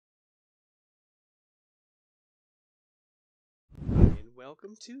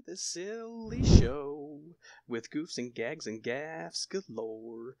Welcome to the silly show with goofs and gags and gaffs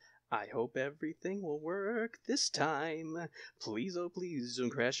galore. I hope everything will work this time. Please, oh please,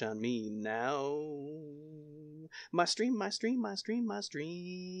 don't crash on me now. My stream, my stream, my stream, my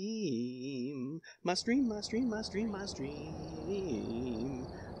stream. My stream, my stream, my stream, my stream.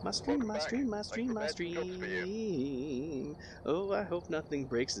 My stream, my stream, my stream, my stream. Oh, I hope nothing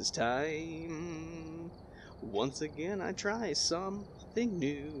breaks this time. Once again I try something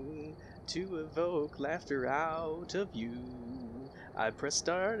new to evoke laughter out of you. I pressed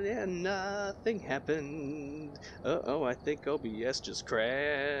start and nothing happened. Uh-oh, I think OBS just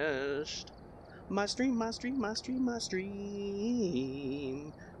crashed. My stream, my stream, my stream, my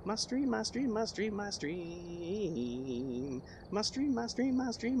stream. My stream, my stream, my stream, my stream. My stream, my stream, my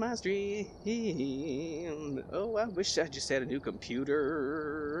stream, my stream. Oh, I wish I just had a new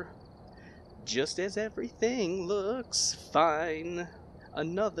computer. Just as everything looks fine,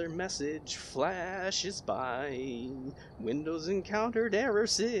 another message flashes by. Windows encountered error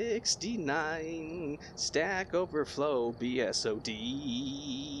 69. Stack Overflow B.S.O.D.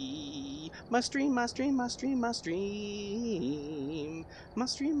 My stream, my stream, my stream, my stream. My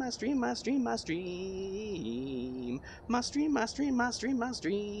stream, my stream, my stream, my stream. My stream, my stream, my stream, my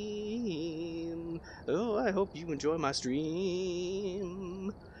stream. Oh, I hope you enjoy my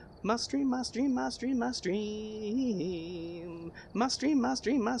stream. My stream, my stream, my stream, my stream. My stream, my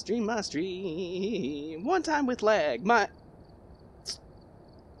stream, my stream, my stream. One time with lag, my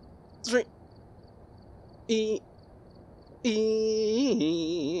stream.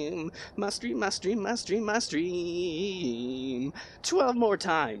 My stream, my stream, my stream, my stream. 12 more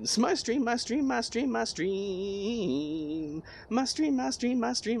times. My stream, my stream, my stream, my stream. My stream, my stream,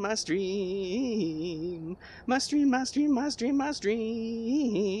 my stream, my stream. My stream, my stream, my stream, my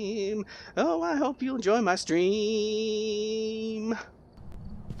stream. Oh, I hope you enjoy my stream.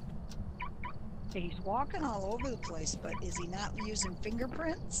 He's walking all over the place, but is he not using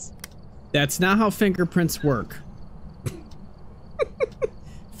fingerprints? That's not how fingerprints work.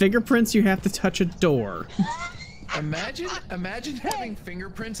 Fingerprints, you have to touch a door. Imagine having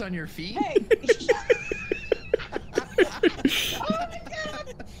fingerprints on your feet. Hey! Oh my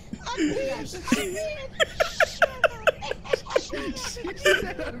god! I'm weird! Shut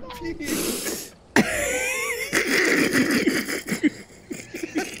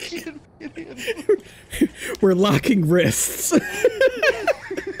We're locking wrists. I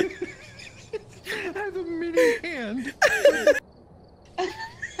have a mini hand.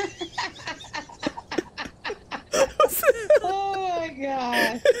 Oh my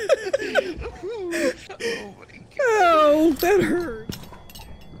god! Oh, that hurt.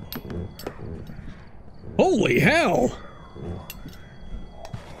 Holy hell!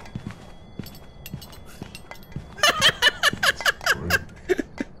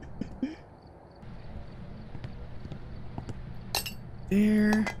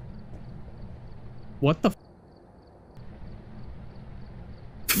 There. What the?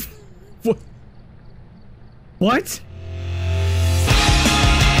 What? What?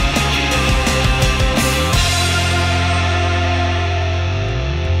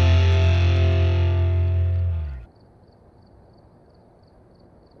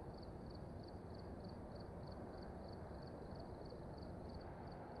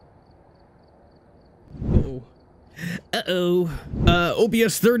 Uh-oh.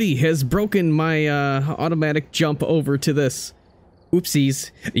 OBS 30 has broken my automatic jump over to this. Oopsies.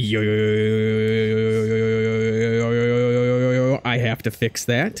 I have to fix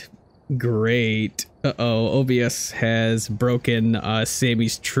that. Great. Uh-oh, OBS has broken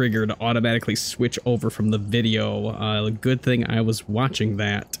Sammy's trigger to automatically switch over from the video. Good thing I was watching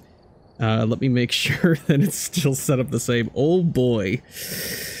that. Let me make sure that it's still set up the same. Oh boy.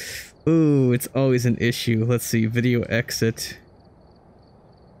 Ooh, it's always an issue. Let's see, video exit.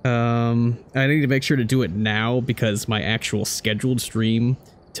 I need to make sure to do it now because my actual scheduled stream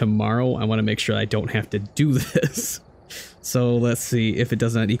tomorrow, I want to make sure I don't have to do this. So let's see, if it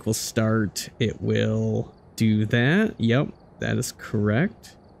does not equal start, it will do that. Yep, that is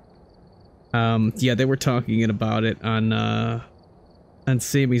correct. Yeah, they were talking about it on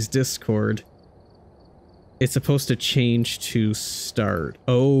Sammy's Discord. It's supposed to change to start.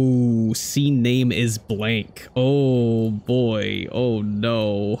 Oh, scene name is blank. Oh boy. Oh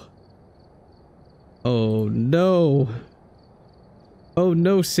no. Oh no. Oh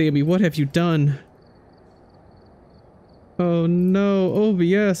no, Sammy, what have you done? Oh no,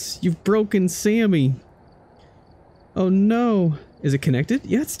 OBS, you've broken Sammy. Oh no. Is it connected?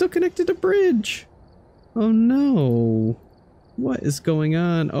 Yeah, it's still connected to bridge. Oh no. What is going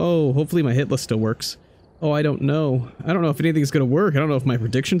on? Oh, hopefully my hit list still works. Oh, I don't know. I don't know if anything's gonna work. I don't know if my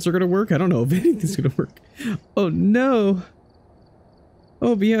predictions are gonna work. I don't know if anything's gonna work. Oh no!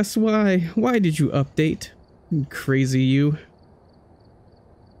 OBS, why? Why did you update? You crazy you.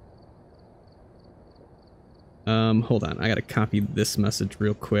 Hold on. I gotta copy this message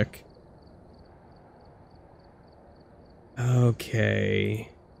real quick. Okay.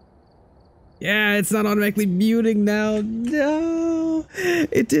 Yeah, it's not automatically muting now. No!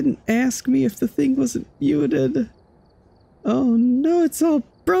 It didn't ask me if the thing wasn't muted. Oh no, it's all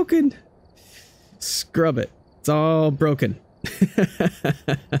broken. Scrub it. It's all broken.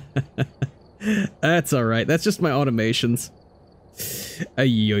 That's alright. That's just my automations.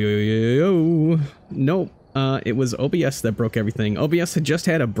 Nope. It was OBS that broke everything. OBS had just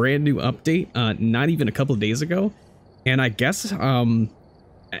had a brand new update, not even a couple of days ago. And I guess,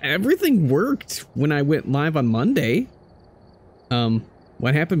 everything worked when I went live on Monday.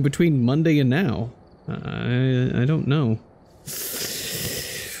 What happened between Monday and now? I don't know.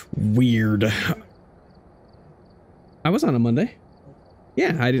 Weird. I was on a Monday.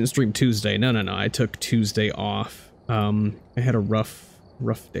 Yeah, I didn't stream Tuesday. No. I took Tuesday off. I had a rough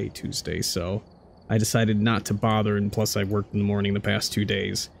day Tuesday, so I decided not to bother, and plus I worked in the morning the past 2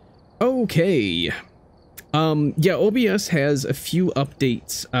 days. Okay. Yeah, OBS has a few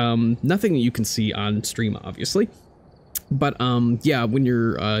updates. Nothing that you can see on stream, obviously. But, yeah, when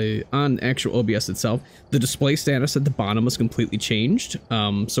you're, on actual OBS itself, the display status at the bottom is completely changed.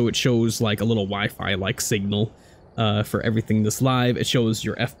 So it shows, like, a little Wi-Fi-like signal, for everything that's live. It shows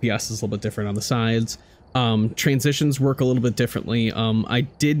your FPS is a little bit different on the sides. Transitions work a little bit differently. I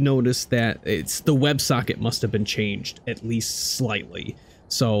did notice that the WebSocket must have been changed, at least slightly.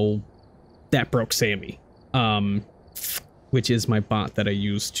 So, that broke Sammy. Which is my bot that I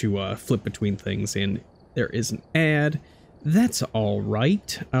use to, flip between things, and there is an ad. That's all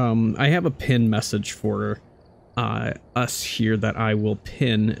right. I have a pin message for us here that I will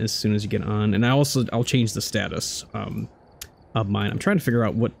pin as soon as you get on, and I'll change the status of mine. I'm trying to figure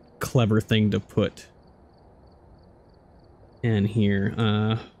out what clever thing to put in here.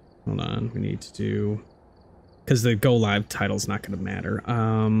 Hold on, we need to do, because the go live title's not going to matter.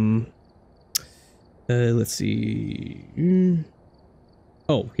 Let's see.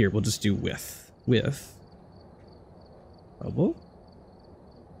 Oh, here, we'll just do with bubble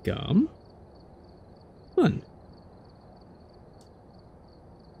gum fun.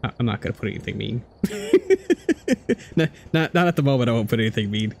 I'm not gonna put anything mean. not at the moment. I won't put anything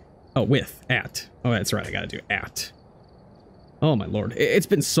mean. Oh, at. Oh, that's right. I gotta do at. Oh my lord, it's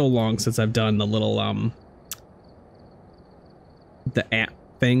been so long since I've done the little the at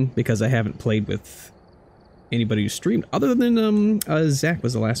thing, because I haven't played with anybody who streamed other than Zach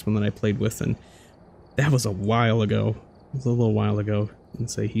was the last one that I played with, and that was a while ago. It was a little while ago.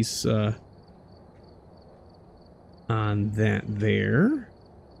 Let's say he's on that there.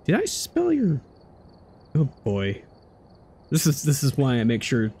 Did I spell your? Oh boy, this is why I make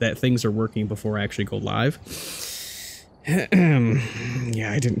sure that things are working before I actually go live.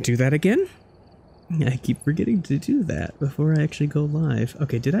 Yeah, I didn't do that again. I keep forgetting to do that before I actually go live.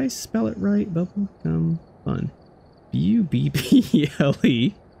 Okay, did I spell it right? Bubblegumbunnn.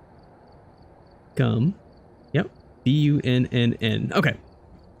 B-U-B-B-L-E. Gum. Yep. B-U-N-N-N. Okay.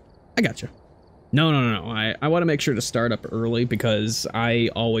 I gotcha. No. I want to make sure to start up early, because I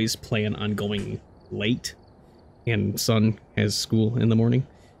always plan on going late. And Son has school in the morning.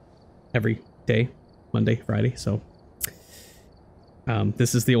 Every day. Monday, Friday, so...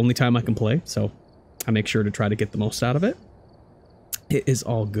 this is the only time I can play, so... I make sure to try to get the most out of it. It is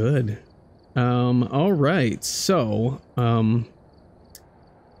all good. Alright, so,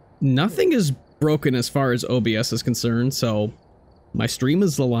 nothing is broken as far as OBS is concerned, so my stream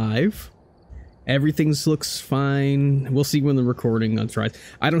is alive. Everything looks fine. We'll see when the recording tries.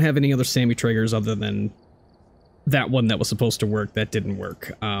 I don't have any other Sammy triggers other than that one that was supposed to work that didn't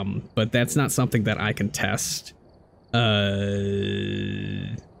work. But that's not something that I can test.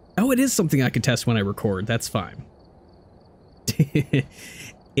 Oh, it is something I can test when I record. That's fine.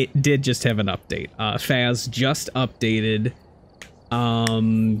 It did just have an update. Phaz just updated.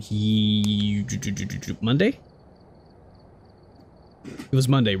 Monday? It was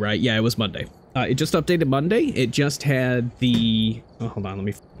Monday, right? Yeah, it was Monday. It just updated Monday. It just had the... Oh, hold on, let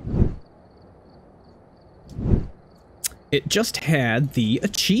me... It just had the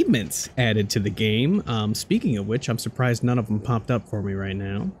achievements added to the game. Speaking of which, I'm surprised none of them popped up for me right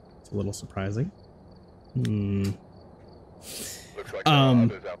now. It's a little surprising.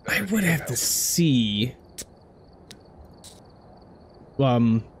 I would have to see.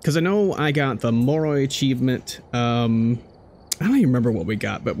 Because I know I got the Moroi achievement. I don't even remember what we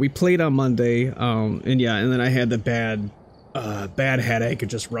got, but we played on Monday, and yeah, and then I had the bad headache,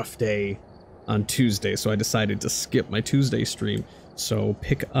 and just rough day on Tuesday, so I decided to skip my Tuesday stream. So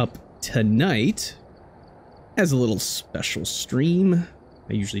pick up tonight as a little special stream.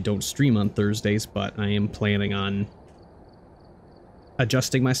 I usually don't stream on Thursdays, but I am planning on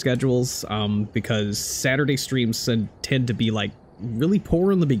adjusting my schedules, because Saturday streams tend to be like really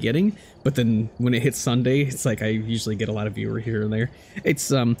poor in the beginning, but then when it hits Sunday, it's like I usually get a lot of viewer here and there. It's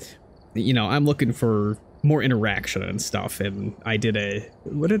you know, I'm looking for more interaction and stuff, and I did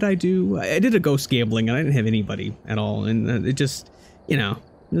what did I do? I did a ghost gambling, and I didn't have anybody at all, and it just, you know,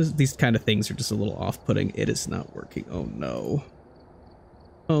 these kind of things are just a little off-putting. It is not working. Oh no.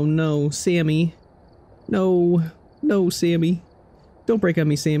 Oh no, Sammy. No, Sammy. Don't break on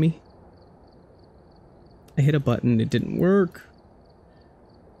me, Sammy. I hit a button, it didn't work.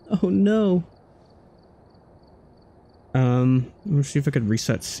 Oh no. Let's see if I could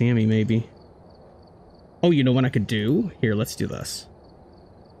reset Sammy, maybe. Oh, you know what I could do? Here, let's do this.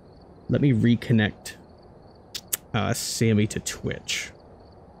 Let me reconnect Sammy to Twitch.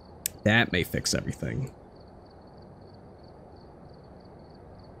 That may fix everything.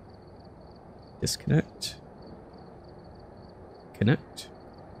 Disconnect. Connect.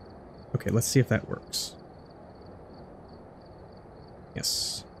 Okay, let's see if that works.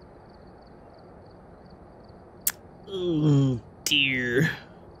 Yes. Oh dear.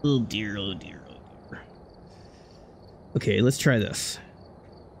 Oh dear, oh dear, oh dear. Okay, let's try this.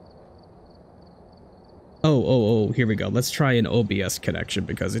 Oh, here we go. Let's try an OBS connection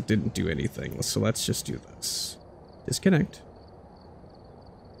because it didn't do anything. So let's just do this. Disconnect.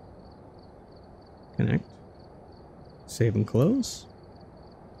 Connect. Save and close.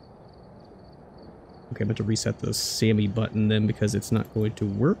 Okay, I'm going to reset the Sammy button then because it's not going to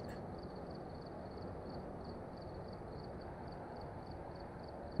work.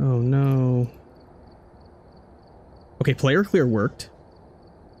 Oh no. Okay, player clear worked.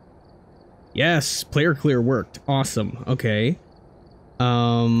 Yes, player clear worked. Awesome. Okay.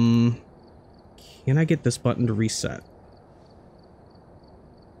 Can I get this button to reset?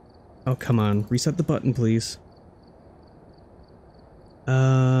 Oh, come on. Reset the button, please.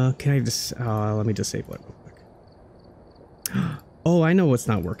 Can I just... let me disable it real quick. Oh, I know what's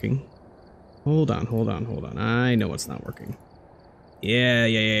not working. Hold on. I know what's not working.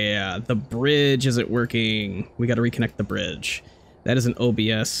 Yeah. The bridge isn't working. We gotta reconnect the bridge. That is an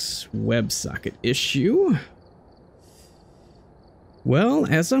OBS WebSocket issue. Well,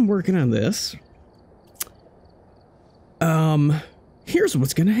 as I'm working on this, here's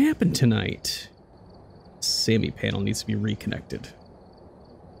what's gonna happen tonight. Sammy panel needs to be reconnected.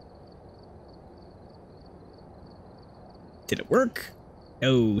 Did it work?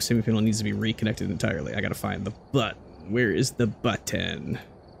 Oh, Sammy panel needs to be reconnected entirely. I gotta find the button. Where is the button?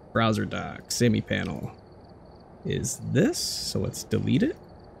 Browser dock, Sammy panel. Is this? So let's delete it.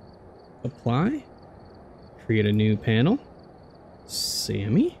 Apply. Create a new panel.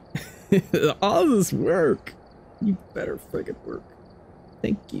 Sammy. All this work. You better friggin' work.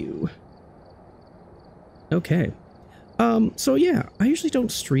 Thank you. Okay. So yeah, I usually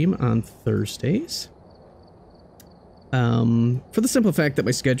don't stream on Thursdays. For the simple fact that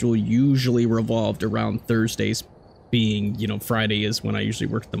my schedule usually revolved around Thursdays being, you know, Friday is when I usually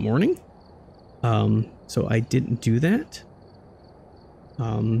work in the morning. So I didn't do that.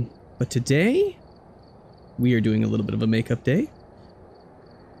 But today we are doing a little bit of a makeup day.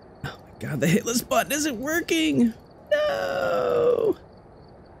 Oh my god, the hitless button isn't working. No.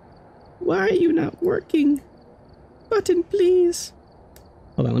 Why are you not working? Button, please.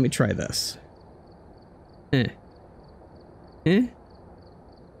 Hold on, let me try this.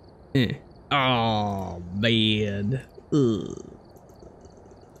 Oh man. Ugh.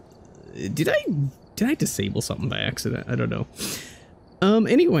 Did I disable something by accident? I don't know.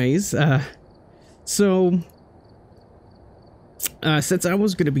 Anyways, so since I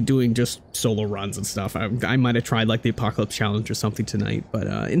was gonna be doing just solo runs and stuff, I might have tried like the Apocalypse Challenge or something tonight, but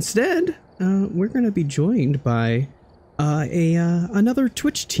instead, we're gonna be joined by another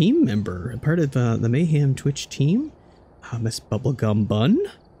Twitch team member, a part of the Mayhem Twitch team, Miss bubblegumbunnn,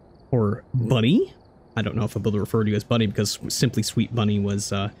 or Bunny. I don't know if I'll be able to refer to you as Bunny because Simply Sweet Bunny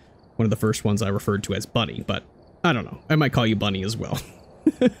was one of the first ones I referred to as Bunny, but I don't know. I might call you Bunny as well.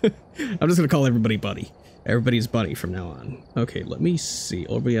 I'm just gonna call everybody Bunny. Everybody's Bunny from now on. Okay, let me see.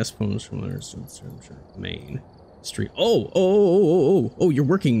 OBS phones from main stream. Oh, you're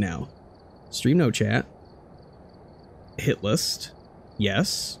working now. Stream no chat. Hit list.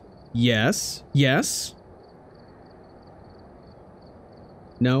 Yes.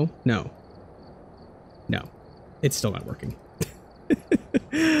 No. It's still not working.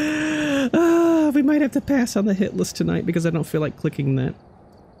 We might have to pass on the hit list tonight because I don't feel like clicking that.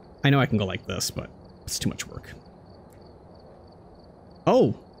 I know I can go like this, but it's too much work.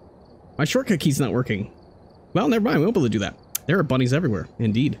 Oh, my shortcut key's not working. Well, never mind. We'll be able to do that. There are bunnies everywhere,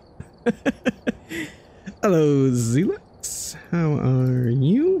 indeed. Hello, Zelix. How are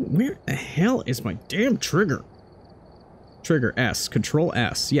you? Where the hell is my damn trigger? Trigger S. Control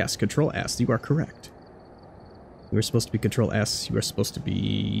S. Yes, Control S. You are correct. You were supposed to be Control S. You are supposed to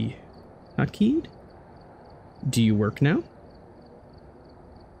be hotkeyed. Do you work now?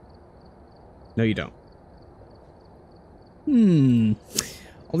 No, you don't.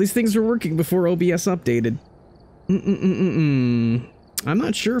 All these things were working before OBS updated. I'm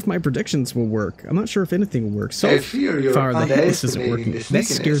not sure if my predictions will work. I'm not sure if anything will work. So far, the hit list isn't working. That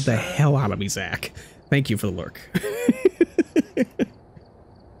scared the hell out of me, Zach. Thank you for the lurk.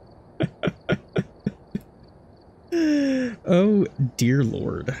 Oh, dear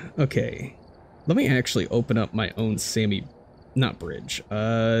Lord. Okay. Let me actually open up my own Sammy... Not bridge.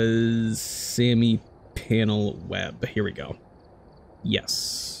 Sammy panel web. Here we go.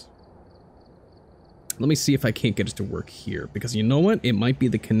 Yes. Let me see if I can't get it to work here. Because you know what? It might be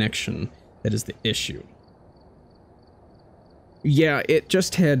the connection that is the issue. Yeah, it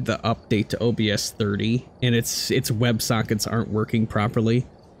just had the update to OBS 30. And its WebSockets aren't working properly.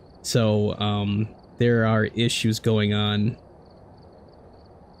 So, there are issues going on.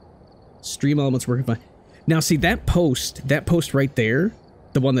 Stream elements working fine. Now, see that post right there,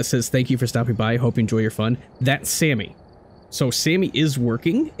 the one that says, thank you for stopping by, hope you enjoy your fun, that's Sammy. So Sammy is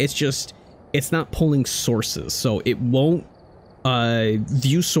working, it's just, it's not pulling sources. So it won't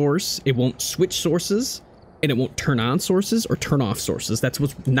view source, it won't switch sources, and it won't turn on sources or turn off sources. That's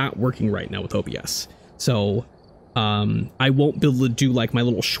what's not working right now with OBS. So I won't be able to do like my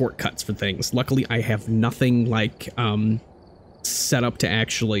little shortcuts for things. Luckily, I have nothing like set up to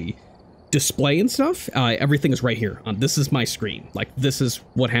actually display and stuff. Everything is right here. This is my screen. Like, this is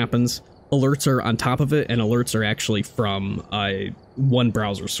what happens. Alerts are on top of it, and alerts are actually from one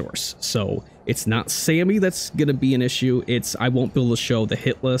browser source. So it's not Sammy that's gonna be an issue. It's I won't be able to show the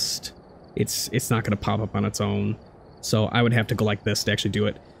hit list. It's not gonna pop up on its own. So I would have to go like this to actually do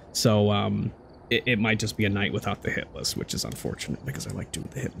it. So it might just be a night without the hit list, which is unfortunate because I like doing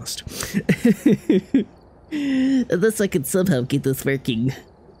the hit list. Unless I can somehow get this working.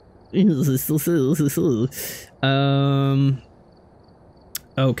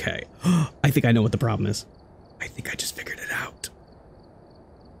 Okay. I think I know what the problem is. I think I just figured it out.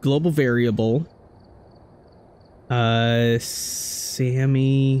 Global variable.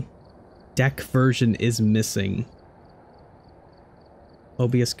 Sammy deck version is missing.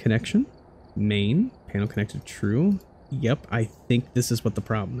 OBS connection. Main. Panel connected true. Yep, I think this is what the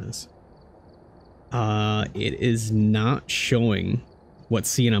problem is. It is not showing what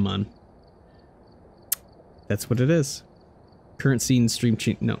scene I'm on. That's what it is. Current scene stream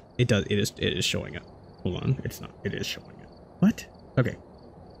change. No, it does. It is showing it. Hold on. It's not. It is showing it. What? Okay.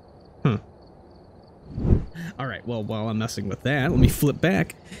 Huh. All right. Well, while I'm messing with that, let me flip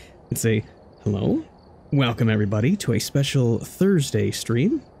back and say hello. Welcome everybody to a special Thursday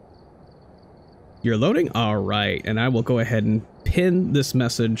stream. You're loading? All right. And I will go ahead and pin this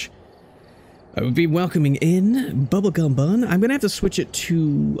message. I would be welcoming in bubblegumbunnn. I'm gonna have to switch it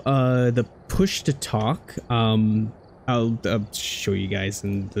to the push to talk. I'll show you guys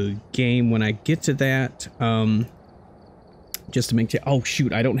in the game when I get to that. Just to make oh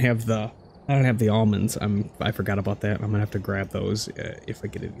shoot, I don't have the almonds. I forgot about that. I'm gonna have to grab those if I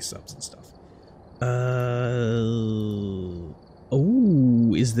get any subs and stuff.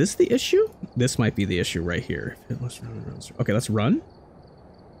 Oh, is this the issue? This might be the issue right here. Okay, let's run.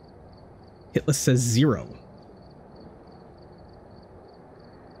 Hit list says 0.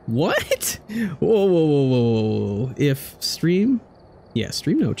 What? Whoa. If stream, yeah,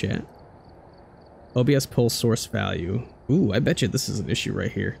 stream no chat. OBS pull source value. Ooh, I bet you this is an issue right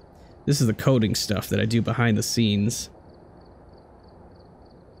here. This is the coding stuff that I do behind the scenes.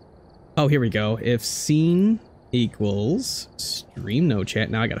 Oh, here we go. If scene equals stream no chat.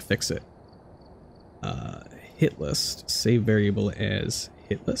 Now I gotta fix it. Hit list. Save variable as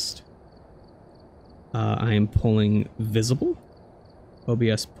hit list. I am pulling visible.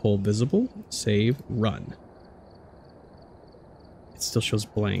 OBS pull visible. Save run. It still shows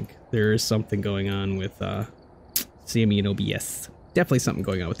blank. There is something going on with Sammy and OBS. Definitely something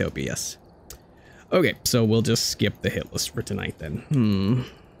going on with OBS. Okay, so we'll just skip the hit list for tonight then.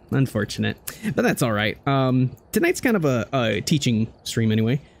 Unfortunate, but that's all right. Tonight's kind of a teaching stream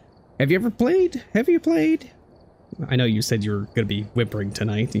anyway. Have you ever played? Have you played? I know you said you were going to be whimpering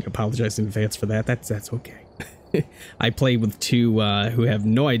tonight. You apologize in advance for that. That's okay. I play with two who have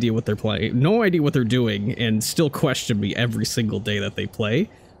no idea what they're playing, no idea what they're doing, and still question me every single day that they play.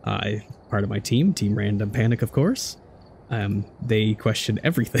 Part of my team, Team Random Panic, of course. They question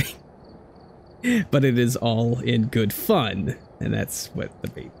everything. But it is all in good fun, and that's what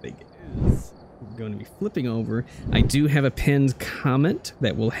the main thing is. I'm going to be flipping over. I do have a pinned comment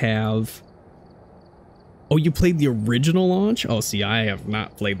that will have... Oh, you played the original launch? Oh, see, I have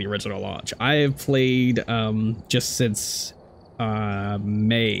not played the original launch. I have played just since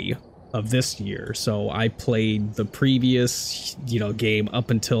May of this year. So I played the previous, game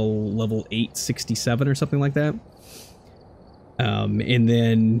up until level 867 or something like that. And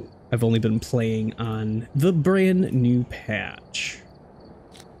then I've only been playing on the brand new patch.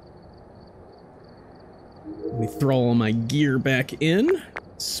 Let me throw all my gear back in.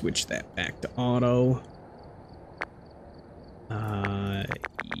 Switch that back to auto.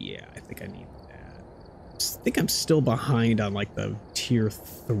 Yeah, I think I need that. I think I'm still behind on like the tier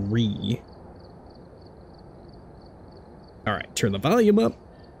 3. All right, turn the volume up.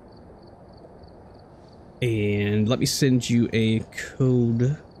 And let me send you a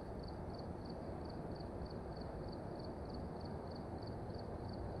code.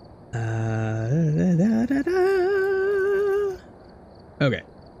 Okay.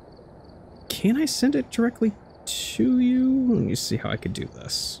 Can I send it directly to you? Let me see how I could do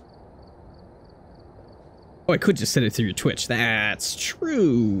this. Oh, I could just send it through your Twitch. That's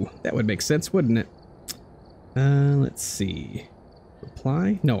true. That would make sense, wouldn't it? Let's see.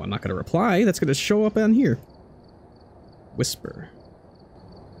 Reply? No, I'm not going to reply. That's going to show up on here. Whisper.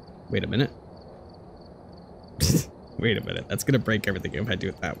 Wait a minute. Wait a minute. That's going to break everything if I do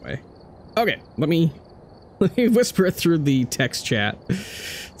it that way. Okay, let me whisper it through the text chat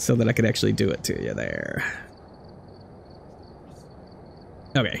so that I can actually do it to you there.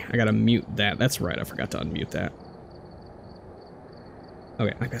 Okay, I gotta mute that. That's right, I forgot to unmute that.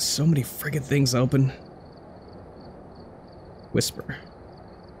 Okay, I got so many friggin' things open. Whisper.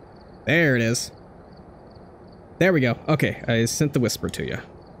 There it is. There we go. Okay, I sent the whisper to you.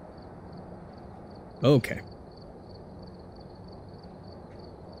 Okay.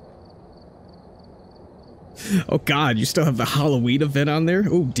 Oh god, you still have the Halloween event on there?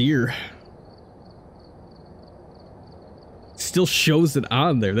 Oh dear. Still shows it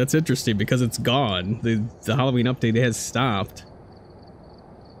on there. That's interesting because it's gone. The Halloween update has stopped.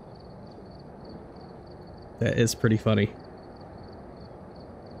 That is pretty funny.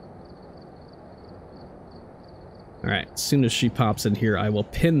 Alright, as soon as she pops in here, I will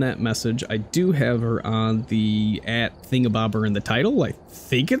pin that message. I do have her on the @thingamabobber in the title. I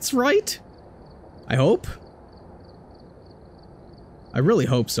think it's right. I hope. I really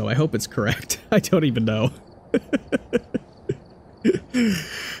hope so. I hope it's correct. I don't even know.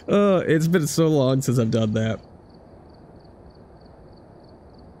 It's been so long since I've done that.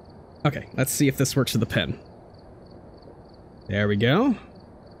 Okay, let's see if this works with the pen. There we go.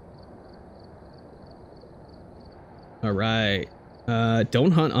 All right.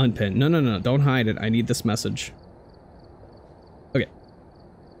 Don't hunt unpin. No. Don't hide it. I need this message. Okay.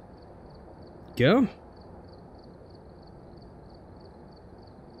 Go.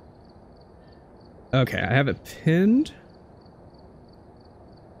 Okay, I have it pinned.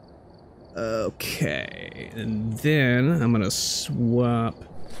 Okay, and then I'm gonna swap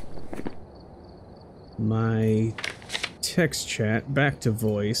my text chat back to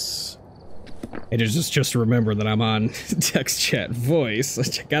voice. And it's just remember that I'm on text chat voice.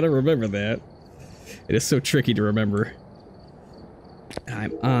 I gotta remember that. It is so tricky to remember.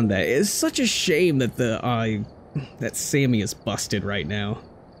 I'm on that. It's such a shame that that Sammy is busted right now.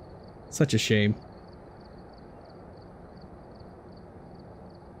 Such a shame.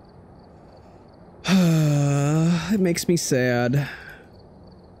 It makes me sad.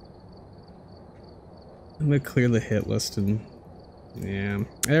 I'm gonna clear the hit list and yeah,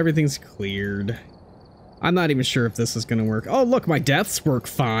 everything's cleared. I'm not even sure if this is gonna work. Oh look, my deaths work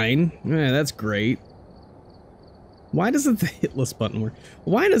fine. Yeah, that's great. Why doesn't the hit list button work?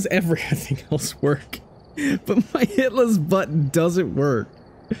 Why does everything else work? But my hit list button doesn't work.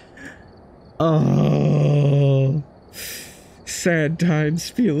 Oh, sad times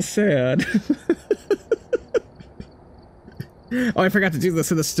feel sad. Oh, I forgot to do this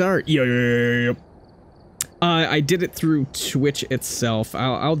at the start. Yeah. I did it through Twitch itself.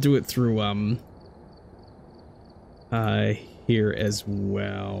 I'll do it through here as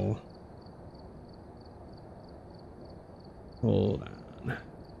well. Hold on.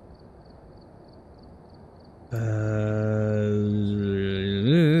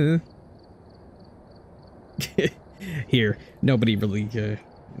 Here, nobody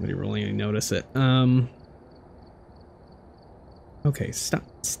really notice it. Okay,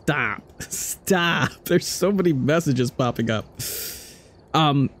 stop. There's so many messages popping up.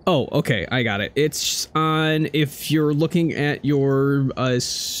 Oh, okay, I got it. It's on, if you're looking at your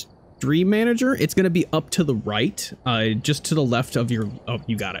stream manager, it's gonna be up to the right, just to the left of your, oh,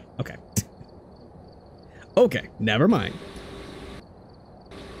 you got it, okay. Okay, never mind.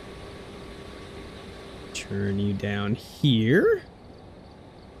 Turn you down here.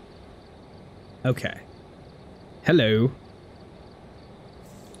 Okay. Hello.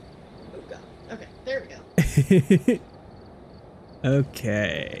 Oh god. Okay, there we go.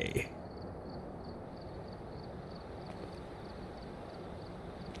 Okay.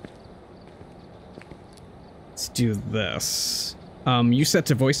 Let's do this. You set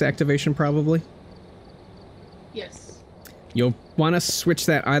to voice activation probably? Yes. You'll want to switch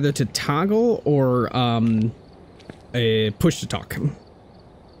that either to toggle or a push to talk.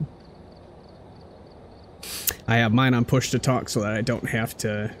 I have mine on push to talk so that I don't have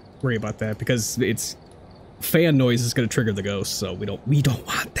to worry about that, because it's fan noise is going to trigger the ghost, so we don't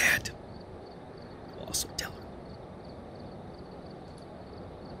want that. I'll also tell her.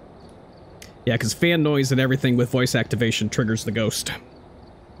 Yeah, because fan noise and everything with voice activation triggers the ghost.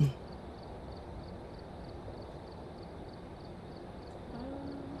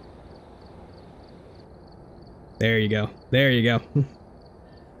 There you go. There you go.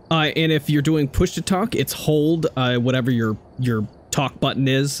 And if you're doing push to talk, it's hold whatever your talk button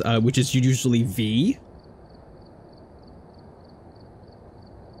is, which is usually V.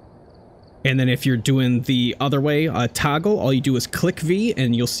 And then if you're doing the other way, toggle, all you do is click V,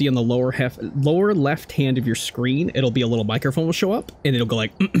 and you'll see in the lower left hand of your screen, it'll be a little microphone will show up, and it'll go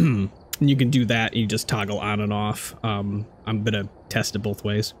like, and you can do that, and you just toggle on and off. I'm gonna test it both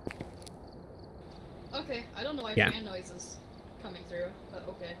ways. Okay, I don't know why fan noise is coming through, but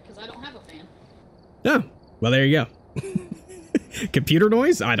okay, because I don't have a fan. Oh, well, there you go. Computer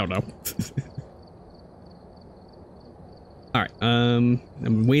noise? I don't know. All right,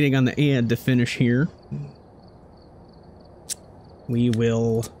 I'm waiting on the ad to finish here. We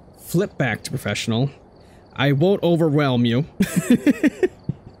will flip back to professional. I won't overwhelm you.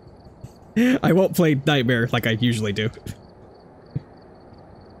 I won't play Nightmare like I usually do.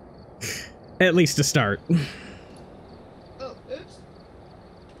 At least to start. Oh, oops.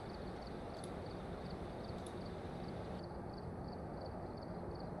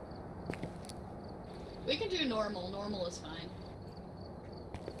 We can do normal. Normal is fine.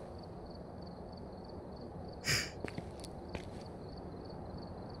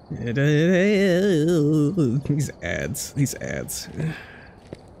 These ads.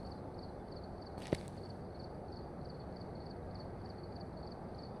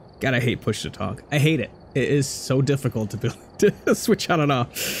 God, I hate push to talk. I hate it. It is so difficult to switch on and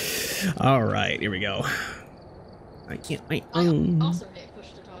off. All right, here we go. I can't. I also hate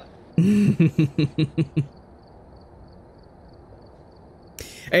push to talk.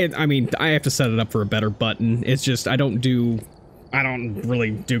 And, I mean, I have to set it up for a better button. It's just I don't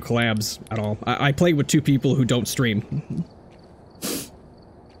really do collabs at all. I play with two people who don't stream.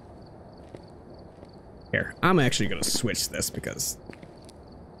 Here, I'm actually gonna switch this because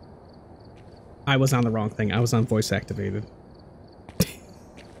I was on the wrong thing. I was on voice activated.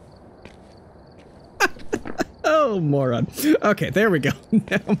 Oh, moron. Okay, there we go.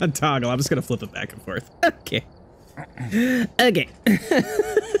 Now I'm on toggle. I'm just gonna flip it back and forth. Okay. Okay.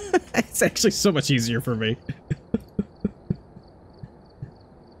 It's actually so much easier for me.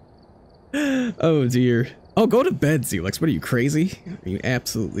 Oh dear. Oh, go to bed, Zelix. What are you, crazy? Are you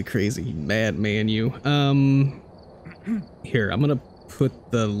absolutely crazy? You madman, you. Here, I'm gonna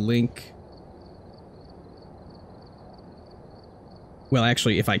put the link. Well,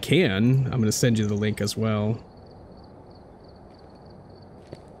 actually, if I can, I'm gonna send you the link as well.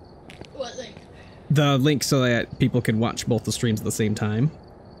 What link? The link so that people can watch both the streams at the same time.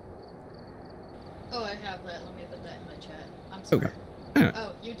 Oh, I have that. Let me put that in my chat. I'm sorry. Okay. Right.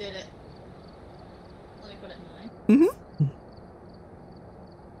 Oh, you did it. Let me put it in mine.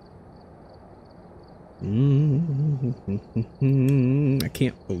 I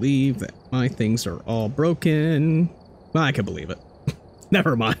can't believe that my things are all broken. Well, I can believe it.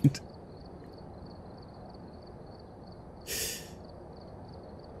 Never mind.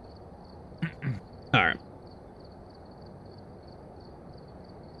 All right.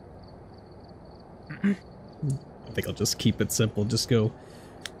 I think I'll just keep it simple. Just go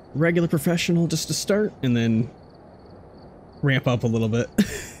regular professional just to start, and then ramp up a little bit.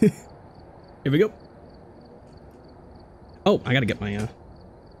 Here we go. Oh, I gotta get my,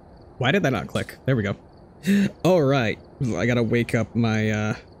 why did that not click? There we go. All right. I gotta wake up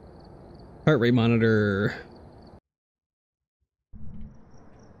my, heart rate monitor.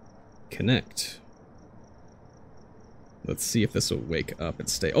 Connect. Let's see if this will wake up and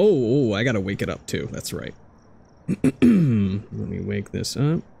stay. Oh, I gotta wake it up too. That's right. Let me wake this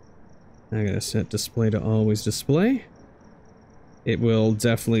up. I gotta set display to always display. It will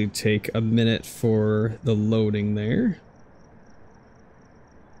definitely take a minute for the loading there.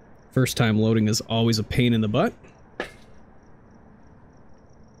 First time loading is always a pain in the butt. I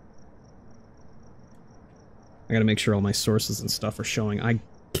gotta make sure all my sources and stuff are showing. I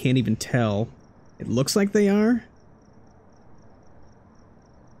can't even tell. It looks like they are.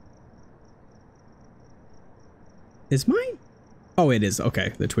 Is mine? Oh, it is.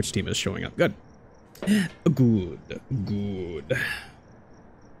 Okay, the Twitch team is showing up. Good. Good. Good.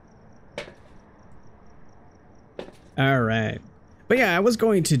 All right. But yeah, I was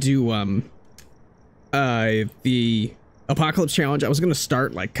going to do the Apocalypse Challenge. I was going to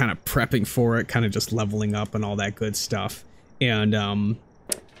start like kind of prepping for it, kind of just leveling up and all that good stuff. And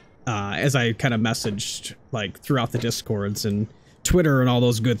as I kind of messaged like throughout the Discords and Twitter and all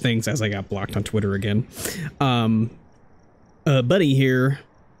those good things, as I got blocked on Twitter again, Buddy here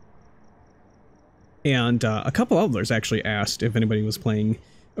and a couple others actually asked if anybody was playing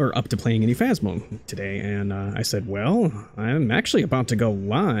or up to playing any Phasmo today, and I said, well, I'm actually about to go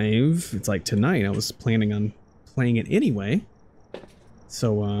live. It's like tonight. I was planning on playing it anyway,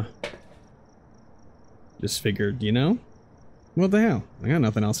 so just figured, you know, what the hell, I got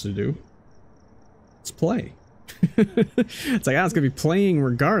nothing else to do, let's play. It's like I was gonna be playing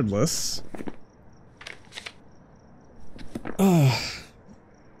regardless. Oh,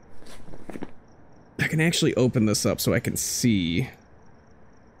 I can actually open this up so I can see.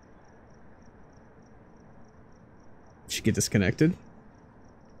 Should get disconnected.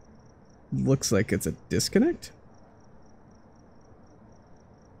 Looks like it's a disconnect.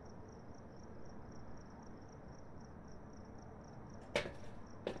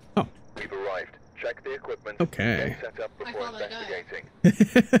 Oh. We've arrived. Check the equipment. Okay. Set up before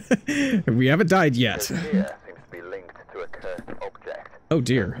investigating. We haven't died yet. Here seems to be linked to a cursed object. Oh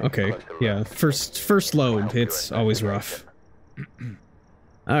dear. Okay. Yeah. First load. It's always rough.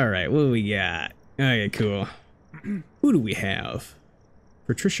 All right. What do we got? Okay. Cool. Who do we have?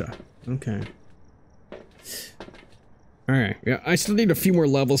 Patricia. Okay. Alright. Yeah, I still need a few more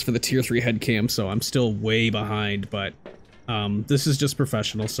levels for the tier 3 head cam, so I'm still way behind, but this is just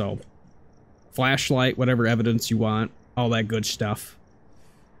professional, so flashlight, whatever evidence you want, all that good stuff.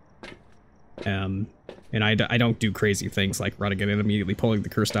 And I don't do crazy things like running in and immediately pulling the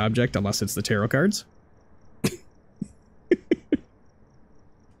cursed object unless it's the tarot cards.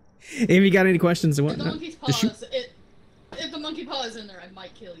 If you got any questions and whatnot, if the monkey paw is in there, I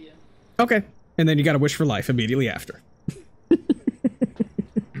might kill you. Okay, and then you got to wish for life immediately after.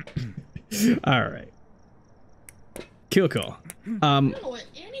 All right. Cool. I don't know what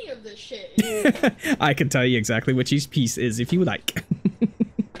any of this shit is. I can tell you exactly what each piece is if you would like.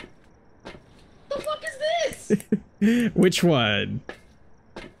 The fuck is this? Which one?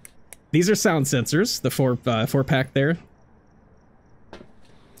 These are sound sensors. The four pack there.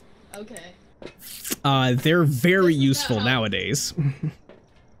 Okay. They're very useful nowadays.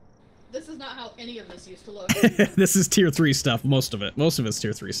 This is not how any of this used to look. This is tier 3 stuff, most of it. Most of it's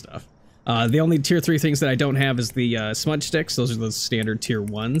tier 3 stuff. The only tier 3 things that I don't have is the smudge sticks. Those are the standard tier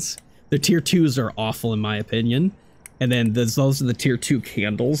 1s. The tier 2s are awful in my opinion. And then those are the tier 2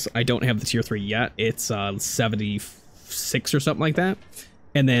 candles. I don't have the tier 3 yet. It's 76 or something like that.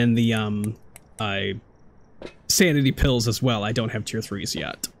 And then the sanity pills as well. I don't have tier 3s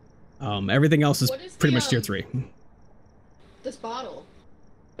yet. Everything else is pretty much tier 3. This bottle.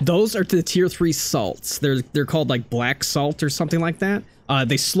 Those are the tier 3 salts. They're called like black salt or something like that.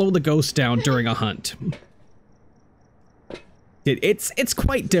 They slow the ghost down during a hunt. It's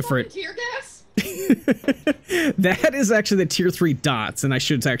quite different. Tear gas? That is actually the tier 3 dots, and I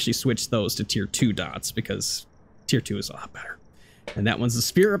should actually switch those to tier 2 dots because tier 2 is a lot better. And that one's the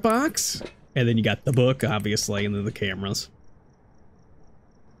spirit box, and then you got the book, obviously, and then the cameras.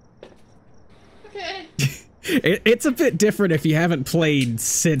 Okay. It's a bit different if you haven't played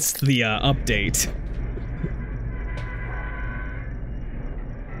since the update.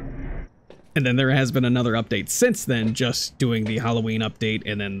 And then there has been another update since then, just doing the Halloween update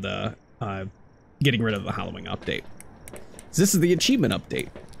and then the getting rid of the Halloween update. So this is the achievement update,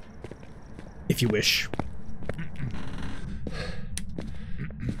 if you wish.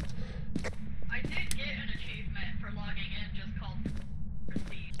 I did get an achievement for logging in just called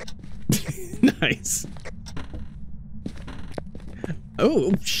Received. Nice.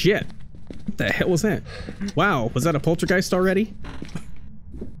 Oh, shit. What the hell was that? Wow, was that a poltergeist already?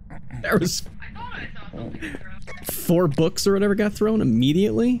 There was I thought I saw something thrown. 4 books or whatever got thrown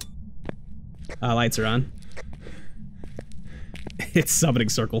immediately? Lights are on. It's summoning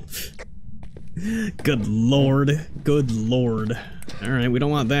circle. Good lord. Good lord. Alright, we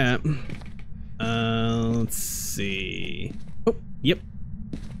don't want that. Let's see. Oh, yep.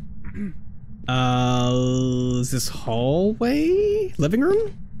 Is this hallway? Living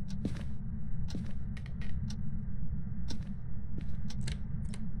room?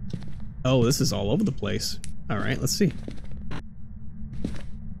 Oh, this is all over the place. Alright, let's see.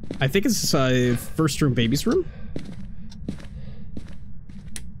 I think it's first room, baby's room.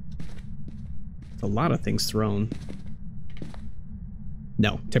 A lot of things thrown.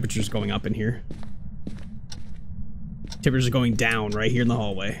 No, temperature's going up in here. Temperature's going down right here in the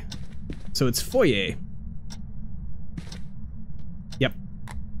hallway. So it's foyer. Yep.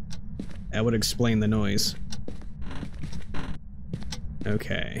 That would explain the noise.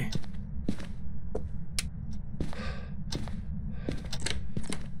 Okay.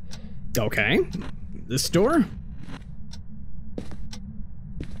 Okay. This door?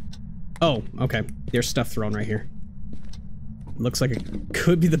 Oh, okay. There's stuff thrown right here. Looks like it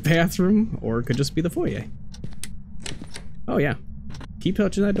could be the bathroom, or it could just be the foyer. Oh, yeah. Keep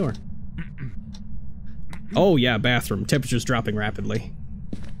touching that door. Oh, yeah, bathroom. Temperature's dropping rapidly.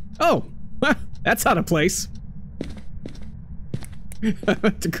 Oh! That's out of place. I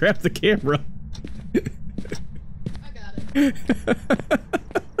have to grab the camera. I got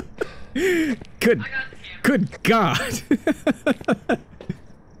it. Good God.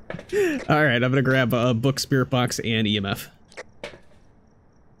 All right, I'm gonna grab a book, spirit box, and EMF.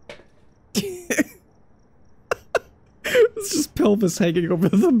 It's just pelvis hanging over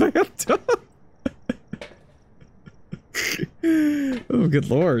the bathtub. Oh, good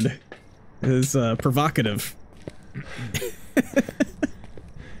lord. It is provocative.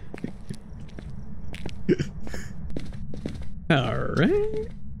 All right.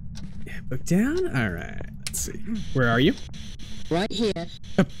 Book down. All right. Let's see. Where are you? Right here.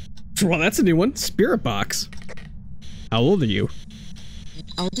 Well, that's a new one. Spirit box. How old are you?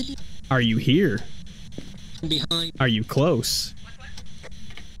 Elderly. Are you here? Behind. Are you close?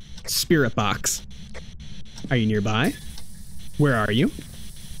 Spirit box. Are you nearby? Where are you?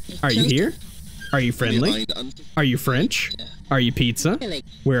 Are you here? Are you friendly? Are you French? Are you pizza?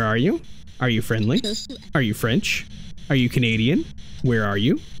 Where are you? Are you friendly? Are you French? Are you Canadian? Where are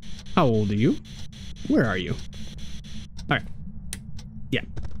you? How old are you? Where are you? Alright. Yeah.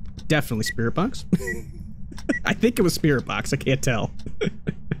 Definitely spirit box. I think it was spirit box. I can't tell.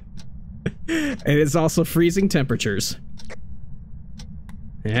 And it's also freezing temperatures.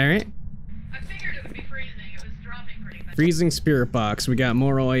 Alright. I figured it would be freezing. It was dropping pretty much. Freezing spirit box. We got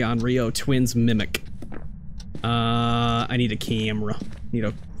Moroi on Rio Twins Mimic. I need a camera. Need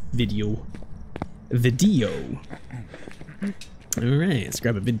a video. Alright, let's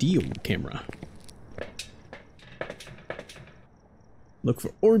grab a video camera. Look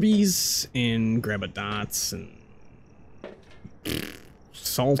for Orbeez and grab a dots and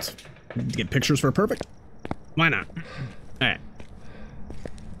salt. Get pictures for perfect. Why not? Alright.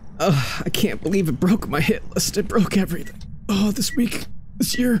 I can't believe it broke my hit list. It broke everything. Oh, this week,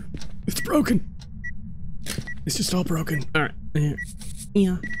 this year, it's broken. It's just all broken. Alright.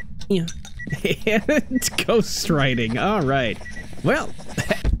 Yeah. And ghost writing. Alright. Well,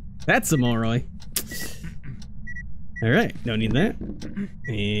 that's a Moroi. Alright, don't need that.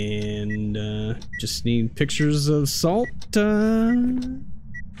 And just need pictures of salt. And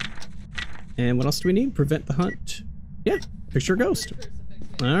what else do we need? Prevent the hunt. Yeah, picture a ghost.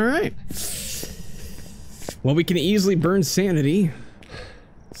 Alright. Well, we can easily burn sanity.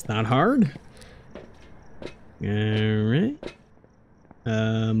 It's not hard. Alright.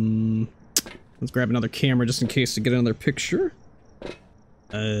 Let's grab another camera just in case to get another picture.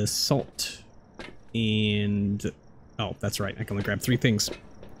 Salt. And... oh, that's right. I can only grab 3 things.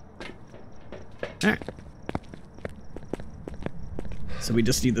 Alright. So we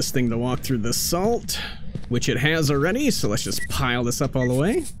just need this thing to walk through the salt, which it has already, so let's just pile this up all the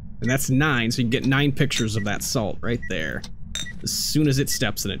way. And that's 9, so you can get 9 pictures of that salt right there. As soon as it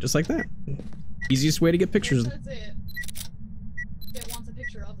steps in it, just like that. Easiest way to get pictures. It wants a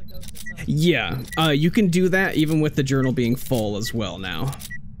picture of the ghost itself. Yeah, you can do that even with the journal being full as well now.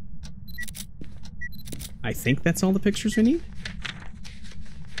 I think that's all the pictures we need.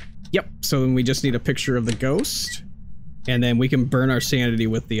 Yep, so then we just need a picture of the ghost. And then we can burn our sanity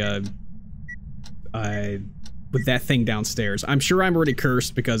with the, with that thing downstairs. I'm sure I'm already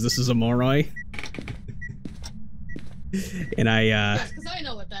cursed because this is a Moroi. And Yes, because I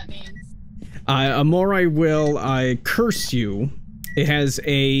know what that means. a Moroi will, curse you. It has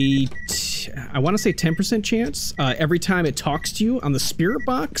a I want to say 10% chance every time it talks to you on the spirit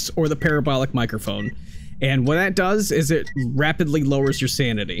box or the parabolic microphone. And what that does is it rapidly lowers your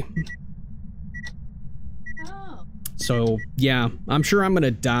sanity. Oh. So, yeah, I'm sure I'm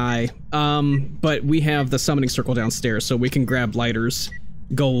gonna die. But we have the summoning circle downstairs, so we can grab lighters,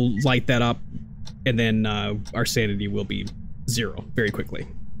 go light that up, and then our sanity will be 0 very quickly.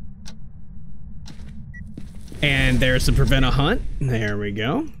 And there's the prevent a hunt. There we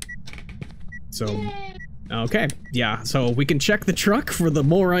go. So, Yay. okay, yeah, so we can check the truck for the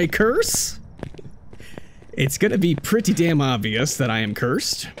Morai curse. It's gonna be pretty damn obvious that I am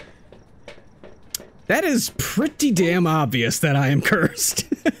cursed. That is pretty damn obvious that I am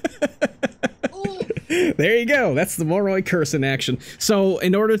cursed. There you go, that's the Morai curse in action. So,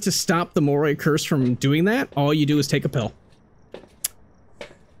 in order to stop the Morai curse from doing that, all you do is take a pill.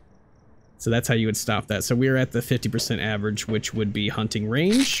 So that's how you would stop that. So we're at the 50% average, which would be hunting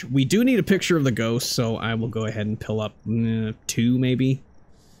range. We do need a picture of the ghost, so I will go ahead and pill up 2 maybe.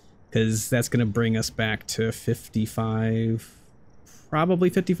 Because that's going to bring us back to 55,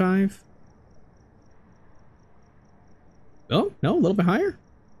 probably 55. Oh, no, a little bit higher.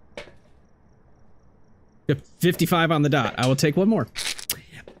 55 on the dot. I will take one more.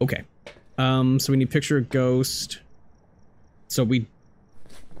 Okay. So we need picture of ghost. So we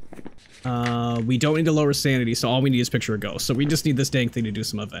don't need to lower sanity, so all we need is picture of ghost. So we just need this dang thing to do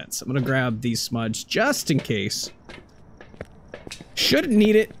some events. I'm gonna grab these smudge just in case. Shouldn't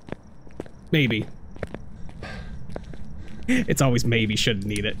need it. Maybe. It's always maybe, shouldn't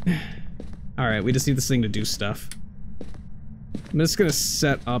need it. Alright, we just need this thing to do stuff. I'm just gonna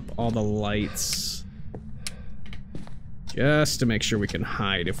set up all the lights. Just to make sure we can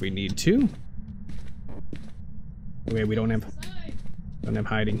hide if we need to. Okay, we don't have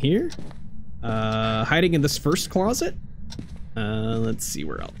hiding here. Hiding in this first closet. Let's see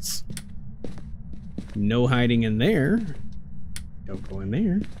where else. No hiding in there. Don't go in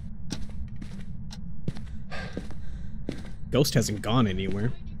there. Ghost hasn't gone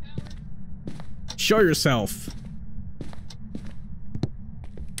anywhere. Show yourself.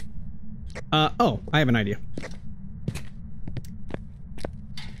 Oh, I have an idea.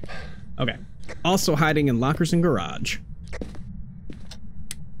 Okay. Also hiding in lockers and garage.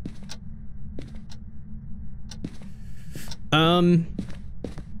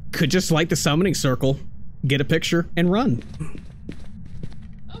 Could just light the summoning circle, get a picture, and run.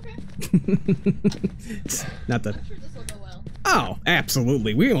 Okay. Not the. I'm sure this will go well. Oh,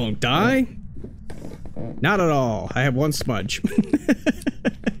 absolutely. We won't die. Not at all. I have one smudge.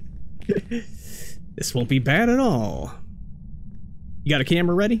 This won't be bad at all. You got a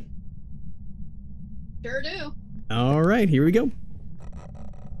camera ready? Sure do. All right, here we go.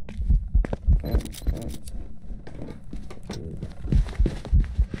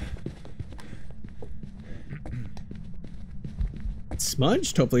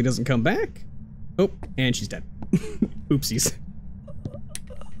 Smudged. Hopefully he doesn't come back. Oh, and she's dead. Oopsies.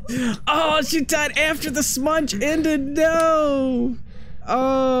 Oh, she died after the smudge ended. No.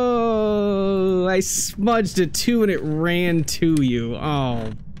 Oh, I smudged it too and it ran to you.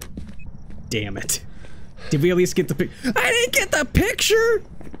 Oh, damn it. Did we at least get the pic? I didn't get the picture.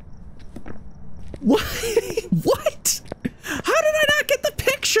 What? What? How did I not get the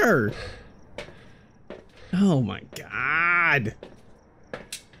picture? Oh my god.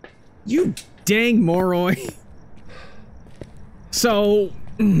 You dang Moroi. So,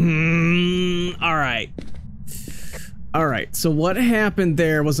 alright. Alright, so what happened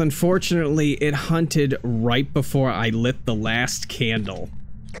there was unfortunately it hunted right before I lit the last candle.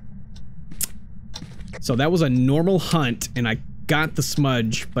 So that was a normal hunt and I got the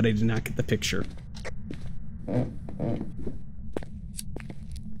smudge, but I did not get the picture.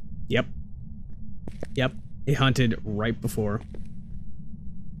 Yep. Yep, it hunted right before.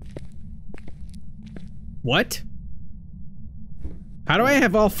 What? How do I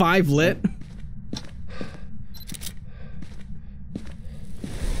have all 5 lit?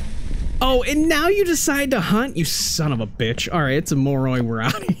 Oh, and now you decide to hunt? You son of a bitch. Alright, it's a Moroi, we're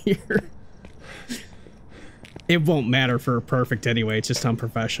out of here. It won't matter for perfect anyway, it's just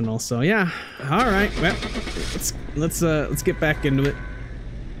unprofessional, so yeah. Alright, well, let's get back into it.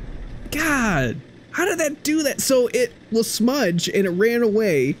 God, how did that do that? So it was smudge and it ran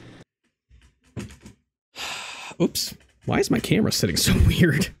away. Oops. Why is my camera sitting so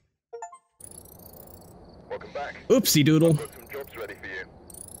weird? Welcome back. Oopsie doodle. Got some jobs ready for you.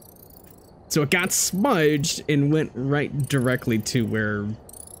 So it got smudged and went right directly to where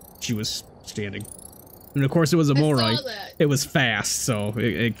she was standing. And of course it was a Moroi. It was fast, so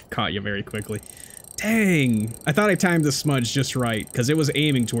it caught you very quickly. Dang. I thought I timed the smudge just right, because it was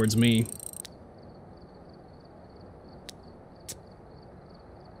aiming towards me.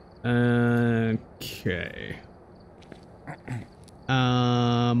 Okay.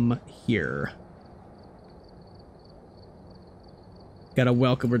 Here. Gotta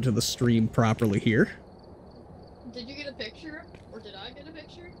welcome her to the stream properly here. Did you get a picture? Or did I get a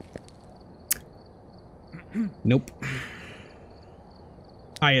picture? Nope.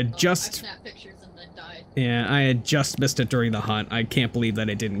 I had I just... snapped pictures and then died. Yeah, I had just missed it during the hunt. I can't believe that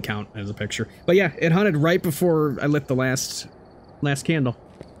it didn't count as a picture. But yeah, it hunted right before I lit the last candle.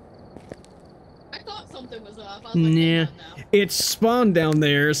 I thought something was off. I was like, Yeah. hang on now. It spawned down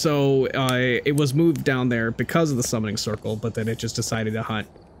there, so it was moved down there because of the summoning circle, but then it just decided to hunt.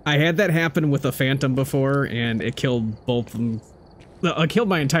 I had that happen with a phantom before, and it killed both of them. It killed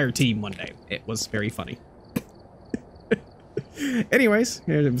my entire team one day. It was very funny. Anyways,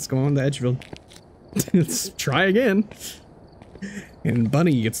 let's go on to Edgefield. Let's try again. And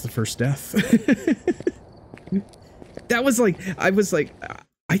Bunny gets the first death. That was like, I was like,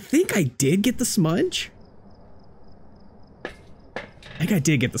 I think I did get the smudge. I think I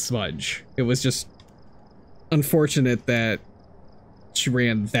did get the smudge. It was just unfortunate that she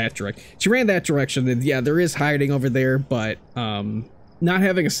ran that direction. She ran that direction, and yeah, there is hiding over there, but not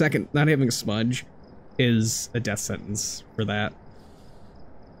having a smudge is a death sentence for that.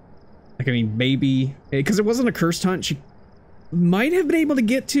 Like, I mean, maybe because it wasn't a cursed hunt, she might have been able to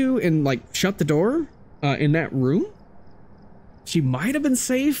get to and like shut the door in that room. She might have been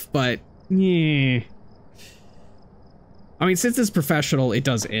safe, but yeah. I mean, since it's professional, it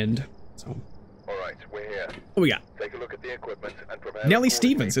does end. So. All right, we're here. What we got? Take a look at the equipment and prepare. Nellie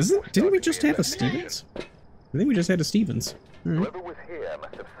Stevens, isn't? Didn't we just have a Stevens? I think we just had a Stevens. All right. Whoever was here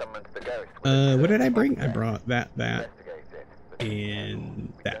must have summoned the ghost. What did I bring? I brought that, Investigate it, but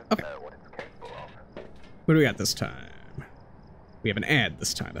and we that. don't Okay. know what it's capable of. What do we got this time? We have an ad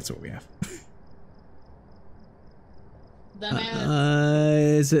this time. That's what we have. Them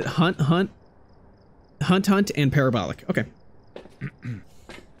ads. Is it Hunt, and Parabolic? Okay.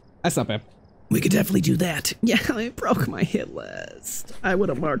 That's not bad. We could definitely do that. Yeah, I broke my hit list. I would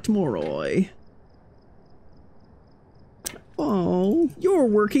have marked Moroi. Oh, you're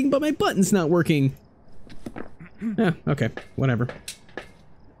working, but my button's not working. Yeah, okay, whatever.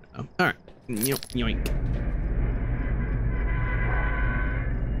 Oh, alright. Yoink.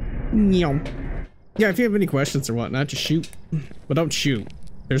 Yeah, if you have any questions or whatnot, just shoot. But don't shoot.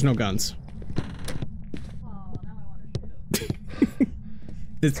 There's no guns. Oh, now I want to shoot.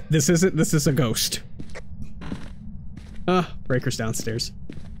 This is a ghost. Breaker's downstairs.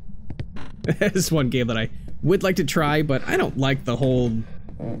 This is one game that I would like to try, but I don't like the whole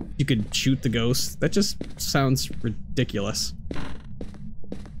you could shoot the ghost. That just sounds ridiculous.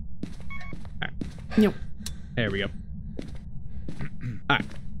 Alright. Nope. There we go. Alright.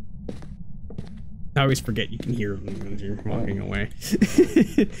 I always forget you can hear them when you're walking away.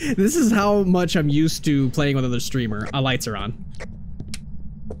 This is how much I'm used to playing with another streamer. Lights are on.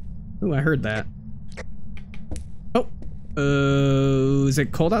 Ooh, I heard that. Oh. Is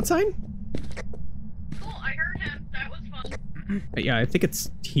it cold outside? Cool, I heard him. That was fun. Yeah, I think it's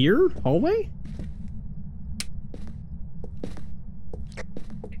here? Hallway?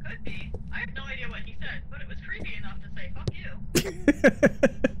 It could be. I have no idea what he said, but it was creepy enough to say, fuck you.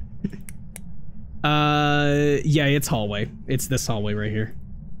 Yeah, it's hallway. It's this hallway right here.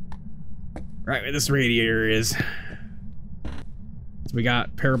 Right where this radiator is. So we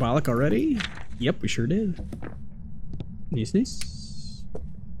got Parabolic already? Yep, we sure did. Nice.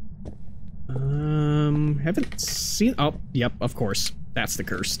 Haven't seen... Oh, yep, of course. That's the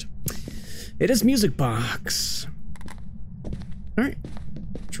cursed. It is Music Box. Alright.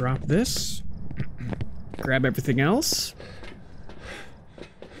 Drop this. Grab everything else.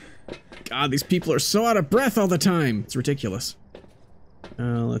 God, these people are so out of breath all the time. It's ridiculous.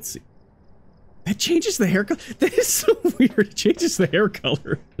 Let's see. That changes the hair color? That is so weird. It changes the hair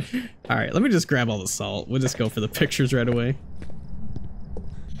color. Alright, let me just grab all the salt. We'll just go for the pictures right away.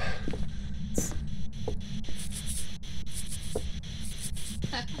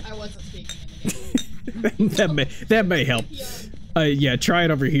 I wasn't speaking. that may help. Yeah, try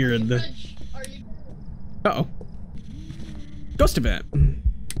it over here in the... Are you... Uh-oh. Ghost event.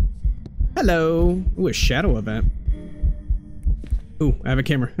 Hello. Ooh, a shadow event. Ooh, I have a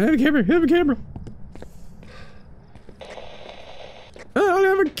camera. I have a camera. I have a camera. I don't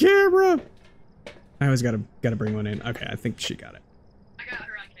have a camera. I always gotta bring one in. Okay, I think she got it. I got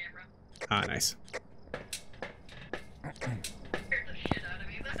her on camera. Ah, nice. Scared the shit out of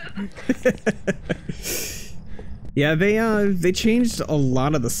me. Yeah, they changed a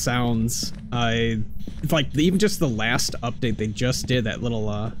lot of the sounds. Like even just the last update they just did, that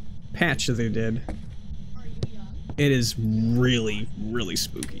little patch that they did. Are you young? It is really, really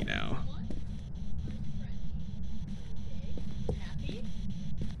spooky now. Happy?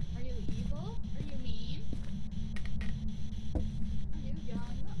 Are you evil? Are you mean? Are you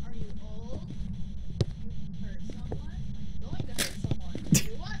young? Are you old? You hurt someone? Are you going to hurt someone? Do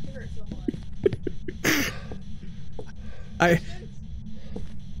you want to hurt someone?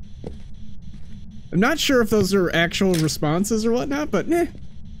 I'm not sure if those are actual responses or whatnot, but eh.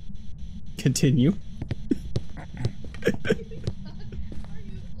 Continue. Are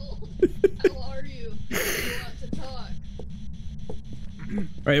you old? How are you? Do you want to talk?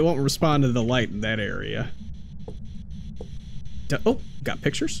 Right, it won't respond to the light in that area. Oh, got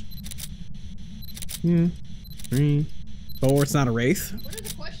pictures. 3, 4. It's not a wraith. What are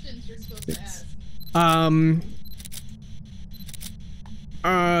the questions you're supposed to ask?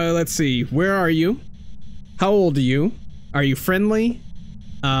 Let's see. Where are you? How old are you? Are you friendly?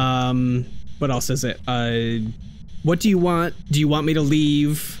 What else is it? What do you want? Do you want me to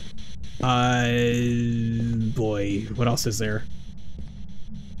leave? Boy, what else is there?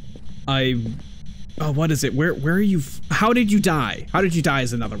 Oh, what is it? Where are you? How did you die? How did you die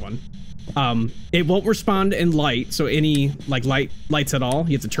is another one. It won't respond in light, so any, like, lights at all,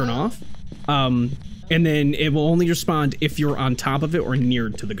 you have to turn off. And then it will only respond if you're on top of it or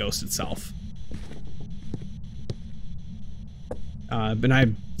near to the ghost itself.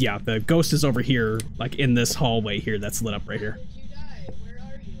 Yeah, the ghost is over here, like in this hallway here that's lit up right here. How did you die? Where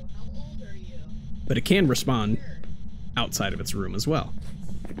are you? How old are you? But it can respond outside of its room as well.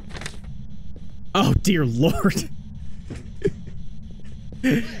 Oh, dear Lord.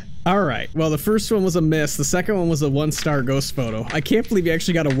 Alright, well, the first one was a miss. The second one was a 1-star ghost photo. I can't believe you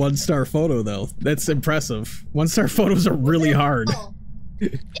actually got a 1-star photo, though. That's impressive. 1-star photos are really hard.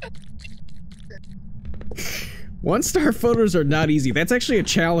 1-star photos are not easy. That's actually a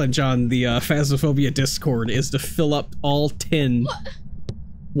challenge on the Phasmophobia Discord, is to fill up all 10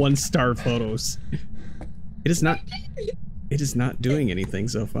 1-star photos. It is not doing anything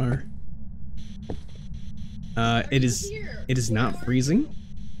so far. It is not freezing.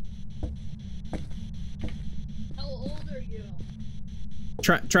 How old are you?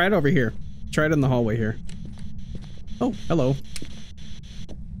 Try it over here. Try it in the hallway here. Oh, hello.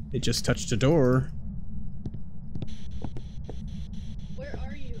 It just touched a door. Where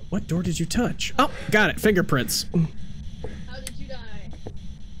are you? What door did you touch? Oh, got it. Fingerprints. How did you die?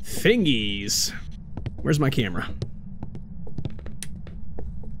 Fingies. Where's my camera?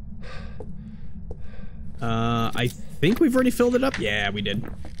 I think we've already filled it up. Yeah, we did.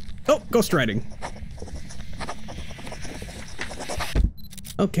 Oh, ghost riding.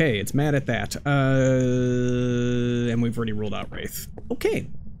 Okay, it's mad at that. And we've already ruled out Wraith. Okay.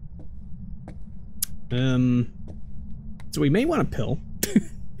 So we may want a pill.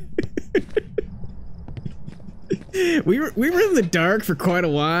 we were in the dark for quite a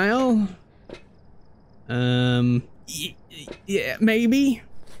while. Yeah, maybe.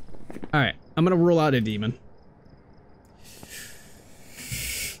 All right, I'm gonna rule out a demon.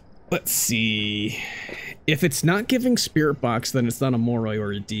 Let's see. If it's not giving Spirit Box, then it's not a Moroi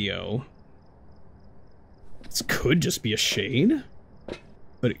or a Dio. This could just be a shade,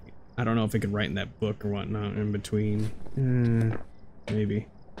 but I don't know if it could write in that book or whatnot in between. Maybe.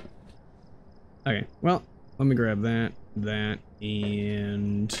 Okay, well, let me grab that,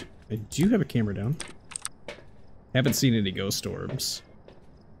 and I do have a camera down. Haven't seen any ghost orbs.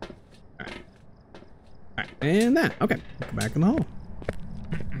 Alright. Alright, and that. Okay, go back in the hole.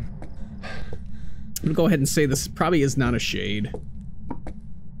 I'm gonna go ahead and say this probably is not a shade.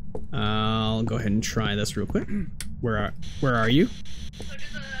 I'll go ahead and try this real quick. Where are you?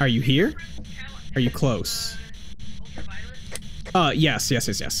 Are you here? Are you close? Yes.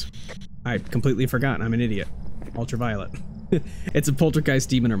 I completely forgot. I'm an idiot. Ultraviolet. It's a poltergeist,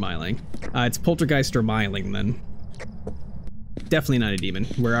 demon, or myling. It's poltergeist or myling then. Definitely not a demon.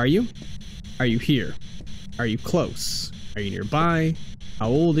 Where are you? Are you here? Are you close? Are you nearby? How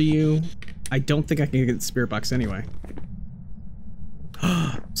old are you? I don't think I can get the Spirit Box anyway.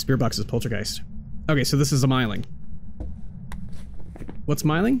 Spirit Box is poltergeist. Okay, so this is a myling. What's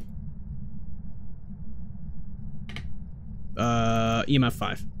myling? EMF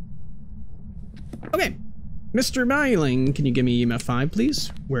 5. Okay. Mr. Myling, can you give me EMF 5,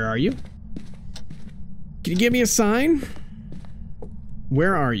 please? Where are you? Can you give me a sign?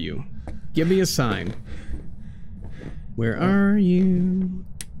 Where are you? Give me a sign. Where are you?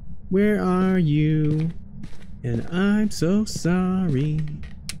 Where are you? And I'm so sorry.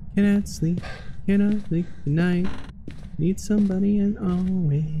 Cannot sleep tonight. Need somebody and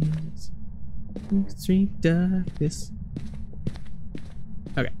always. Street darkness.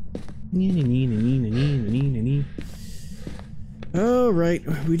 Okay. Alright,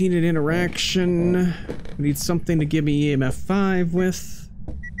 we need an interaction. We need something to give me EMF 5 with.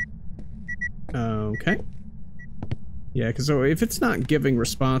 Okay. Yeah, because if it's not giving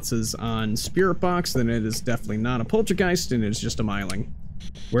responses on Spirit Box, then it is definitely not a poltergeist, and it's just a myling.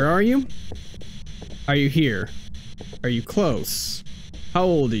 Where are you? Are you here? Are you close? How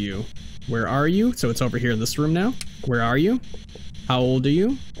old are you? Where are you? So it's over here in this room now. Where are you? How old are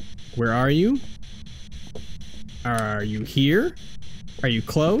you? Where are you? Are you here? Are you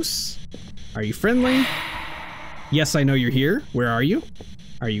close? Are you friendly? Yes, I know you're here. Where are you?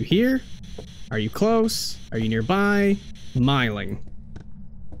 Are you here? Are you close? Are you nearby? Myling.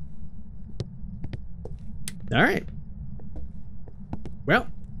 Alright. Well,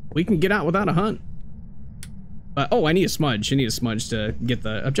 we can get out without a hunt. Oh, I need a smudge. I need a smudge to get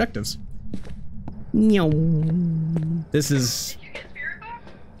the objectives. This is... Did you get Spirit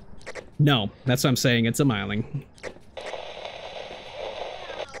Box? No, that's what I'm saying. It's a myling.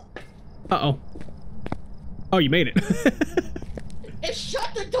 Uh-oh. Oh, you made it. It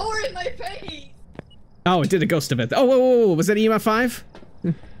shut the door in my face! Oh, it did a ghost event. Oh, whoa. Was that EMF 5?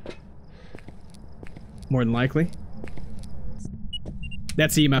 More than likely.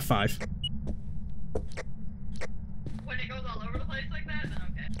 That's EMF 5. When it goes all over the place like that, then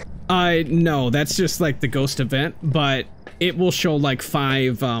okay. No, that's just like the ghost event, but it will show like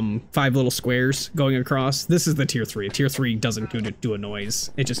five little squares going across. This is the tier 3. Tier 3 doesn't do a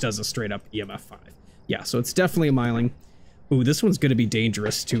noise. It just does a straight up EMF 5. Yeah, so it's definitely a myling. Ooh, this one's gonna be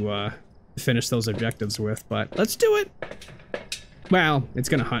dangerous to finish those objectives with, but let's do it. Well, it's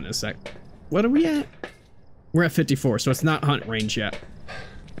gonna hunt in a sec. What are we at? We're at 54, so it's not hunt range yet.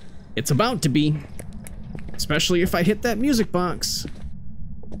 It's about to be. Especially if I hit that music box.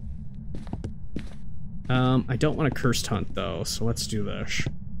 I don't want a cursed hunt though, so let's do this.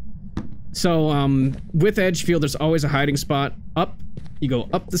 So, with Edgefield, there's always a hiding spot. Up, you go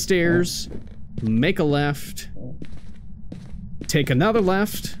up the stairs, make a left, take another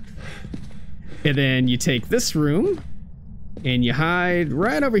left, and then you take this room, and you hide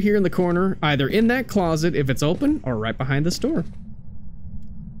right over here in the corner, either in that closet if it's open, or right behind this door.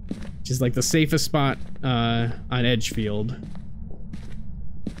 Which is like the safest spot on Edgefield.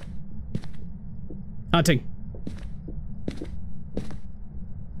 Hunting.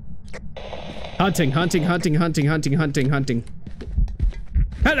 Hunting.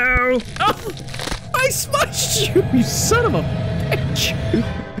 Hello! Oh! I smudged you, you son of a bitch!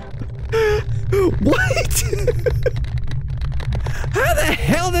 What? How the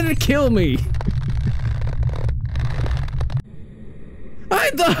hell did it kill me?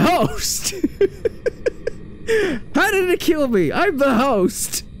 I'm the host! How did it kill me? I'm the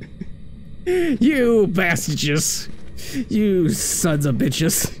host! You bastards! You sons of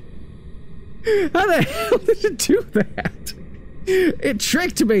bitches! How the hell did it do that? It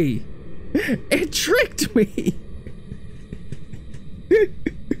tricked me! It tricked me! It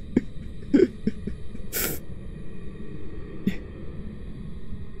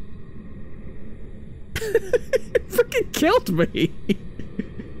freaking killed me!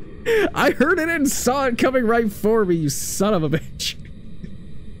 I heard it and saw it coming right for me, you son of a bitch.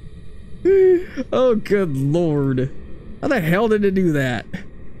 Oh, good lord. How the hell did it do that?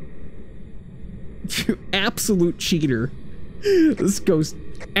 You absolute cheater. This ghost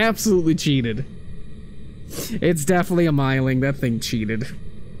absolutely cheated. It's definitely a myling. That thing cheated.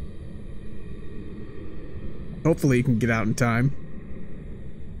 Hopefully you can get out in time.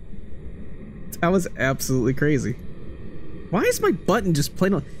 That was absolutely crazy. Why is my button just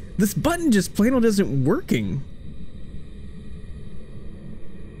plain old... This button just plain old isn't working.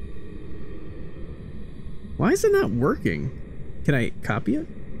 Why is it not working? Can I copy it?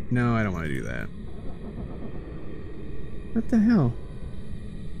 No, I don't want to do that. What the hell?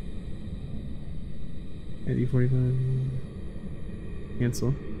 At E45.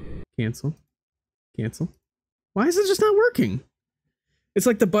 Cancel. Cancel. Cancel. Why is it just not working? It's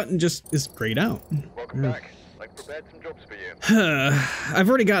like the button just is grayed out. Welcome back. I've prepared some jobs for you. I've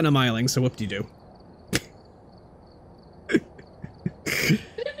already gotten a myling, so whoop-de-doo.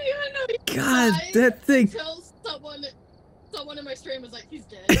 God, that thing. Until someone in my stream was like, he's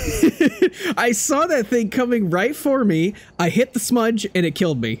dead. I saw that thing coming right for me. I hit the smudge and it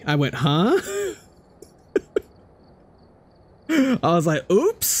killed me. I went, huh? I was like,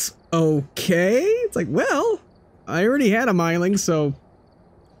 oops. Okay. It's like, well, I already had a myling, so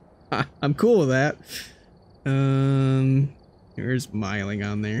I'm cool with that. There's myling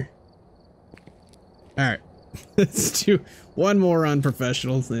on there. All right. Let's do one more on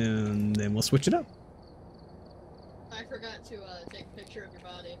professionals and then we'll switch it up. I forgot to take a picture of your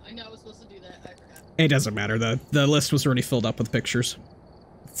body. I know I was supposed to do that. I forgot. It doesn't matter. The list was already filled up with pictures.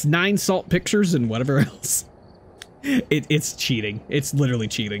 It's 9 salt pictures and whatever else. It's cheating. It's literally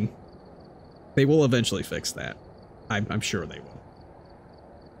cheating. They will eventually fix that. I'm sure they will.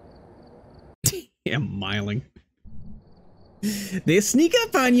 I'm miling. They sneak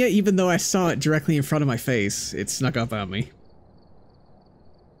up on you even though I saw it directly in front of my face. It snuck up on me.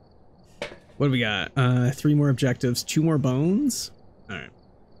 What do we got? 3 more objectives, 2 more bones. Alright.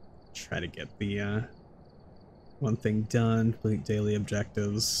 Try to get the one thing done. Complete daily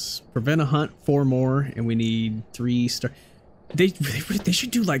objectives. Prevent a hunt, 4 more, and we need 3 star. They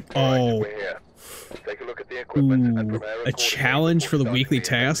should do like Take a look at the equipment and prepare a challenge for the weekly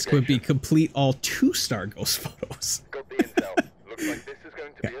task would be complete all 2-star ghost photos. Got the intel. Looks like this is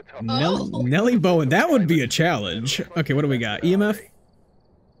going to be a tough Nelly Bowen, that would be a challenge. Okay, what do we got? EMF?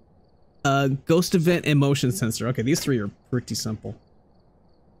 Ghost event and motion sensor. Okay, these 3 are pretty simple.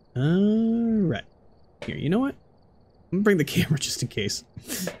 Alright. Here, you know what? I'm gonna bring the camera just in case.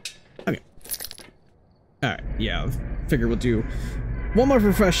 Okay. Alright, yeah, figure we'll do 1 more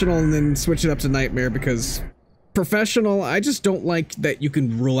professional and then switch it up to nightmare because professional, I just don't like that you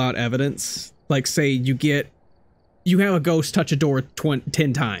can rule out evidence. Like, say you have a ghost touch a door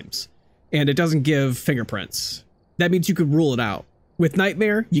 10 times and it doesn't give fingerprints. That means you could rule it out. With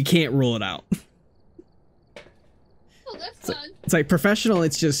nightmare, you can't rule it out. Oh, that's fun. It's like professional,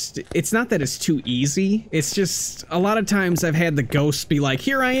 it's not that it's too easy. It's just a lot of times I've had the ghosts be like,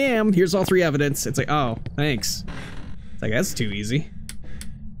 here I am, here's all 3 evidence. It's like, oh, thanks. It's like, that's too easy.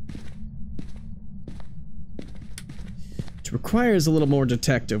 Which requires a little more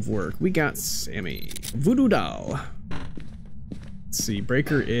detective work. We got Sammy. Voodoo doll. Let's see,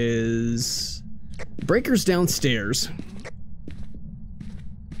 Breaker's downstairs.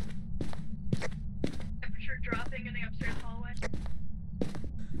 Temperature dropping in the upstairs hallway.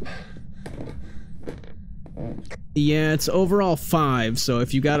 Yeah, it's overall 5, so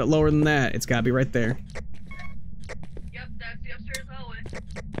if you got it lower than that, it's gotta be right there. Yep, that's the upstairs hallway.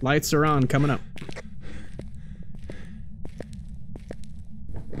 Lights are on, coming up.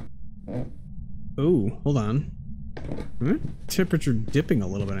 Oh, hold on. Temperature dipping a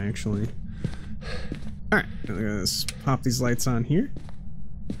little bit, actually. Alright, let's pop these lights on here.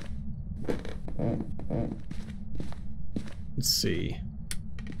 Let's see.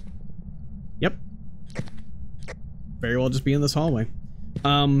 Yep. Very well just be in this hallway.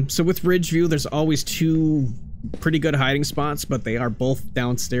 So with Ridgeview, there's always 2 pretty good hiding spots, but they are both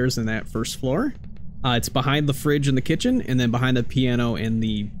downstairs in that first floor. It's behind the fridge in the kitchen, and then behind the piano in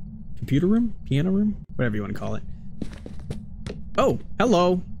the computer room? Piano room? Whatever you want to call it. Oh,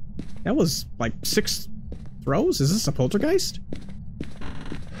 hello. That was like 6 throws? Is this a poltergeist?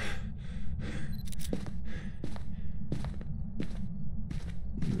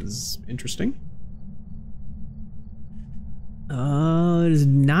 This is interesting. It is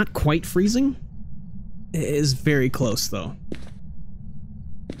not quite freezing. It is very close, though.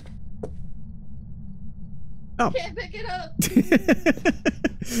 Oh. Can't pick it up.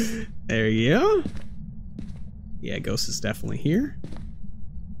 There you go. Yeah, ghost is definitely here.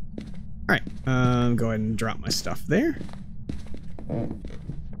 Alright, go ahead and drop my stuff there. But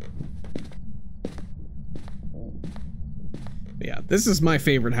yeah, this is my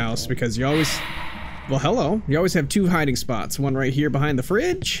favorite house because you always... Well, hello. You always have 2 hiding spots. One right here behind the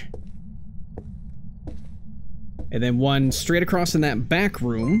fridge. And then one straight across in that back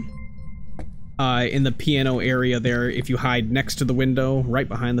room. In the piano area there, if you hide next to the window, right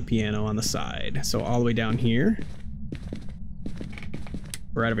behind the piano on the side. So all the way down here.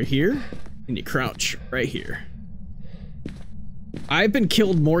 Right over here. And you crouch right here. I've been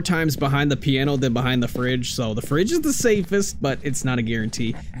killed more times behind the piano than behind the fridge, so the fridge is the safest, but it's not a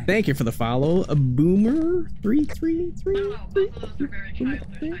guarantee. Thank you for the follow. A boomer 333. No, both of those are very childish.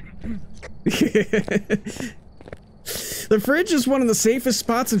 The fridge is one of the safest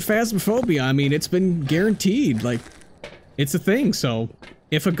spots in Phasmophobia. I mean, it's been guaranteed. Like, it's a thing. So,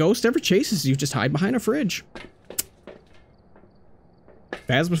 if a ghost ever chases you, just hide behind a fridge.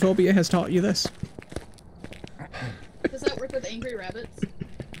 Phasmophobia has taught you this. Does that work with angry rabbits?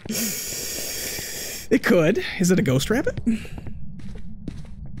 It could. Is it a ghost rabbit?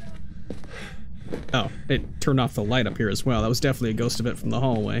 Oh, it turned off the light up here as well. That was definitely a ghost event from the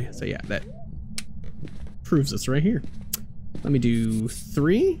hallway. So yeah, that proves it's right here. Let me do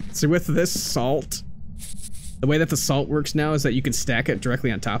 3. So with this salt, the way that the salt works now is that you can stack it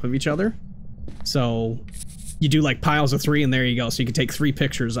directly on top of each other. So you do like piles of 3 and there you go. So you can take 3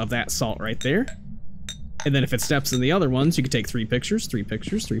 pictures of that salt right there. And then if it steps in the other ones, you can take 3 pictures, 3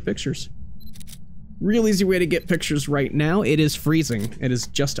 pictures, 3 pictures. Real easy way to get pictures right now. It is freezing. It is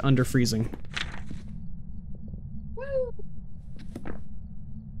just under freezing. Woo!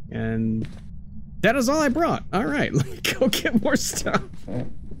 And that is all I brought. All right, let me go get more stuff.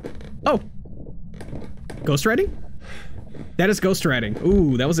 Oh, ghost writing? That is ghost writing.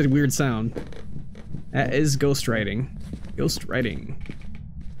 Ooh, that was a weird sound. That is ghost writing. Ghost writing.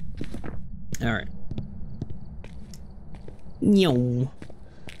 All right. No.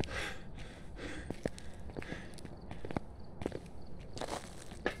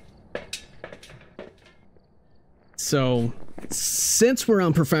 So, since we're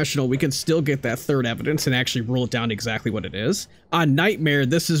unprofessional, we can still get that third evidence and actually rule it down to exactly what it is. On Nightmare,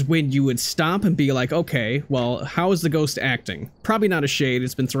 this is when you would stop and be like, okay, well, how is the ghost acting? Probably not a shade,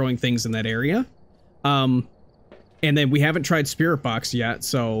 it's been throwing things in that area. And then we haven't tried Spirit Box yet,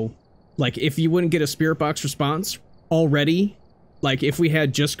 so, like, if you wouldn't get a Spirit Box response already, like, if we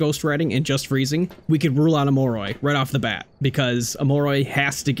had just ghost writing and just freezing, we could rule out Amoroi right off the bat, because Amoroi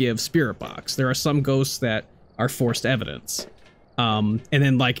has to give Spirit Box. There are some ghosts that are forced evidence. And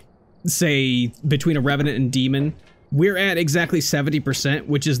then, like, say, between a Revenant and Demon, we're at exactly 70%,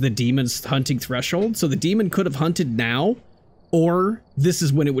 which is the Demon's hunting threshold. So the Demon could have hunted now, or this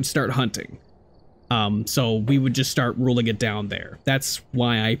is when it would start hunting. So we would just start ruling it down there. That's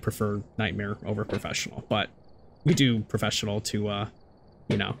why I prefer Nightmare over Professional. But we do Professional to,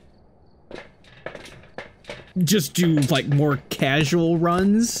 you know, just do, like, more casual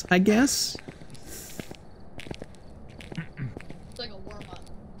runs, I guess.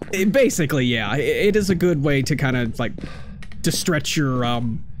 Basically, yeah. It is a good way to kind of, like, to stretch your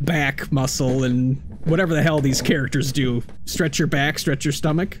back muscle and whatever the hell these characters do. Stretch your back, stretch your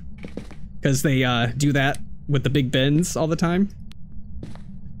stomach. Because they do that with the big bends all the time.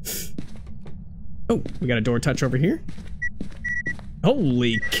 Oh, we got a door touch over here.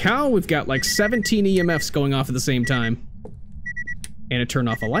 Holy cow, we've got like 17 EMFs going off at the same time. And to turn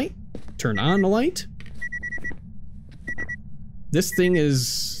off a light, turn on the light. This thing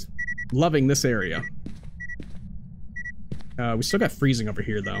is loving this area. We still got freezing over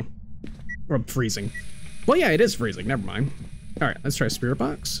here, though. Or freezing. Well, yeah, it is freezing. Never mind. All right, let's try Spirit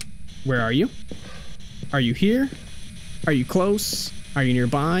Box. Where are you? Are you here? Are you close? Are you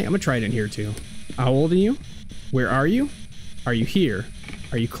nearby? I'm gonna try it in here, too. How old are you? Where are you? Are you here?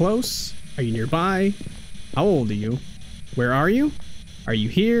 Are you close? Are you nearby? How old are you? Where are you? Are you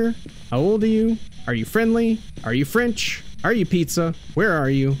here? How old are you? Are you friendly? Are you French? Are you pizza? Where are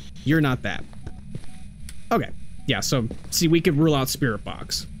you? You're not that. Okay. Yeah, so, see, we could rule out Spirit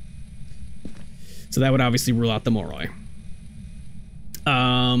Box. So that would obviously rule out the Moroi.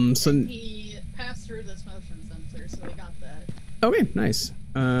 So... He passed through this motion sensor, so we got that. Okay, nice.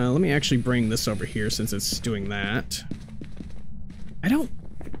 Let me actually bring this over here since it's doing that.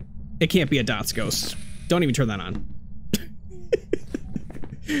 It can't be a dots ghost. Don't even turn that on.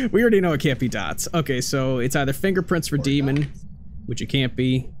 We already know it can't be dots. Okay, so it's either fingerprints for demon, which it can't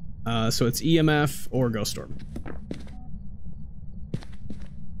be. So it's EMF or ghost orb.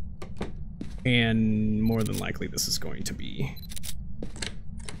 And more than likely this is going to be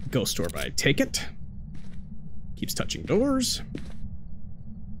ghost orb. I take it. Keeps touching doors.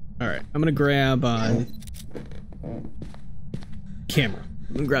 Alright, I'm gonna grab camera.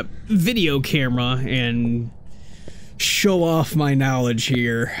 I'm gonna grab video camera and show off my knowledge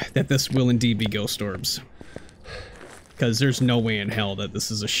here that this will indeed be ghost orbs. Because there's no way in hell that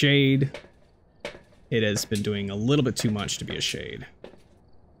this is a shade. It has been doing a little bit too much to be a shade.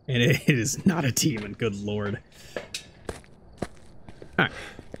 And it is not a demon, good lord. Alright.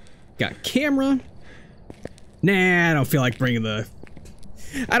 Got camera. Nah, I don't feel like bringing the...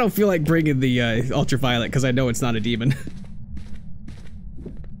 ultraviolet because I know it's not a demon.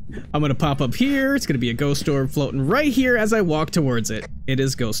 I'm gonna pop up here. It's gonna be a ghost orb floating right here as I walk towards it. It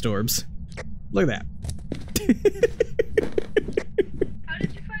is ghost orbs. Look at that. How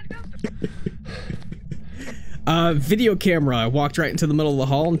did you find ghost orbs? Video camera. I walked right into the middle of the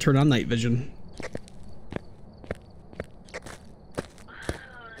hall and turned on night vision.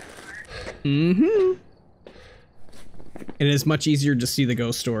 Mm-hmm. It is much easier to see the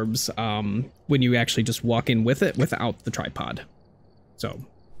ghost orbs when you actually just walk in with it without the tripod. So,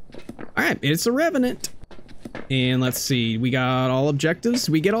 alright, it's a Revenant. And let's see, we got all objectives.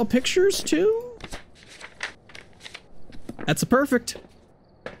 We get all pictures too? That's a perfect.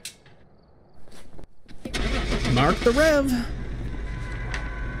 Mark the Rev.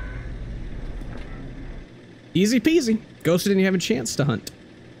 Easy peasy. Ghost didn't have a chance to hunt.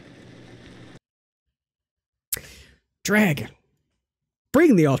 Dragon.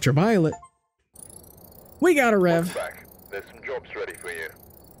 Bring the ultraviolet. We got a Rev. Back. There's some jobs ready for you.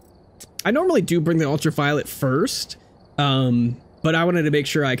 I normally do bring the ultraviolet first, but I wanted to make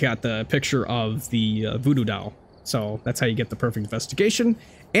sure I got the picture of the voodoo doll. So that's how you get the perfect investigation.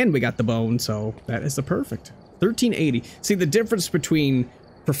 And we got the bone, so that is the perfect. 1380. See, the difference between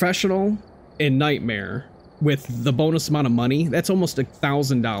professional and nightmare with the bonus amount of money, that's almost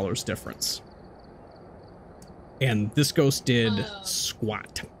 $1,000 difference. And this ghost did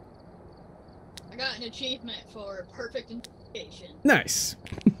squat. I got an achievement for perfect investigation. Nice.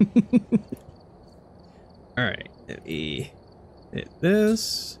 Alright, let me hit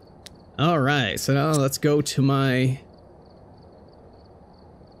this. Alright, so now let's go to my...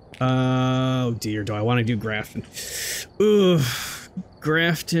 oh dear, do I want to do Grafton? Ugh,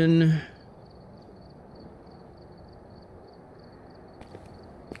 Grafton.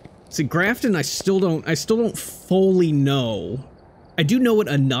 See, Grafton, I still don't fully know. I do know it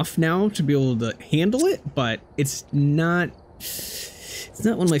enough now to be able to handle it, but it's not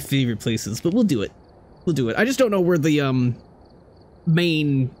one of my favorite places, but we'll do it. We'll do it. I just don't know where the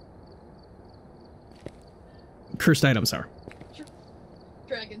main cursed items are.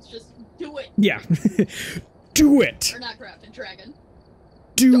 Dragons, just do it. Yeah. Do it. Or not Grafton, dragon.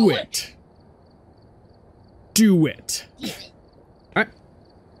 Do it. Do it. Yeah. Alright.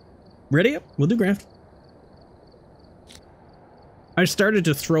 Ready up? We'll do Graft. I started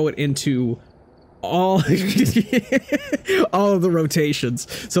to throw it into all all of the rotations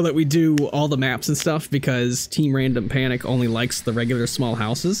so that we do all the maps and stuff, because Team Random Panic only likes the regular small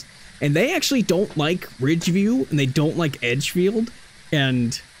houses, and they actually don't like Ridgeview and they don't like Edgefield,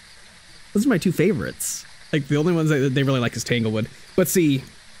 and those are my two favorites. Like, the only ones that they really like is Tanglewood. But see,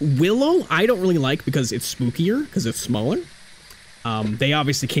 Willow I don't really like because it's spookier, because it's smaller. They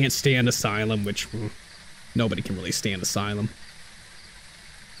obviously can't stand Asylum, which nobody can really stand Asylum.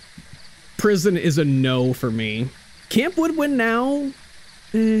 Prison is a no for me. Camp Woodwind now,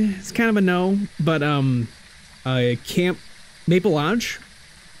 it's kind of a no, but Camp Maple Lodge.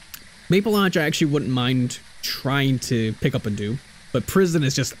 Maple Lodge I actually wouldn't mind trying to pick up and do, but Prison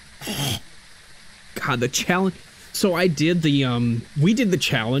is just, God, the challenge. So I did the, we did the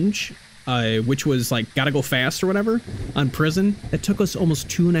challenge, which was like gotta go fast or whatever on Prison. It took us almost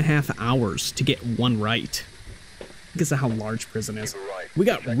 2.5 hours to get one right. Because of how large Prison is. We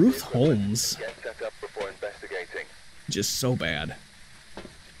got Ruth Holmes. Just so bad.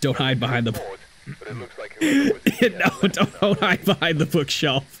 Don't hide behind the... No, don't hide behind the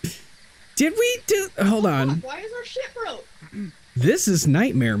bookshelf. Did we do... Hold on. Why is our shit broke? This is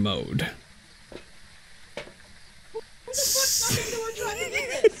nightmare mode. Who the fuck's not into our trying to do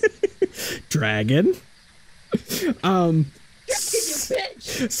this? Dragon.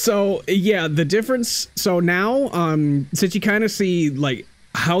 So yeah, the difference, so now since you kind of see like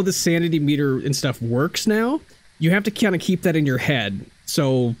how the sanity meter and stuff works now, you have to kind of keep that in your head.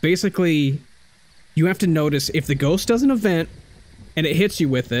 So basically you have to notice if the ghost does an event and it hits you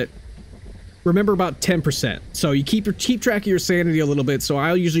with it, remember about 10%. So you keep track of your sanity a little bit. So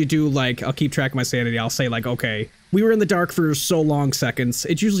I'll usually do like, I'll keep track of my sanity. I'll say like, okay, we were in the dark for so long seconds.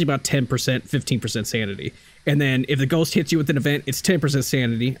 It's usually about 10%, 15% sanity. And then if the ghost hits you with an event, it's 10%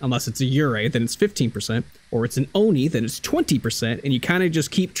 sanity, unless it's a Yurei, then it's 15%, or it's an Oni, then it's 20%, and you kind of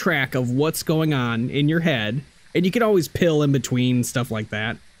just keep track of what's going on in your head, and you can always pill in between, stuff like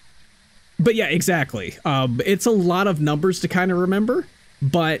that. But yeah, exactly. It's a lot of numbers to kind of remember,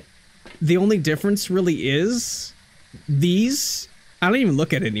 but the only difference really is these, I don't even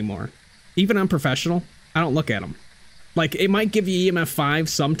look at it anymore. Even on professional, I don't look at them. Like, it might give you EMF 5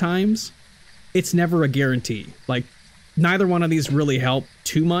 sometimes. It's never a guarantee. Like, neither one of these really help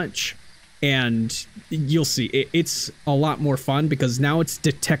too much, and you'll see it's a lot more fun because now it's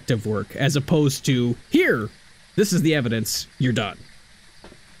detective work as opposed to, here, this is the evidence, you're done.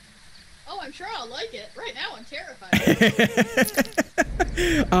 Oh, I'm sure I'll like it. Right now I'm terrified.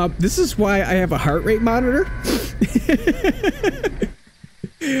 This is why I have a heart rate monitor.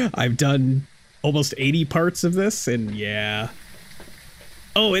 I've done almost 80 parts of this, and yeah.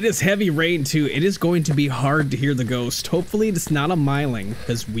 Oh, it is heavy rain too. It is going to be hard to hear the ghost. Hopefully it's not a miling,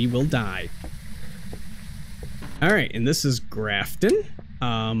 because we will die. Alright, and this is Grafton.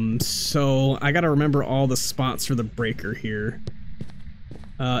 So I gotta remember all the spots for the breaker here.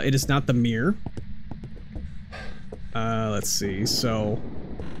 It is not the mirror. Let's see, so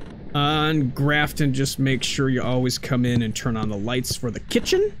on Grafton, just make sure you always come in and turn on the lights for the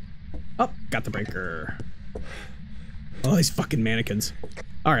kitchen. Oh, got the breaker. Oh, these fucking mannequins.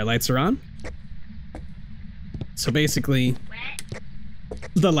 Alright, lights are on. So basically,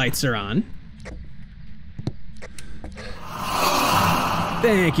 the lights are on.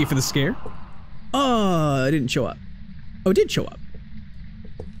 Thank you for the scare. Oh, it didn't show up. Oh, it did show up.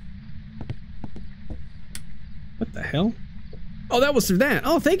 What the hell? Oh, that was through that.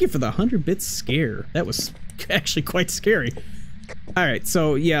 Oh, thank you for the 100 bits scare. That was actually quite scary. All right,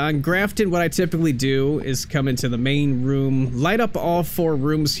 so yeah, on Grafton, what I typically do is come into the main room, light up all 4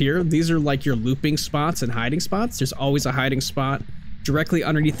 rooms here. These are like your looping spots and hiding spots. There's always a hiding spot directly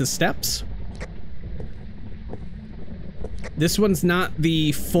underneath the steps. This one's not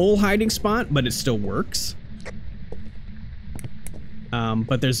the full hiding spot, but it still works.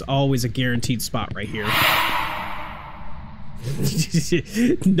 But there's always a guaranteed spot right here.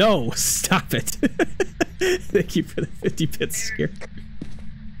 No, stop it. Thank you for the 50 bits scare.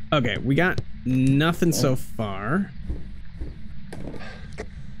 Okay, we got nothing so far.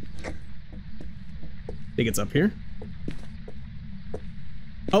 Think it's up here.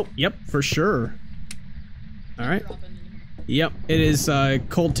 Oh, yep, for sure. All right. Yep, it is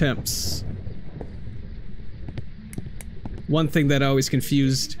cold temps. One thing that I always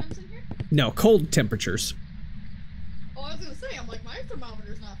confused. No, cold temperatures. Oh, I was gonna say, I'm like, my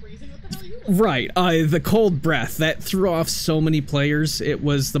thermometer's not freezing. What the hell are you? Right, the cold breath that threw off so many players. It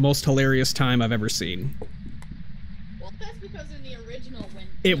was the most hilarious time I've ever seen. Well, that's because in the original, when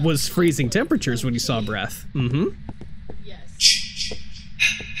it was freezing temperatures when you saw breath. Mm-hmm. Yes.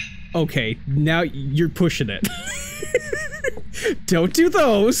 Okay, now you're pushing it. Don't do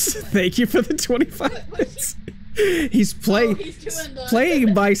those. Thank you for the 25 bits. He's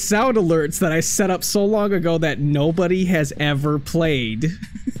playing by sound alerts that I set up so long ago that nobody has ever played.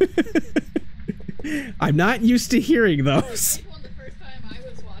 I'm not used to hearing those.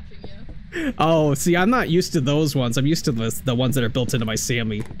 Oh, see, I'm not used to those ones. I'm used to the ones that are built into my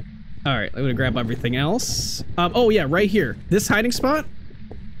Sammy. All right, I'm gonna grab everything else. Oh yeah, right here. This hiding spot,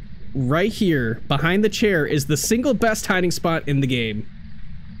 right here, behind the chair, is the single best hiding spot in the game.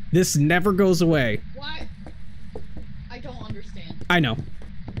 This never goes away. Why? I don't understand. I know.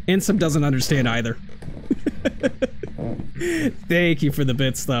 Ansem doesn't understand either. Thank you for the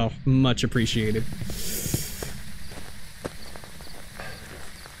bits, though. Much appreciated.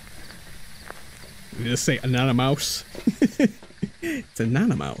 You just say anonymous. It's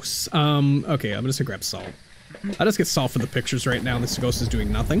anonymous. Okay, I'm just gonna grab salt. I'll just get salt for the pictures right now. This ghost is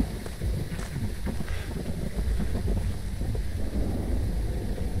doing nothing.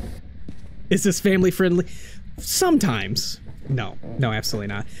 Is this family friendly? Sometimes. No, absolutely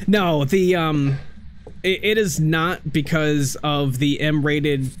not. No, the it is not because of the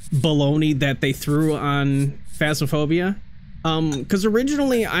M-rated baloney that they threw on Phasmophobia. Because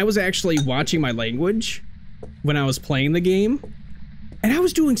originally I was actually watching my language when I was playing the game, and I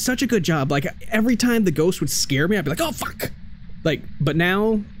was doing such a good job. Like, every time the ghost would scare me, I'd be like, oh fuck! Like, but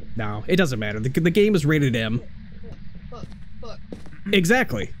now, no, it doesn't matter. The game is rated M. Fuck.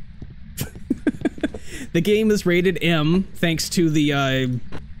 Exactly. The game is rated M thanks to the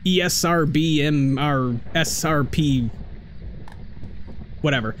ESRB, or SRP,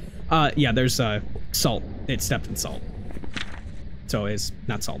 whatever. Yeah, there's salt. It stepped in salt. So it's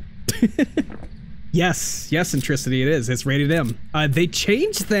not salt. Yes, Centricity, it is. It's rated M. They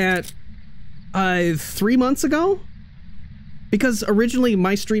changed that 3 months ago? Because originally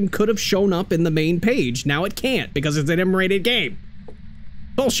my stream could have shown up in the main page. Now it can't because it's an M-rated game.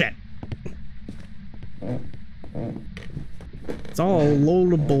 Bullshit. It's all a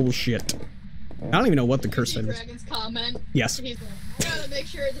load of bullshit. I don't even know what the curse is. Dragon's comment. Yes. He's like, I gotta make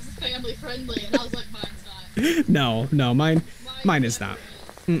sure this is family friendly, and I was like, mine's not. No, mine is not.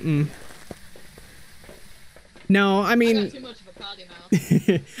 No, I mean, I got too much of a potty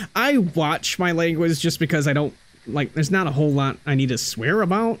mouth. I watch my language just because I don't, like, there's not a whole lot I need to swear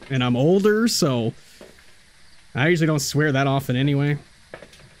about, and I'm older, so I usually don't swear that often anyway.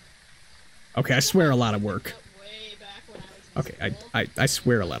 Okay, I swear a lot of work. Okay, I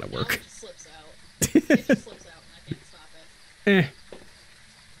swear a lot of work. It just slips out. It just slips out and I can't stop it.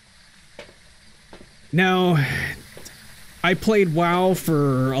 No, I played WoW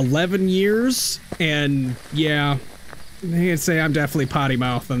for 11 years, and yeah, I can say I'm definitely potty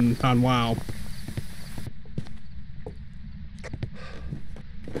mouth on WoW.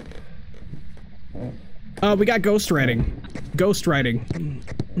 We got ghostwriting.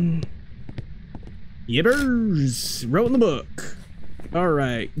 Yippers! Wrote in the book.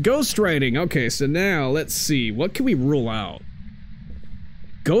 Alright, ghostwriting. Okay, so now let's see. What can we rule out?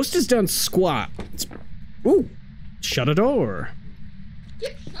 Ghost has done squat. Ooh! Shut a door.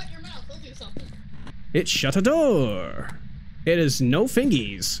 Yep, shut your mouth. They'll do something. It shut a door. It is no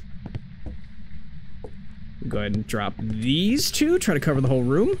fingies. Go ahead and drop these two. Try to cover the whole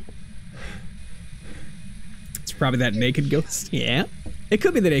room. It's probably that naked ghost. Yeah. It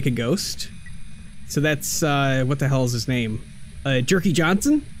could be the naked ghost. So that's, what the hell is his name? Jerky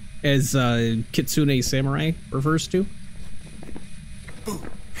Johnson? as Kitsune Samurai refers to.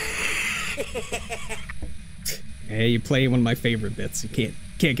 Hey, you play one of my favorite bits. You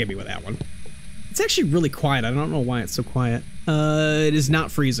can't get me with that one. It's actually really quiet. I don't know why it's so quiet. It is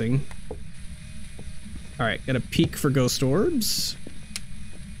not freezing. Alright, gotta peek for ghost orbs.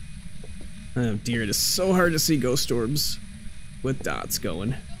 Oh dear, it is so hard to see ghost orbs with dots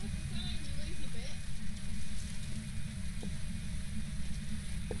going.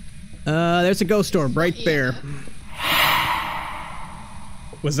 There's a ghost orb right there.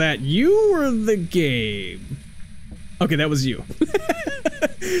 Was that you or the game? Okay, that was you.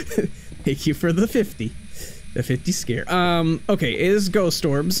 Thank you for the 50. The 50 scare. Okay, it is ghost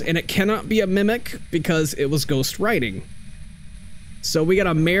orbs, and it cannot be a mimic because it was ghost writing. So we got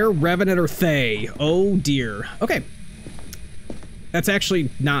a mare, revenant, or thay. Oh dear. Okay. That's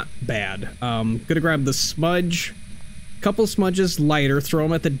actually not bad. Gonna grab the smudge. Couple smudges lighter, throw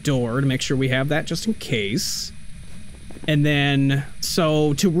them at the door to make sure we have that just in case. And then,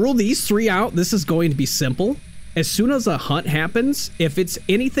 so to rule these three out, this is going to be simple. As soon as a hunt happens, if it's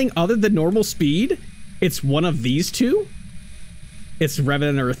anything other than normal speed, it's one of these two. It's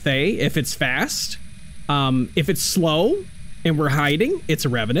revenant or a thay if it's fast. If it's slow and we're hiding, it's a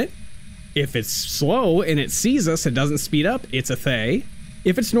revenant. If it's slow and it sees us and doesn't speed up, it's a thay.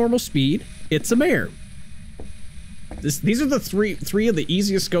 If it's normal speed, it's a mare. These are the three of the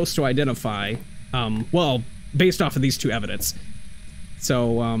easiest ghosts to identify. Well, based off of these two evidence.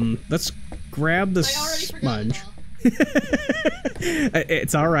 So let's grab the smudge.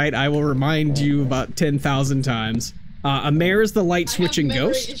 It's all right. I will remind you about 10,000 times. A mare is the light switching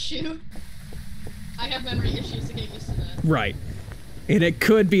ghost. I have memory issues to get used to that. Right. And it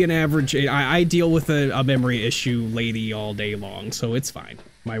could be an average. I deal with a memory issue lady all day long, so it's fine.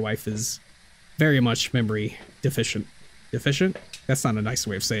 My wife is very much memory deficient. Deficient? That's not a nice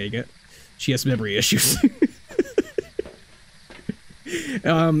way of saying it. She has memory issues.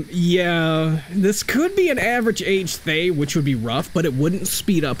 Yeah, this could be an average age thay, which would be rough, but it wouldn't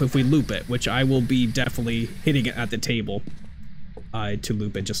speed up if we loop it, which I will be definitely hitting it at the table to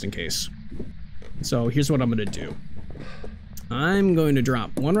loop it just in case. So here's what I'm gonna do. I'm going to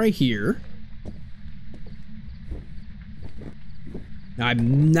drop one right here.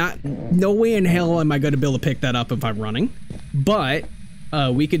 I'm not, no way in hell am I going to be able to pick that up if I'm running, but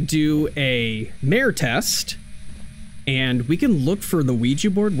we could do a mare test. And we can look for the Ouija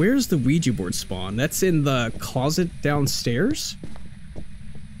board. Where's the Ouija board spawn? That's in the closet downstairs?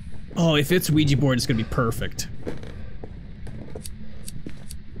 Oh, if it's Ouija board, it's gonna be perfect.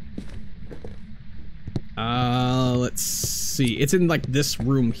 Let's see. It's in, like, this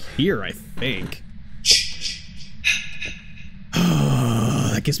room here, I think.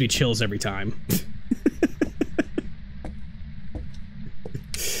 That gives me chills every time.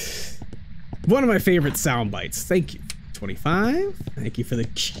 One of my favorite sound bites. Thank you. 25. Thank you for the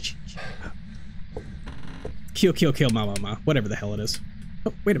kill, kill, kill, ma. Whatever the hell it is.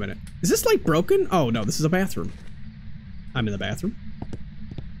 Oh, wait a minute. Is this light broken? Oh no, this is a bathroom. I'm in the bathroom.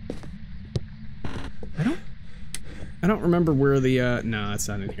 I don't remember where the no, it's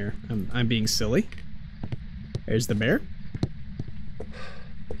not in here. I'm being silly. There's the bear.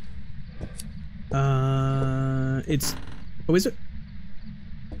 It's, oh, is it?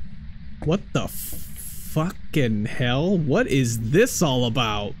 What the fucking hell? What is this all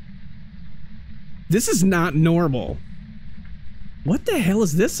about? This is not normal. What the hell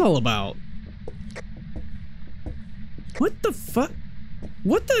is this all about? What the fuck?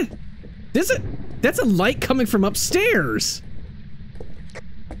 What the? That's a light coming from upstairs.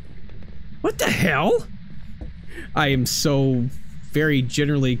 What the hell? I am so very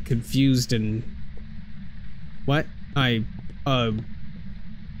generally confused and what?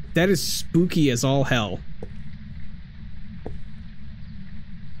 That is spooky as all hell.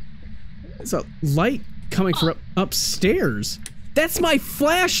 It's a light coming from upstairs. That's my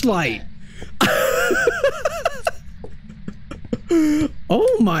flashlight.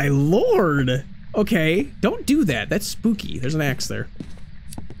 Oh my lord. Okay, don't do that. That's spooky. There's an axe there.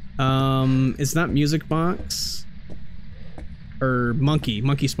 It's not music box. Or monkey.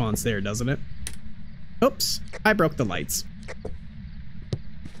 Monkey spawns there, doesn't it? Oops, I broke the lights.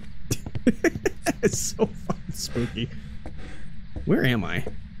 It's so fucking spooky. Where am I?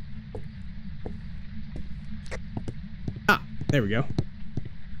 Ah, there we go.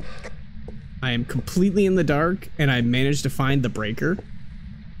 I am completely in the dark, and I managed to find the breaker.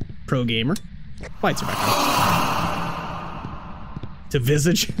 Pro gamer. Lights are back on. To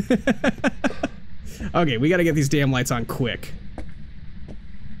visage. Okay, we gotta get these damn lights on quick.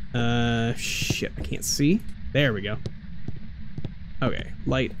 Shit, I can't see. There we go. Okay,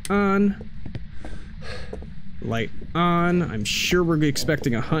 light on. Light on. I'm sure we're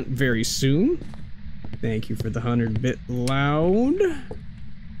expecting a hunt very soon. Thank you for the 100-bit loud.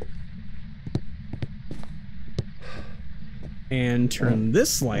 And turn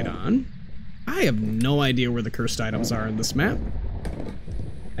this light on. I have no idea where the cursed items are in this map.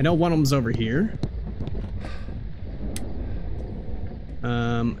 I know one of them's over here.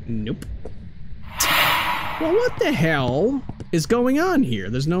 Nope. Well, what the hell is going on here?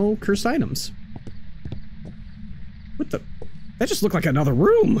 There's no cursed items. What the? That just looked like another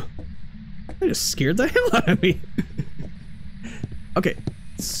room. That just scared the hell out of me. Okay,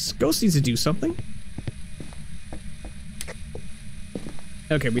 this ghost needs to do something.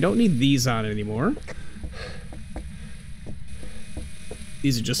 Okay, we don't need these on anymore.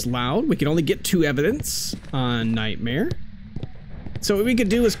 These are just loud. We can only get 2 evidence on Nightmare. So what we could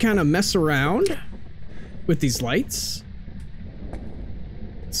do is kind of mess around with these lights.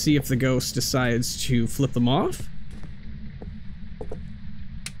 See if the ghost decides to flip them off.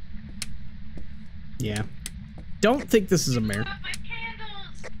 Yeah. Don't think this is a mare.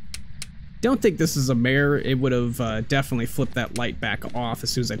 Don't think this is a mare. It would have definitely flipped that light back off as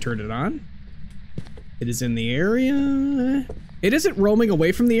soon as I turned it on. It is in the area. It isn't roaming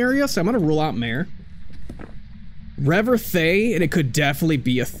away from the area, so I'm going to rule out mare. Rever Thay, and it could definitely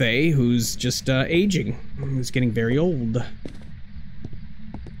be a Thay who's just aging. Who's getting very old.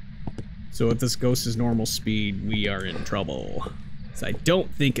 So if this ghost is normal speed, we are in trouble. So I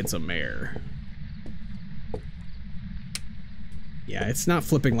don't think it's a mare. Yeah, it's not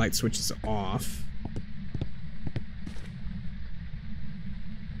flipping light switches off.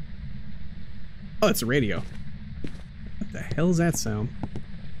 Oh, it's a radio. What the hell is that sound?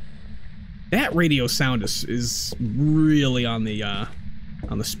 That radio sound is really on the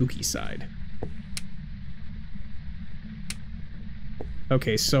spooky side.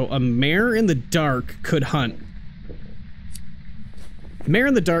 Okay, so a mare in the dark could hunt. Mare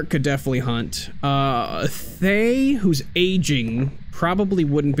in the dark could definitely hunt. A Thay who's aging probably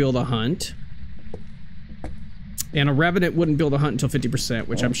wouldn't be able to hunt. And a Revenant wouldn't be able to hunt until 50%,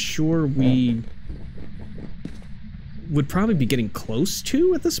 which I'm sure we would probably be getting close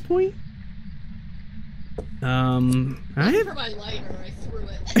to at this point. I have for my lighter, I threw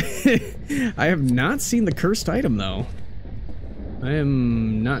it. I have not seen the cursed item though. I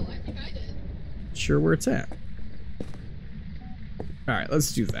am not I think I did. sure where it's at. Alright,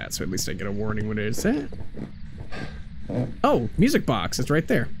 let's do that so at least I get a warning when it's at. Oh, music box, it's right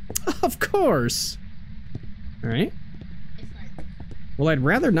there. Of course! Alright. Well, I'd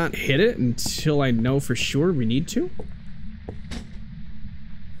rather not hit it until I know for sure we need to.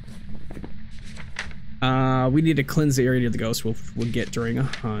 We need to cleanse the area near the ghost we'll get during a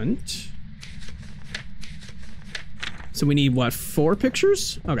hunt. So we need, what, 4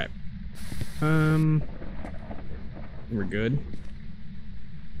 pictures? Okay. We're good.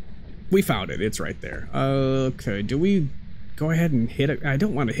 We found it. It's right there. Okay, do we go ahead and hit it? I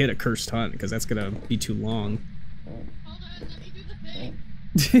don't want to hit a cursed hunt because that's gonna be too long. Hold on, let me do the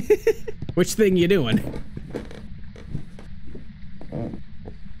thing. Which thing you doing?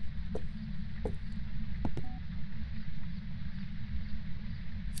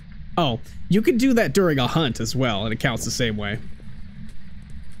 Oh, you could do that during a hunt as well, and it counts the same way.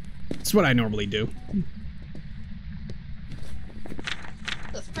 It's what I normally do.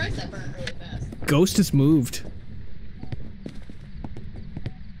 The surprise that burned really fast. Ghost has moved.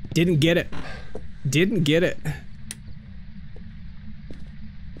 Didn't get it. Didn't get it.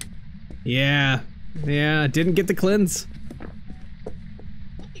 Yeah. Yeah, didn't get the cleanse.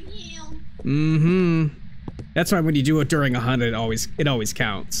 Fucking hell. Mm-hmm. That's why when you do it during a hunt, it always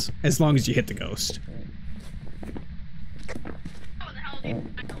counts. As long as you hit the ghost. How the hell do you...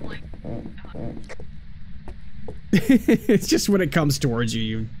 I don't like... It's just when it comes towards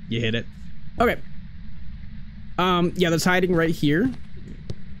you, you hit it. Okay. Yeah, there's hiding right here.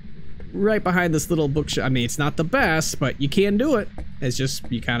 Right behind this little bookshelf. I mean, it's not the best, but you can do it. It's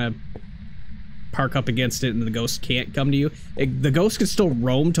just, you kind of park up against it and the ghost can't come to you. The ghost can still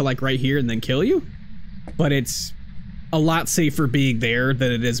roam to like right here and then kill you. But it's a lot safer being there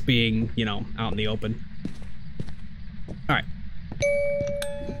than it is being, you know, out in the open. Alright.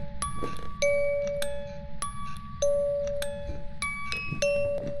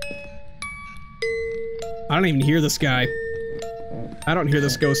 I don't even hear this guy. I don't hear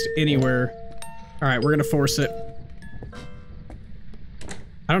this ghost anywhere. Alright, we're gonna force it.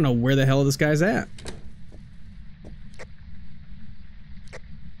 I don't know where the hell this guy's at.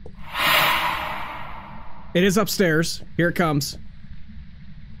 It is upstairs. Here it comes.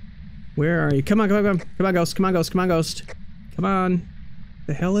 Where are you? Come on, come on, come on. Come on, ghost. Come on, ghost. Come on, ghost. Come on.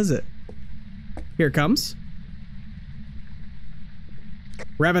 The hell is it? Here it comes.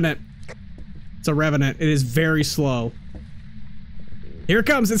 Revenant. It's a Revenant. It is very slow. Here it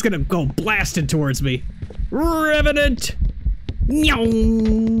comes. It's gonna go blasted towards me. Revenant!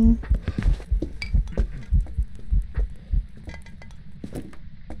 Meow!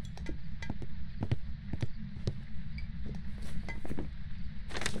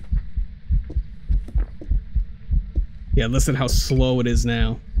 Yeah, listen how slow it is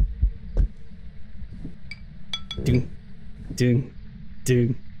now. Ding, ding,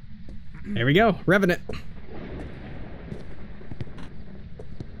 ding. There we go, Revenant.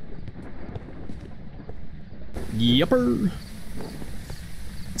 Yupper.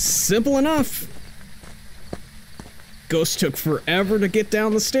 Simple enough. Ghost took forever to get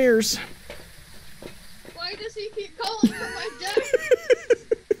down the stairs. Why does he keep calling for my death?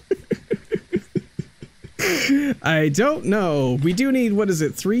 I don't know. We do need, what is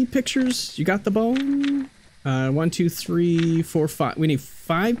it, 3 pictures? You got the bone? 1, 2, 3, 4, 5. We need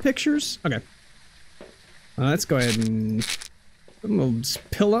 5 pictures? Okay. Let's go ahead and we'll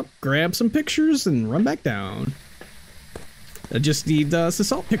just pill up, grab some pictures, and run back down. I just need some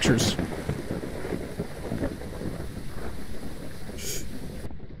salt pictures.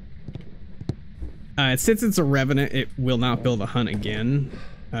 Since it's a Revenant, it will not build a hunt again.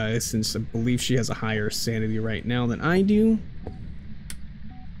 Since I believe she has a higher sanity right now than I do.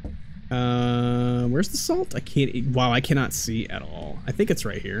 Where's the salt? I can't. Wow, I cannot see at all. I think it's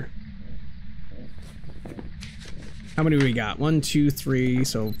right here. How many do we got? 1, 2, 3.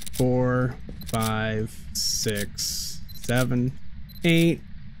 So 4, 5, 6, 7, 8,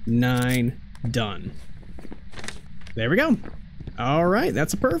 9. Done. There we go. All right,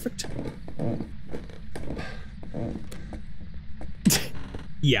 that's a perfect.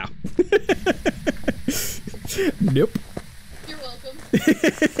 Yeah. Nope. You're welcome.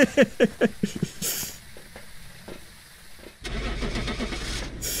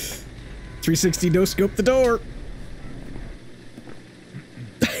 360 no scope the door.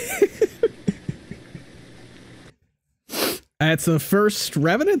 That's the first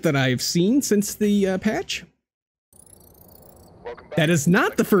Revenant that I've seen since the patch. That is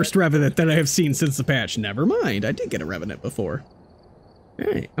not the first Revenant that I have seen since the patch. Never mind, I did get a Revenant before.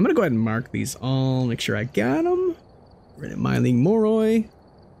 Alright, I'm gonna go ahead and mark these all, make sure I got them. Reddit Miling Moroi.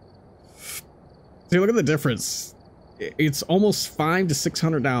 See, look at the difference. It's almost $500 to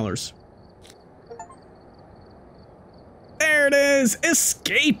 $600. There it is!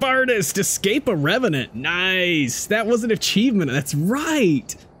 Escape Artist! Escape a Revenant! Nice! That was an achievement, that's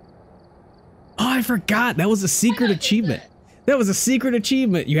right! Oh, I forgot, that was a secret achievement. That was a secret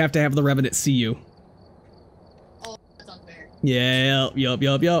achievement. You have to have the Revenant see you. Oh, that's unfair. Yeah, yup.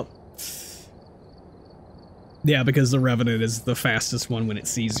 Yeah, because the Revenant is the fastest one when it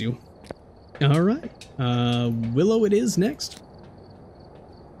sees you. Alright. Willow it is next.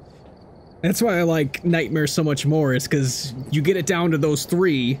 That's why I like Nightmare so much more, is because you get it down to those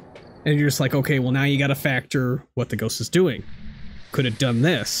 3, and you're just like, okay, well now you gotta factor what the ghost is doing. Could it done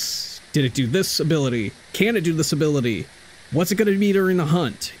this? Did it do this ability? Can it do this ability? What's it gonna be during the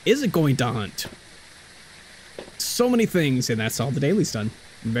hunt? Is it going to hunt? So many things, and that's all the daily's done.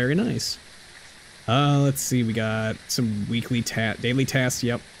 Very nice. Let's see, we got some weekly daily tasks,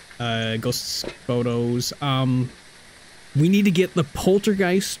 yep. Ghost photos. We need to get the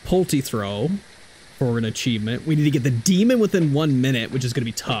Poltergeist Polty Throw for an achievement. We need to get the Demon within 1 minute, which is going to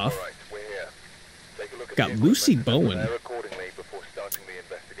be tough. All right, we're here. Take a look at Got the Lucy equipment and Bowen. prepare accordingly before starting the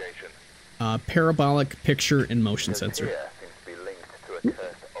investigation. Parabolic picture and motion sensor. Here seems to be linked to a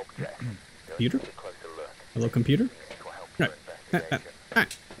cursed object. Computer? Take a closer look. Hello, computer? This will help your investigation.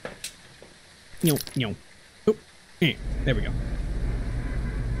 No. Oh, there we go.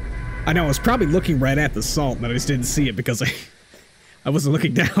 I know, I was probably looking right at the salt, but I just didn't see it because I wasn't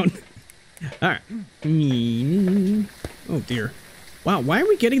looking down. Alright. Oh dear. Wow, why are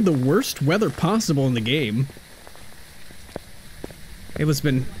we getting the worst weather possible in the game?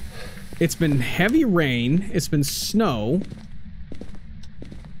 It's been heavy rain, it's been snow.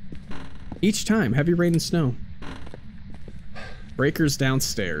 Each time, heavy rain and snow. Breakers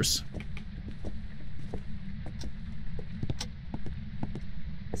downstairs.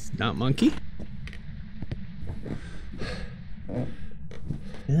 It's not monkey.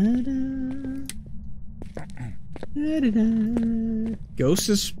 Ghost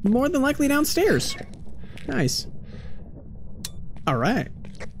is more than likely downstairs. Nice. Alright.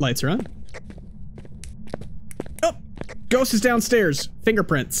 Lights are on. Oh! Ghost is downstairs.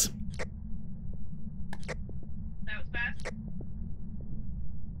 Fingerprints. That was fast.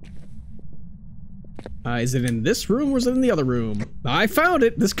 Is it in this room or is it in the other room? I found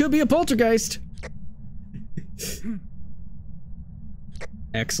it! This could be a poltergeist!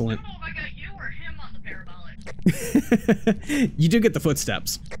 Excellent. I don't know if I got you or him on the parabolic. You do get the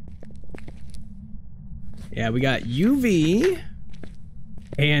footsteps. Yeah, we got UV.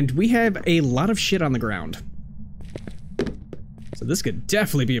 And we have a lot of shit on the ground. So this could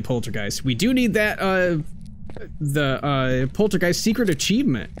definitely be a poltergeist. We do need that, the poltergeist secret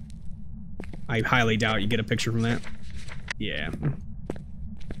achievement. I highly doubt you get a picture from that. Yeah.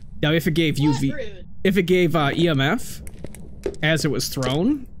 Now if it gave UV, if it gave EMF as it was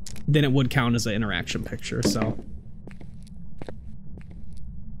thrown, then it would count as an interaction picture, so.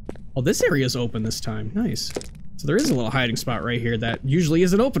 Oh, this area is open this time, nice. So there is a little hiding spot right here that usually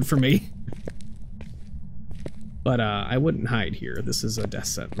isn't open for me. But I wouldn't hide here, this is a death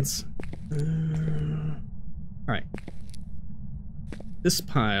sentence. Alright. This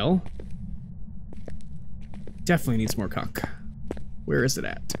pile definitely needs more cock. Where is it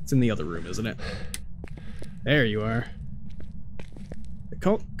at? It's in the other room, isn't it? There you are. The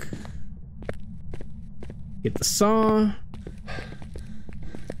coke. Get the saw.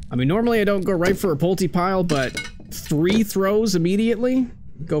 I mean, normally I don't go right for a polty pile, but 3 throws immediately,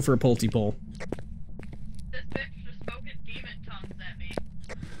 go for a polty pole. This bitch just spoken demon tongues at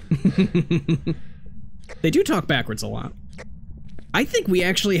me. They do talk backwards a lot. I think we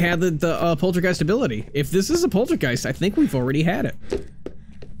actually had the poltergeist ability. If this is a poltergeist, I think we've already had it.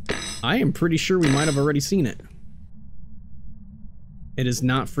 I am pretty sure we might have already seen it. It is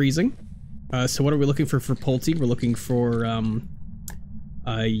not freezing. So what are we looking for polty? We're looking for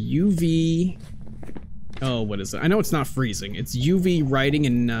UV. Oh, what is it? I know it's not freezing. It's UV writing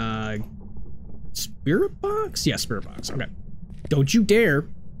in spirit box? Yeah, spirit box. Okay. Don't you dare.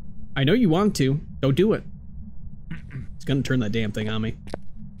 I know you want to. Don't do it. It's gonna turn that damn thing on me.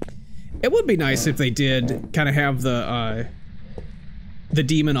 It would be nice if they did kind of have the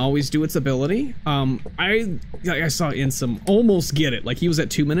demon always do its ability. I saw Insum almost get it. Like he was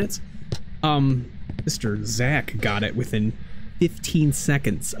at 2 minutes. Mr. Zach got it within 15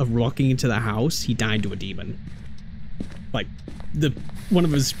 seconds of walking into the house. He died to a demon. Like one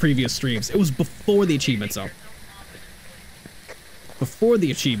of his previous streams. It was before the achievements though. Before the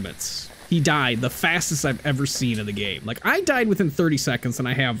achievements. He died the fastest I've ever seen in the game. Like, I died within 30 seconds, and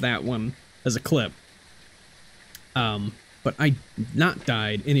I have that one as a clip. But I not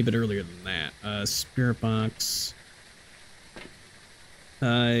died any bit earlier than that. Spirit box.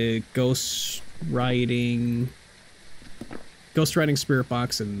 Ghost writing, spirit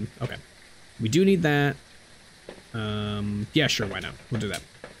box, and okay. We do need that. Yeah, sure, why not? We'll do that.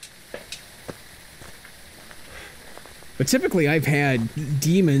 But typically I've had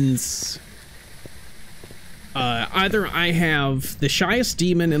demons, either I have the shyest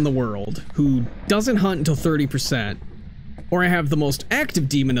demon in the world who doesn't hunt until 30%, or I have the most active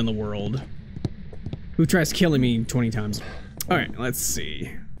demon in the world who tries killing me 20 times. Alright, let's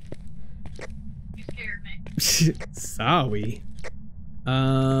see. You scared me. Sorry.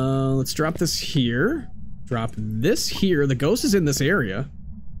 Let's drop this here. Drop this here. The ghost is in this area.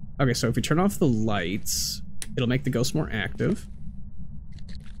 Okay, so if we turn off the lights, it'll make the ghost more active.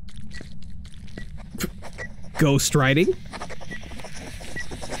 Ghost writing.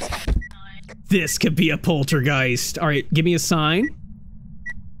 This could be a poltergeist. All right, give me a sign.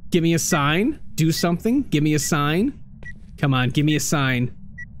 Give me a sign. Do something. Give me a sign. Come on, give me a sign.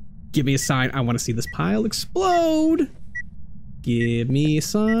 Give me a sign. I want to see this pile explode. Give me a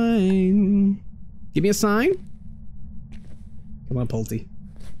sign. Give me a sign. Come on, Polty.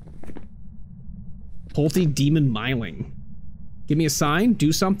 Polty demon miling. Give me a sign.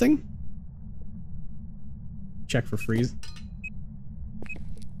 Do something. Check for freeze.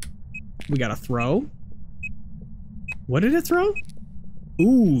 We got a throw. What did it throw?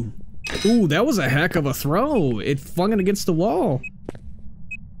 Ooh. Ooh, that was a heck of a throw. It flung it against the wall.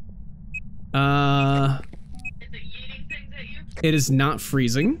 Is it yeeting things at you? It is not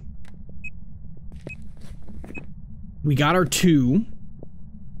freezing. We got our 2.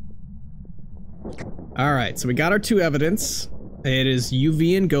 Alright, so we got our 2 evidence. It is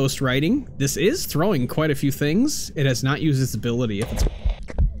UV and ghost writing. This is throwing quite a few things. It has not used its ability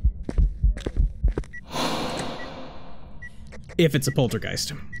if it's a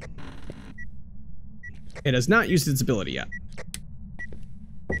poltergeist. It has not used its ability yet.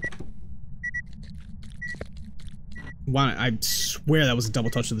 Wow, I swear that was a double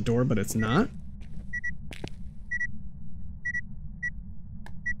touch of the door, but it's not.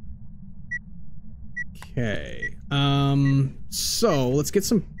 Okay. So let's get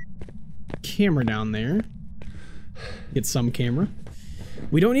some camera down there. Get some camera.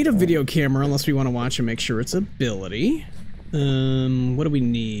 We don't need a video camera unless we want to watch and make sure it's ability. What do we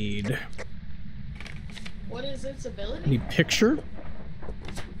need? What is its ability? Need picture?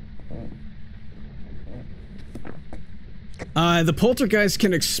 The poltergeist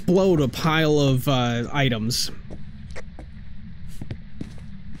can explode a pile of items.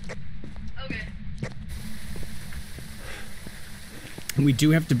 Okay. And we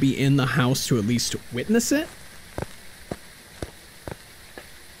do have to be in the house to at least witness it.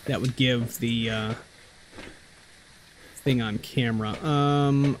 That would give the thing on camera.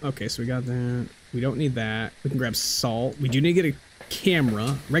 Okay, so we got that. We don't need that. We can grab salt. We do need to get a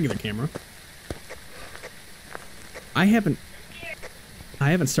camera, regular camera. I haven't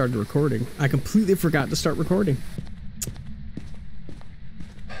started recording. I completely forgot to start recording.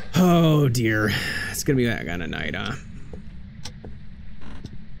 Oh dear. It's gonna be that kind of night, huh?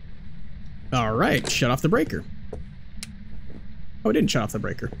 Alright, shut off the breaker. Oh, it didn't shut off the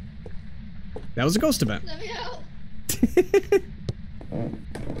breaker. That was a ghost event. Let me out.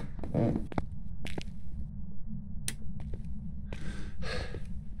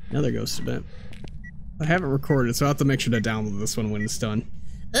 Another ghost event. I haven't recorded, so I'll have to make sure to download this one when it's done.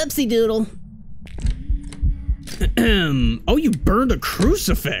 Oopsie doodle. Oh, you burned a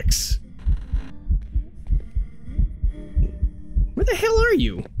crucifix. Where the hell are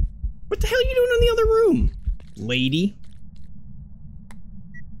you? What the hell are you doing in the other room, lady?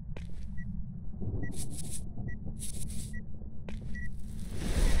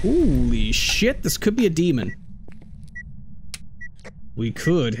 Holy shit, this could be a demon. We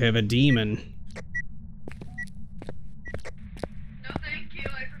could have a demon. No, thank you.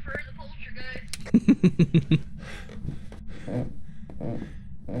 I prefer the poltergeist.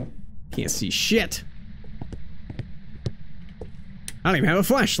 Can't see shit. I don't even have a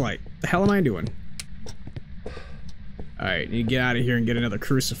flashlight. The hell am I doing? Alright, need to get out of here and get another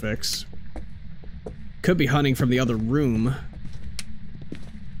crucifix. Could be hunting from the other room.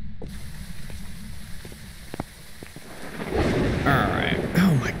 Alright.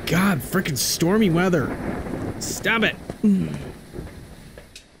 Oh my god, freaking stormy weather. Stop it.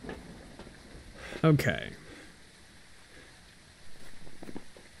 Okay.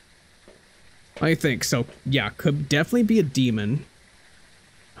 I think so. Yeah, could definitely be a demon.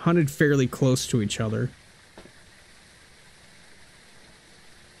 Hunted fairly close to each other.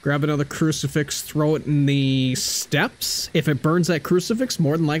 Grab another crucifix, throw it in the steps. If it burns that crucifix,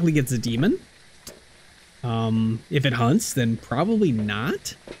 more than likely it's a demon. If it hunts, then probably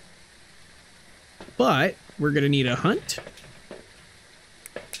not. But we're gonna need a hunt.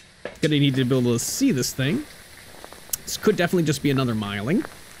 Gonna need to be able to see this thing. This could definitely just be another miling.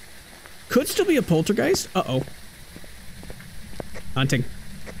 Could still be a poltergeist. Uh-oh. Hunting.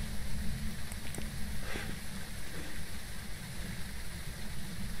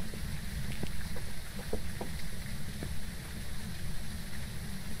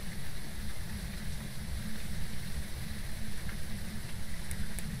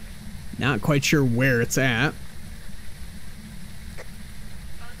 Not quite sure where it's at.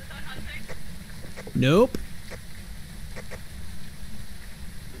 Nope.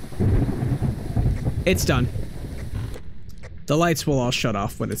 It's done. The lights will all shut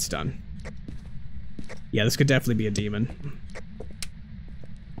off when it's done. Yeah, this could definitely be a demon.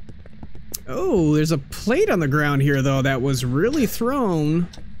 Oh, there's a plate on the ground here, though, that was really thrown.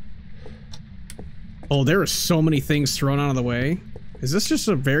 Oh, there are so many things thrown out of the way. Is this just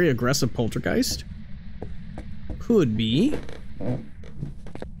a very aggressive poltergeist? Could be.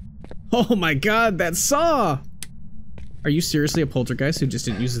 Oh my god, that saw! Are you seriously a poltergeist who just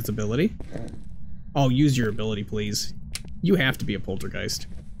didn't use its ability? Oh, use your ability, please. You have to be a poltergeist.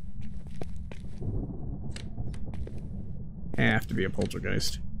 Have to be a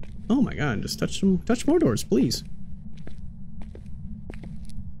poltergeist. Oh my god, just touch more doors, please.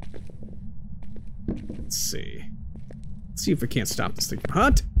 Let's see. Let's see if we can't stop this thing from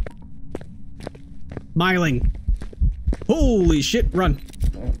hunt. Miling. Holy shit, run.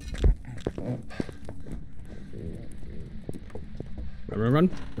 Run, run, run,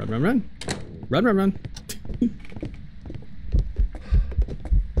 run, run, run. Run, run, run.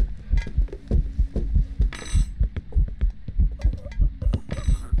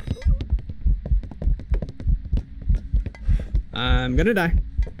 I'm gonna die.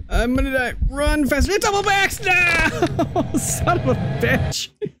 I'm gonna die. Run faster. Double backs! No! Son of a bitch.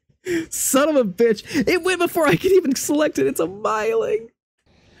 Son of a bitch. It went before I could even select it. It's a miling.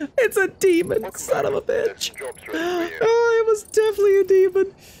 It's a demon. Son of a bitch. Oh, it was definitely a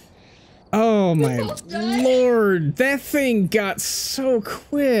demon. Oh my lord. That thing got so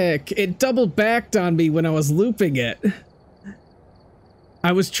quick. It double backed on me when I was looping it.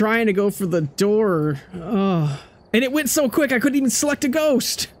 I was trying to go for the door. Oh. And it went so quick I couldn't even select a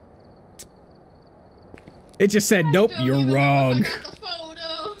ghost. It just said, nope, you're wrong.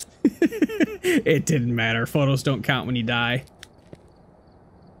 It didn't matter. Photos don't count when you die.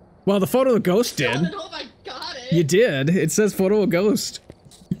 Well, the photo of the ghost did. I don't know if I got it. You did. It says photo of ghost.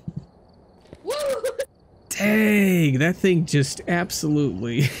 Woo! Dang, that thing just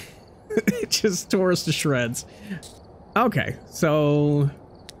absolutely it just tore us to shreds. Okay, so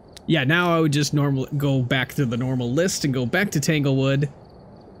yeah, now I would just go back to the normal list and go back to Tanglewood.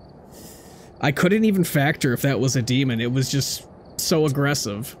 I couldn't even factor if that was a demon. It was just so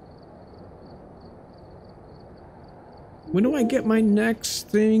aggressive. When do I get my next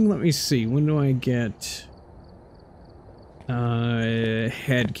thing? Let me see. When do I get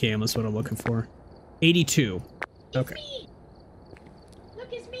head cam is what I'm looking for. 82. Okay. Me. Look,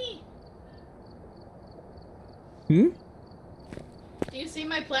 it's me. Hmm? Do you see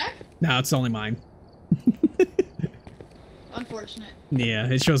my plaque? No, it's only mine. Unfortunate. Yeah,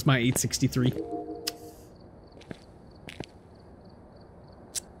 it shows my 863.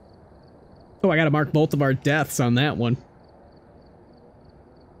 Oh, I gotta mark both of our deaths on that one.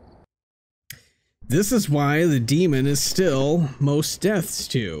 This is why the demon is still most deaths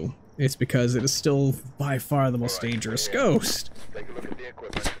to. It's because it is still by far the most dangerous ghost.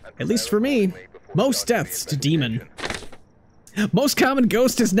 At least for me. Most deaths to demon. Most common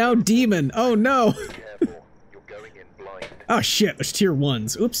ghost is now demon. Oh no. Oh shit, there's tier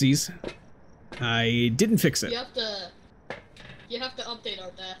 1s. Oopsies. I didn't fix it. You have to update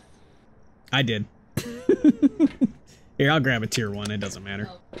our death. I did. Here, I'll grab a tier 1, it doesn't matter.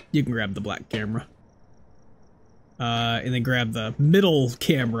 Oh. You can grab the black camera. And then grab the middle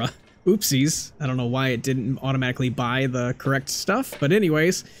camera. Oopsies. I don't know why it didn't automatically buy the correct stuff, but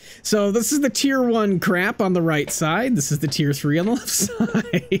anyways. So this is the tier 1 crap on the right side. This is the tier 3 on the left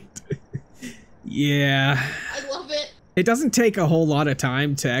side. Yeah. I love it. It doesn't take a whole lot of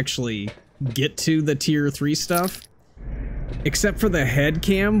time to actually get to the tier 3 stuff. Except for the head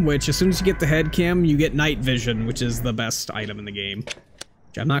cam, which as soon as you get the head cam, you get night vision, which is the best item in the game.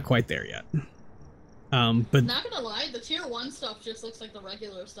 Which I'm not quite there yet. But Not gonna lie, the tier 1 stuff just looks like the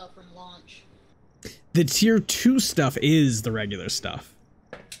regular stuff from launch. the tier 2 stuff is the regular stuff.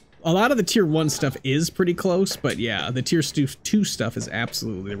 A lot of the tier 1 stuff is pretty close, but yeah, the tier 2 stuff is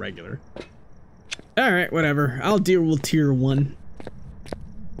absolutely regular. Alright, whatever. I'll deal with tier 1.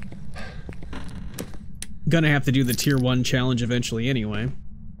 Gonna have to do the tier 1 challenge eventually anyway.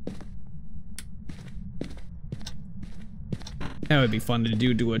 That would be fun to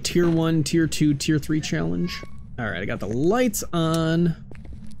do a tier 1, tier 2, tier 3 challenge. Alright, I got the lights on.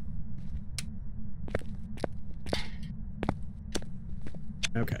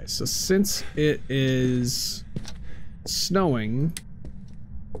 Okay, so since it is snowing,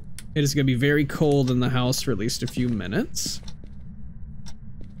 it is going to be very cold in the house for at least a few minutes.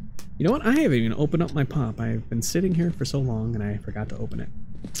 You know what? I haven't even opened up my pop. I've been sitting here for so long and I forgot to open it.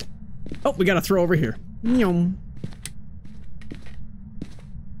 Oh, we got to throw over here. Nyom.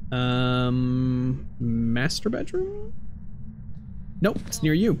 Master bedroom? Nope, it's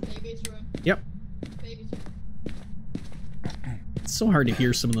near you. Baby's room. Yep. Baby's room. It's so hard to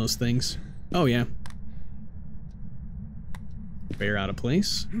hear some of those things. Oh, yeah. Bear out of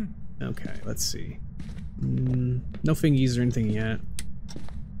place. Okay, let's see. No fingies or anything yet.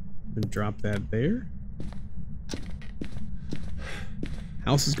 Then drop that there.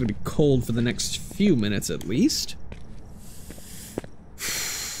 House is gonna be cold for the next few minutes at least.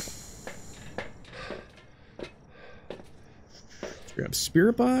 Let's grab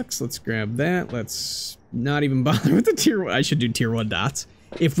spirit box. Let's grab that. Let's not even bother with the tier 1. I should do tier 1 dots.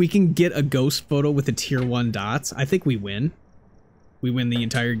 If we can get a ghost photo with the tier 1 dots, I think we win. We win the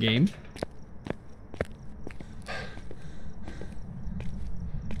entire game.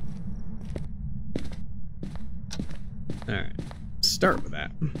 Alright, start with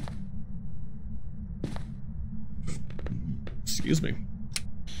that. Excuse me.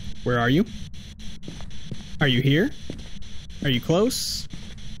 Where are you? Are you here? Are you close?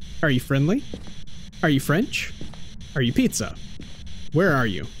 Are you friendly? Are you French? Are you pizza? Where are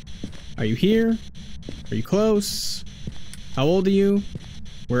you? Are you here? Are you close? How old are you?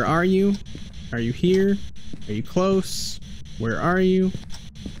 Where are you? Are you here? Are you close? Where are you?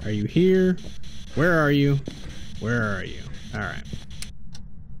 Are you here? Where are you? Where are you? Alright.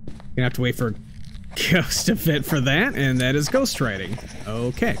 Gonna have to wait for a ghost event for that, and that is ghostwriting.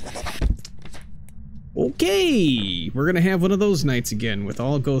 Okay. Okay! We're gonna have one of those nights again with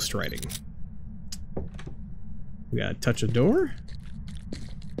all ghostwriting. We gotta touch a door.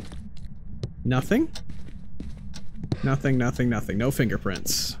 Nothing. Nothing, nothing, nothing. No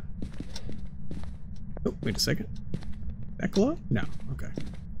fingerprints. Oh, wait a second. That glow? No. Okay.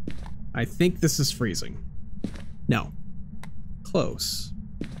 I think this is freezing. No. Close.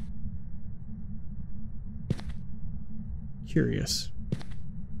 Curious.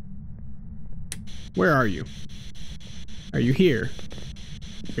 Where are you? Are you here?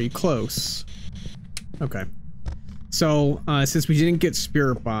 Are you close? Okay. So, since we didn't get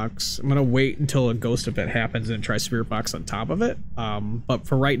Spirit Box, I'm gonna wait until a ghost event happens and try Spirit Box on top of it. But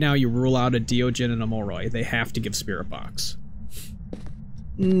for right now, you rule out a Diogen and a Moroi. They have to give Spirit Box.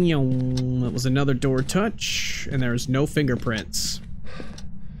 That was another door touch, and there's no fingerprints.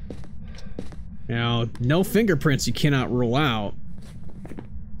 Now, no fingerprints you cannot rule out.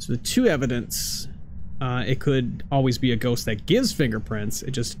 So the two evidence, it could always be a ghost that gives fingerprints.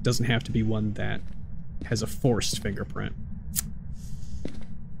 It just doesn't have to be one that has a forced fingerprint.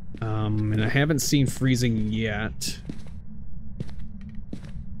 And I haven't seen freezing yet.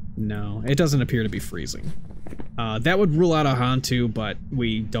 No, it doesn't appear to be freezing. That would rule out a Hantu, but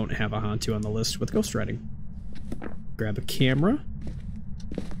we don't have a Hantu on the list with ghost writing. Grab a camera.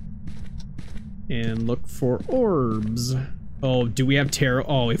 And look for orbs. Oh, do we have tarot?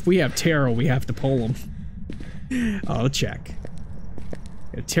 Oh, if we have tarot, we have to pull them. I'll check.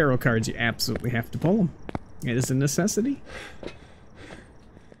 Tarot cards, you absolutely have to pull them. It is a necessity.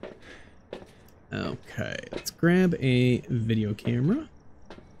 Okay, let's grab a video camera.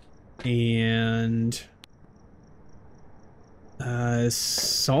 And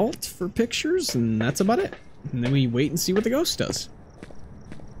salt for pictures, and that's about it. And then we wait and see what the ghost does.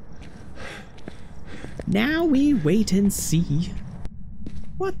 Now we wait and see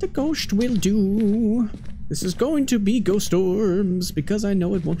what the ghost will do. This is going to be ghost orbs because I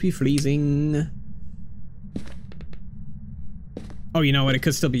know it won't be freezing. Oh, you know what? It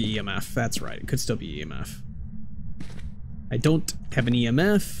could still be EMF. That's right. It could still be EMF. I don't have an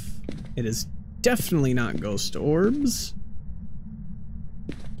EMF. It is definitely not ghost orbs.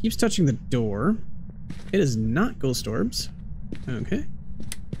 Keeps touching the door. It is not ghost orbs. Okay.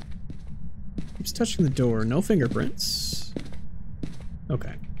 Keeps touching the door. No fingerprints.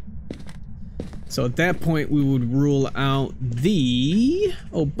 Okay. So at that point, we would rule out the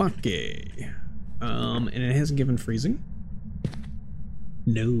Obake. And it hasn't given freezing.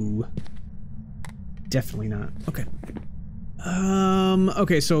 No. Definitely not. Okay.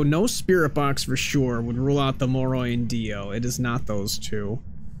 Okay, so no Spirit Box for sure. Would rule out the Moroi and Dio. It is not those two.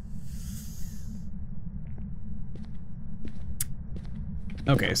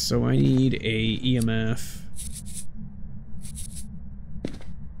 Okay, so I need a EMF.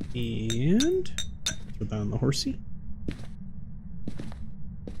 And throw that on the horsey.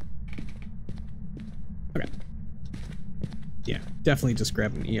 Okay. Yeah, definitely just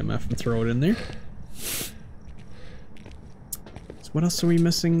grab an EMF and throw it in there. So what else are we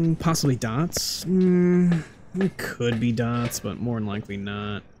missing? Possibly dots? It could be dots, but more than likely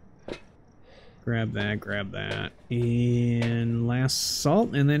not. Grab that, and last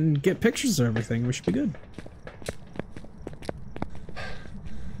salt, and then get pictures of everything. We should be good.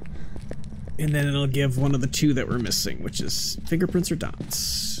 And then it'll give one of the two that we're missing, which is fingerprints or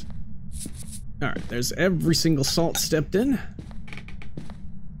dots. Alright, there's every single salt stepped in.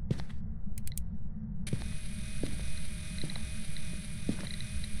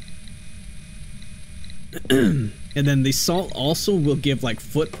 And then the salt also will give like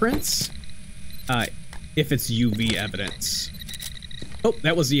footprints. If it's UV evidence. Oh,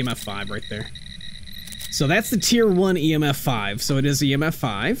 that was EMF 5 right there. So that's the tier 1 EMF 5. So it is EMF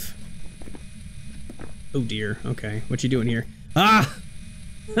 5. Oh dear. Okay, what you doing here? Ah!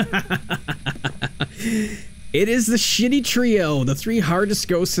 It is the shitty trio, the 3 hardest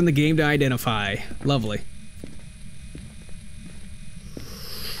ghosts in the game to identify. Lovely.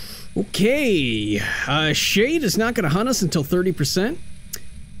 Okay. Shade is not going to hunt us until 30%.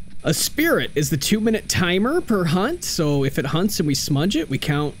 A spirit is the 2-minute timer per hunt, so if it hunts and we smudge it, we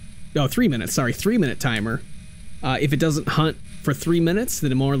count... Oh, 3 minutes, sorry, 3-minute timer. If it doesn't hunt for 3 minutes,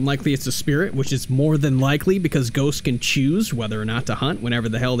 then more than likely it's a spirit, which is more than likely because ghosts can choose whether or not to hunt whenever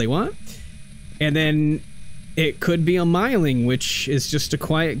the hell they want. And then it could be a myling, which is just a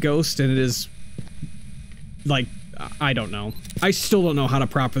quiet ghost, and it is... like, I don't know. I still don't know how to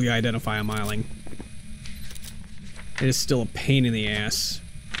properly identify a myling. It is still a pain in the ass.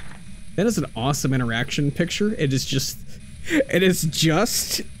 That is an awesome interaction picture. It is just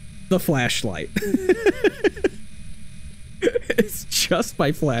the flashlight. It's just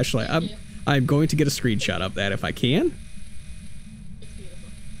my flashlight. I'm going to get a screenshot of that if I can. It's beautiful.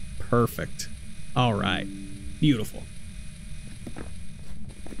 Perfect. All right. Beautiful.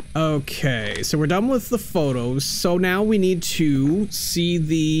 Okay, so we're done with the photos. So now we need to see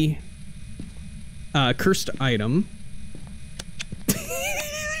the cursed item.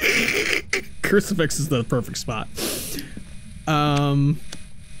 Crucifix is the perfect spot.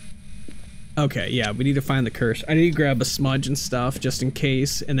 Okay, yeah, we need to find the curse. I need to grab a smudge and stuff just in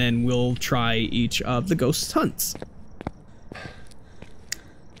case, and then we'll try each of the ghost hunts.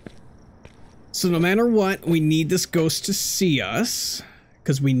 So no matter what, we need this ghost to see us,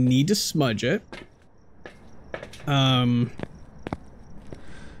 because we need to smudge it.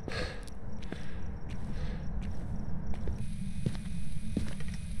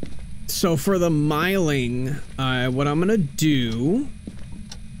 So for the miling, what I'm gonna do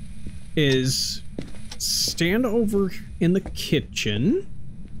is stand over in the kitchen,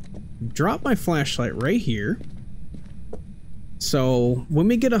 drop my flashlight right here. So when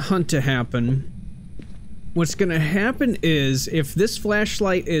we get a hunt to happen, what's gonna happen is if this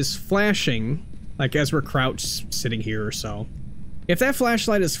flashlight is flashing, like as we're crouched sitting here or so, if that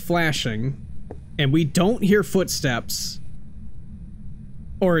flashlight is flashing and we don't hear footsteps,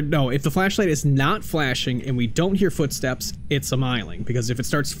 or no, if the flashlight is not flashing and we don't hear footsteps, it's a miling. Because if it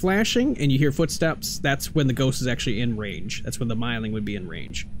starts flashing and you hear footsteps, that's when the ghost is actually in range. That's when the miling would be in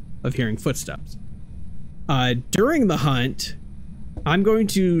range of hearing footsteps. During the hunt, I'm going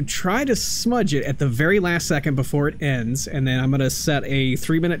to try to smudge it at the very last second before it ends, and then I'm going to set a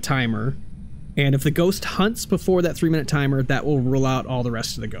 3-minute timer. And if the ghost hunts before that 3-minute timer, that will rule out all the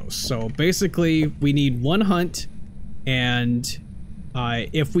rest of the ghosts. So basically, we need one hunt, and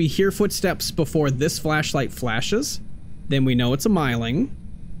if we hear footsteps before this flashlight flashes, then we know it's a miling.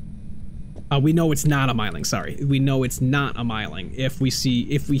 We know it's not a miling, sorry. We know it's not a miling. If we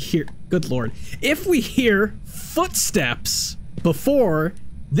hear, good lord, if we hear footsteps before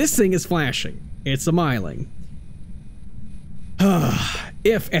this thing is flashing, it's a miling.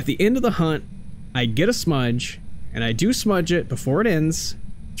 If at the end of the hunt, I get a smudge, and I do smudge it before it ends,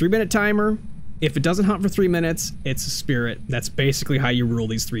 3-minute timer. If it doesn't hunt for 3 minutes, it's a spirit. That's basically how you rule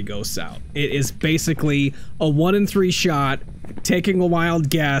these 3 ghosts out. It is basically a 1 in 3 shot, taking a wild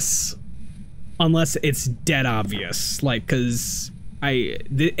guess, unless it's dead obvious. Like, cause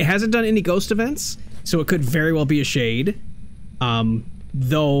it hasn't done any ghost events, so it could very well be a shade.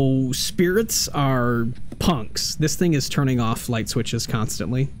 Though spirits are punks. This thing is turning off light switches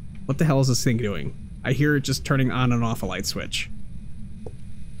constantly. What the hell is this thing doing? I hear it just turning on and off a light switch.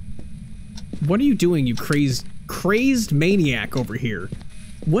 What are you doing, you crazed maniac over here?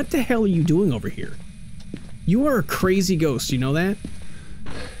 What the hell are you doing over here? You are a crazy ghost, you know that?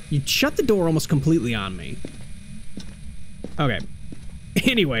 You shut the door almost completely on me. Okay.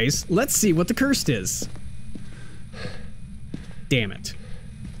 Anyways, let's see what the cursed is. Damn it.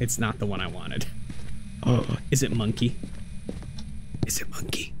 It's not the one I wanted. Oh, is it monkey? Is it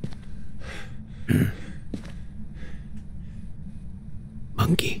monkey?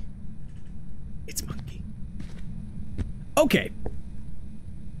 Monkey. It's monkey. Okay.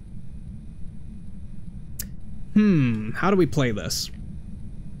 How do we play this?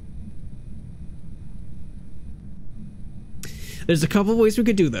 There's a couple of ways we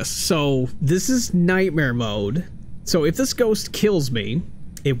could do this. So, this is nightmare mode. So, if this ghost kills me,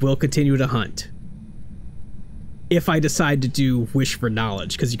 it will continue to hunt. If I decide to do wish for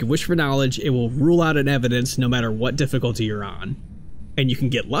knowledge, because you can wish for knowledge, it will rule out an evidence no matter what difficulty you're on. And you can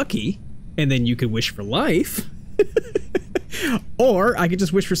get lucky, and then you can wish for life. Or I could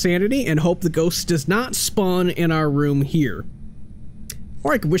just wish for sanity and hope the ghost does not spawn in our room here.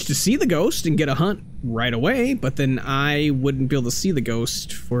 Or I could wish to see the ghost and get a hunt right away, but then I wouldn't be able to see the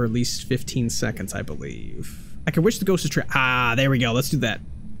ghost for at least 15 seconds, I believe. I could wish the ghost is trapped. Ah, there we go. Let's do that.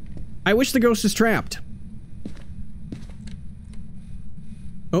 I wish the ghost is trapped.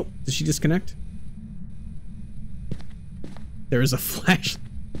 Oh, did she disconnect? There is a flash.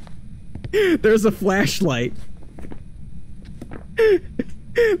 There's a flashlight.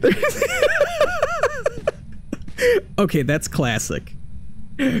 Okay, that's classic.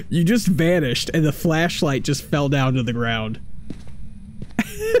 You just vanished and the flashlight just fell down to the ground.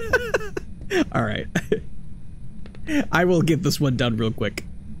 Alright. I will get this one done real quick.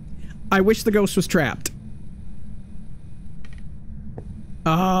 I wish the ghost was trapped.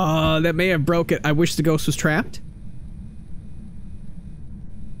 That may have broke it. I wish the ghost was trapped.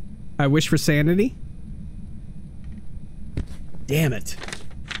 I wish for sanity. Damn it.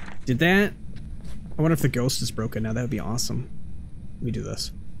 Did that? I wonder if the ghost is broken now. That would be awesome. Let me do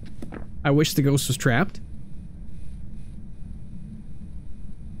this. I wish the ghost was trapped.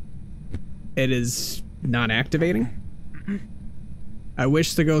 It is not activating. I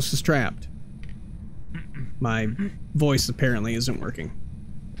wish the ghost was trapped. My voice apparently isn't working.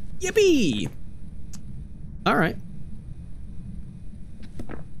 Yippee! All right.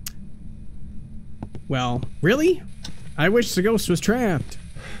 Well, really? I wish the ghost was trapped.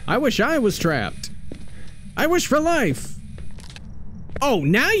 I wish I was trapped. I wish for life. Oh,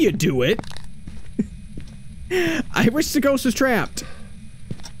 now you do it. I wish the ghost was trapped.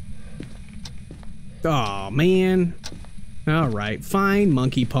 Oh man. All right, fine,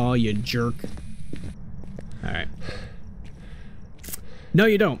 monkey paw, you jerk. All right. No,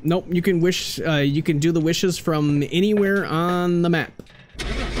 you don't. Nope. You can wish. You can do the wishes from anywhere on the map.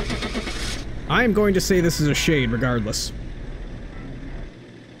 I am going to say this is a shade, regardless.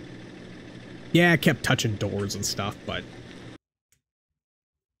 Yeah, I kept touching doors and stuff, but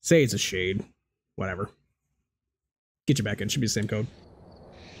say it's a shade. Whatever. Get you back in. Should be the same code.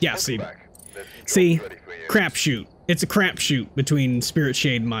 Yeah. See, crapshoot. It's a crapshoot between Spirit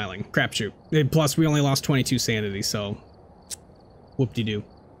Shade and Myling. Crapshoot. And plus, we only lost 22 sanity, so whoop-de-doo.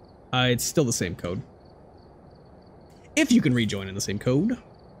 It's still the same code. If you can rejoin in the same code,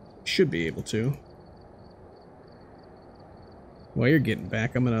 should be able to. While you're getting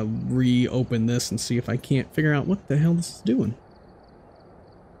back, I'm gonna reopen this and see if I can't figure out what the hell this is doing.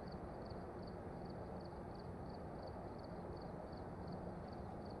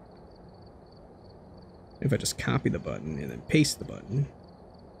 If I just copy the button and then paste the button.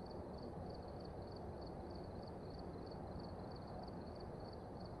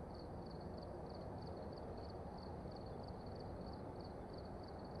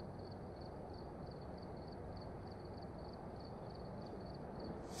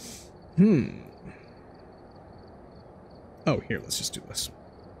 Oh, here, let's just do this.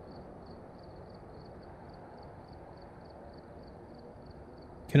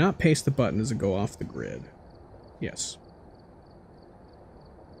 Cannot paste the button. Does it go off the grid? Yes.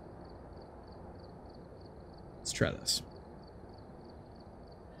 Let's try this.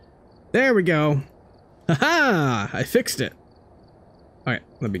 There we go. Haha! I fixed it. Alright,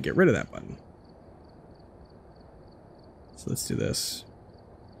 let me get rid of that button. So let's do this.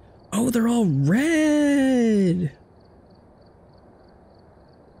 Oh, they're all red!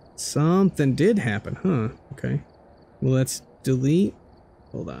 Something did happen, huh? Okay. Well, let's delete.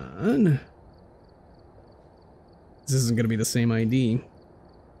 Hold on. This isn't going to be the same ID.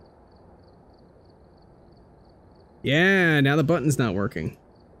 Yeah, now the button's not working.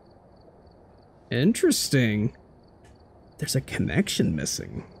 Interesting. There's a connection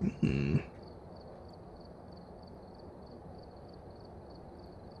missing.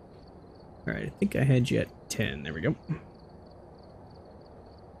 Alright, I think I had you at 10. There we go.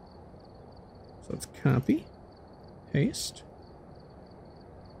 So let's copy, paste,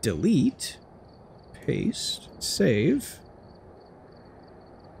 delete, paste, save.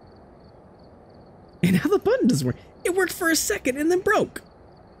 And now the button doesn't work. It worked for a second and then broke.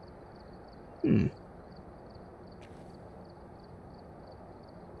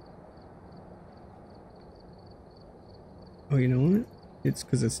 Oh, you know what? It's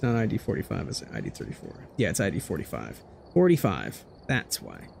because it's not ID 45, it's ID 34. Yeah, it's ID 45. 45. That's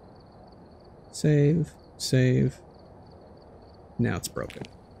why. Save. Save. Now it's broken.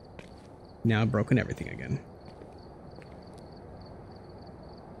 Now I've broken everything again.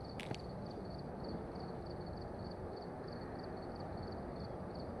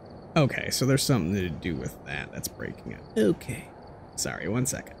 Okay, so there's something to do with that. That's breaking it. Okay. Sorry, 1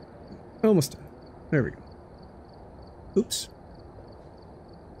 second. Almost done. There we go. Oops.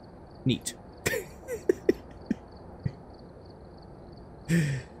 Neat.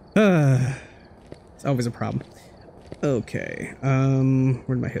 It's always a problem. Okay.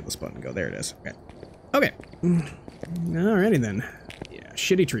 Where did my hitless button go? There it is. Okay. Okay. Alrighty then. Yeah,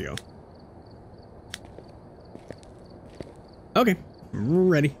 shitty trio. Okay.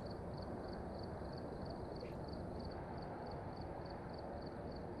 Ready.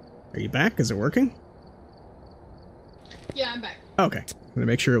 Are you back? Is it working? Yeah, I'm back. Okay. I'm gonna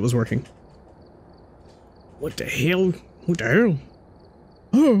make sure it was working. What the hell? What the hell?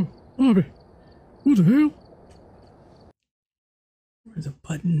 Oh, Bobby. What the hell? Where's the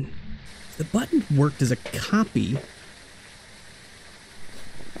button? The button worked as a copy.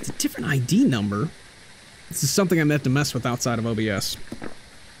 It's a different ID number. This is something I meant to mess with outside of OBS.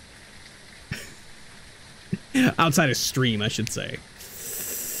 Outside of stream, I should say.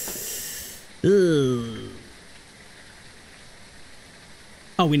 Ugh.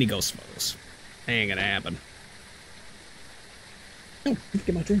 Oh, we need ghost photos. Ain't gonna happen. Oh, let's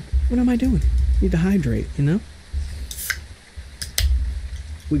get my drink. What am I doing? Need to hydrate, you know?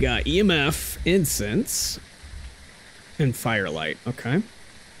 We got EMF, incense, and firelight. Okay.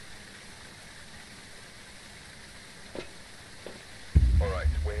 Alright,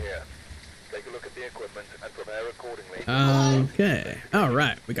 we're here. Okay. All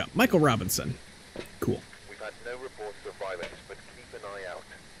right. We got Michael Robinson. Cool. We've had no reports of violence, but keep an eye out.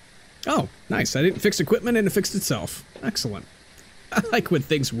 Oh, nice. I didn't fix equipment and it fixed itself. Excellent. I like when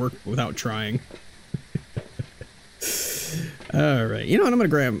things work without trying. All right. You know what? I'm going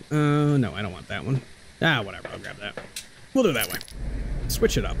to grab... no, I don't want that one. Ah, whatever. I'll grab that. We'll do it that way.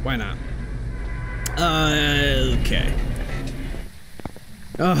 Switch it up. Why not? Okay.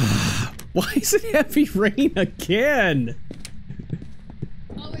 Why is it heavy rain again?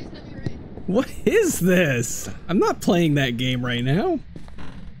 Always heavy rain. What is this? I'm not playing that game right now.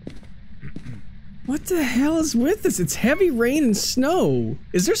 What the hell is with this? It's heavy rain and snow.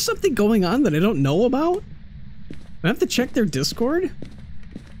 Is there something going on that I don't know about? I have to check their Discord?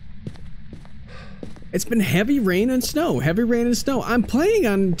 It's been heavy rain and snow. Heavy rain and snow. I'm playing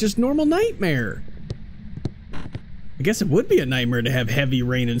on just normal Nightmare. I guess it would be a nightmare to have heavy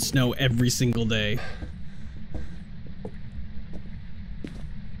rain and snow every single day.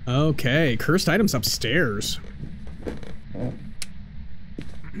 Okay, cursed items upstairs.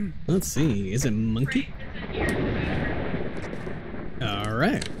 Let's see, is it monkey?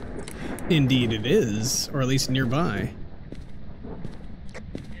 Alright. Indeed it is, or at least nearby.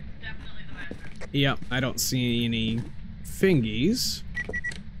 Yep, I don't see any fingies.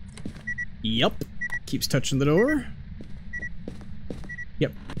 Yep, keeps touching the door.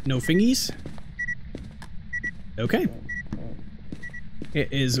 Yep, no fingies. Okay.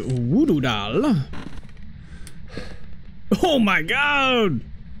 It is Voodoo Doll. Oh my god!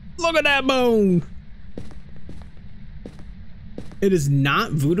 Look at that bone! It is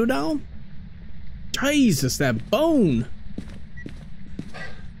not Voodoo Doll? Jesus, that bone!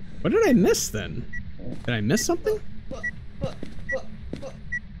 What did I miss then? Did I miss something?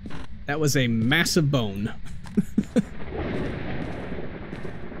 That was a massive bone.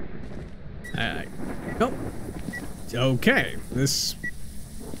 Nope. Okay, this...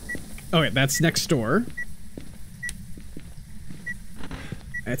 Okay, that's next door.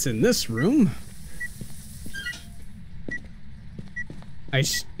 That's in this room.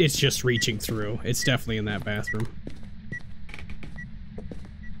 It's just reaching through. It's definitely in that bathroom.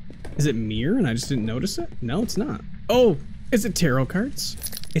 Is it mirror and I just didn't notice it? No, it's not. Oh, is it tarot cards?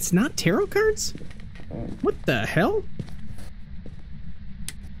 It's not tarot cards? What the hell?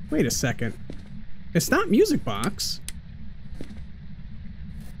 Wait a second. It's not music box.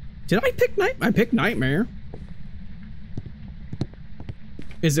 Did I pick I picked Nightmare.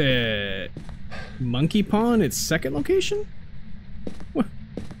 Is it Monkey Paw in its second location?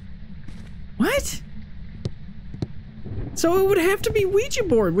 What? So it would have to be Ouija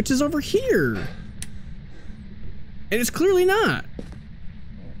board, which is over here. And it's clearly not.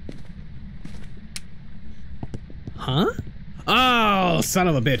 Huh? Oh, son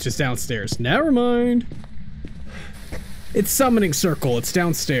of a bitch, it's downstairs. Never mind. It's Summoning Circle, it's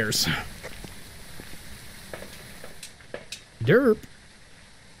downstairs. Derp.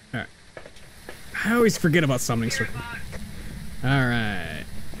 Alright. I always forget about Summoning Circle. Alright.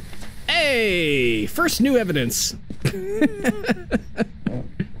 Hey! First new evidence.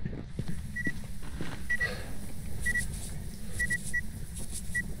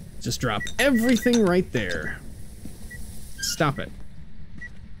 Just drop everything right there. Stop it.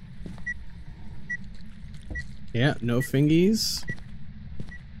 Yeah, no fingies.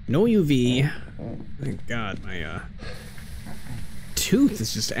 No UV. Thank God, my tooth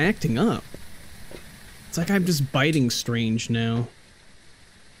is just acting up. It's like I'm just biting strange now.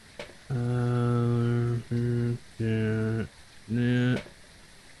 And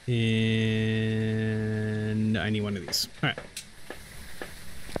I need one of these. All right.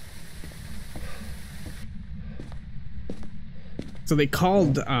 So they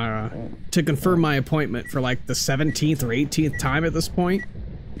called to confirm my appointment for like the 17th or 18th time at this point.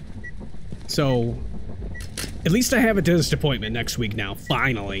 So at least I have a dentist appointment next week now,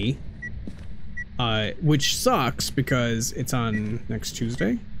 finally. Which sucks because it's on next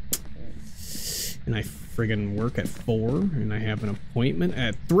Tuesday. And I friggin' work at 4 and I have an appointment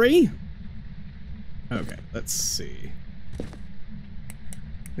at 3. Okay, let's see.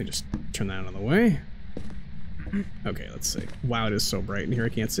 Let me just turn that out of the way. Okay, let's see. Wow, it is so bright in here I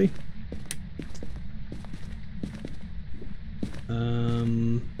can't see.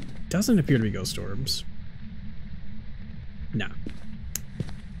 Doesn't appear to be ghost orbs. Nah.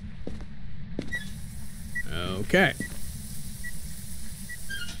 Okay.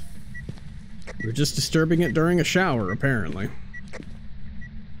 We're just disturbing it during a shower, apparently.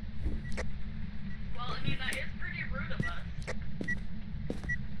 Well, I mean, that is pretty rude of us.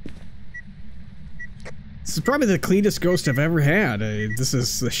 This is probably the cleanest ghost I've ever had. This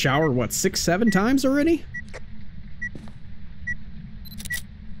is the shower, what, 6, 7 times already?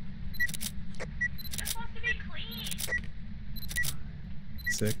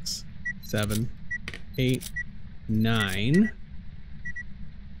 6, 7, 8, 9.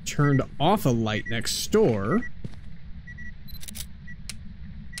 Turned off a light next door.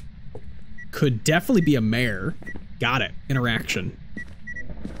 Could definitely be a mare. Got it. Interaction.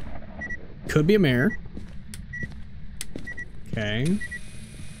 Could be a mare. Okay.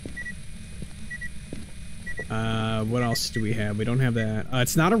 What else do we have? We don't have that.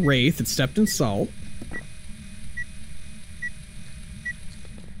 It's not a wraith. It's stepped in salt.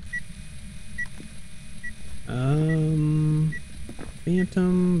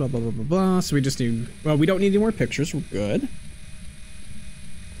 Phantom, blah, blah, blah, blah, blah. So we just need... Well, we don't need any more pictures. We're good.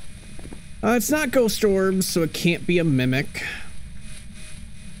 It's not ghost orbs, so it can't be a mimic.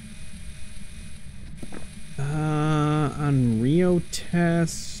 On Rio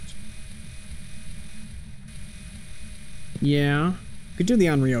test... Yeah. Could do the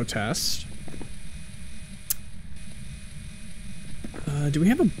Onryo test. Do we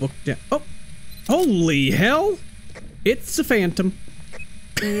have a book down? Oh! Holy hell! It's a phantom.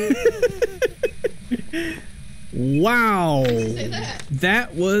 Wow. Say that.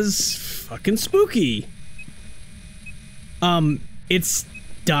 That was fucking spooky. It's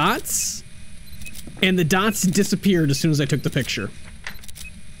dots, and the dots disappeared as soon as I took the picture.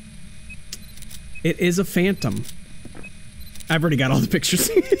 It is a phantom. I've already got all the pictures.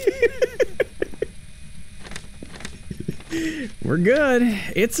 We're good.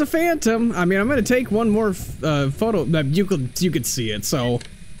 It's a phantom. I mean, I'm gonna take one more photo. You could see it. So,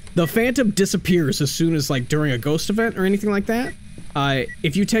 the phantom disappears as soon as, like, during a ghost event or anything like that.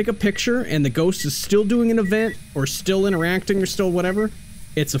 If you take a picture and the ghost is still doing an event or still interacting or still whatever,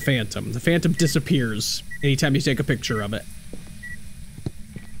 it's a phantom. The phantom disappears anytime you take a picture of it.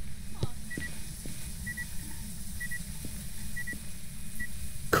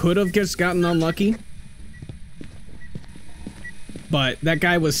 Could have just gotten unlucky. But that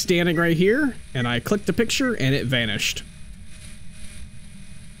guy was standing right here, and I clicked the picture, and it vanished.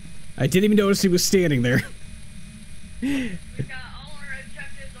 I didn't even notice he was standing there. We got all our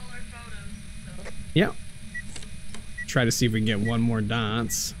objectives, all our photos. So. Yep. Try to see if we can get one more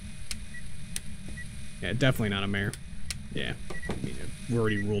dots. Yeah, definitely not a mare. Yeah, I mean, we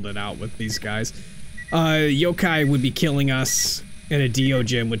already ruled it out with these guys. Yokai would be killing us, and a Dio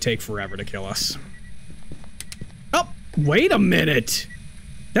Gym would take forever to kill us. Oh, wait a minute!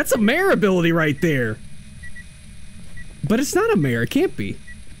 That's a mare ability right there! But it's not a mare, it can't be.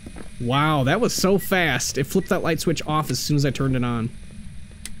 Wow, that was so fast. It flipped that light switch off as soon as I turned it on.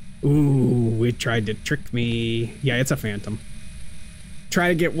 Ooh, it tried to trick me. Yeah, it's a phantom. Try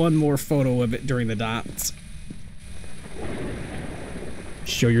to get one more photo of it during the dots.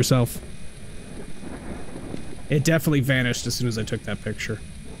 Show yourself. It definitely vanished as soon as I took that picture.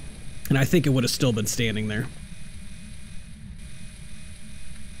 And I think it would have still been standing there.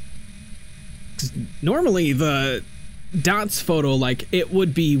 'Cause normally the dots photo, like, it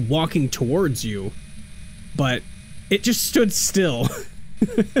would be walking towards you, but it just stood still.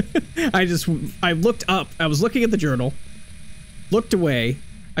 I looked up, I was looking at the journal, looked away,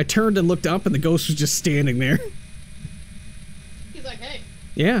 I turned and looked up, and the ghost was just standing there. He's like, hey.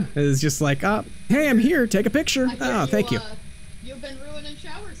 Yeah, it was just like, hey, I'm here, take a picture. Oh, thank you. You've been ruining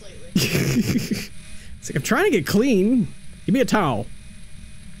showers lately. It's like, I'm trying to get clean. Give me a towel.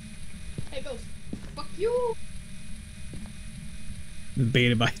 Hey, ghost. Fuck you.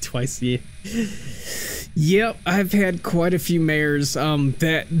 Baited by twice, yeah. Yep, I've had quite a few mares.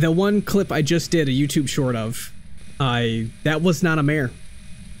 The one clip I just did a YouTube short of, that was not a mare.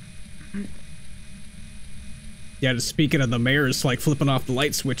 Yeah, just speaking of the mares, like flipping off the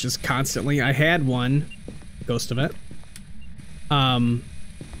light switches constantly, I had one ghost event. Yep,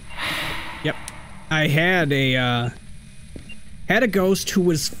 I had a ghost who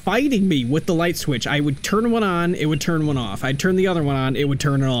was fighting me with the light switch. I would turn one on, it would turn one off. I'd turn the other one on, it would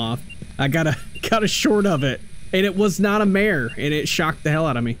turn it off. I got a short of it, and it was not a mare, and it shocked the hell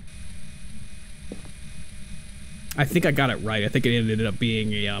out of me. I think I got it right. I think it ended up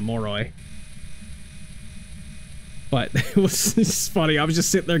being a Moroi. But it was just funny. I was just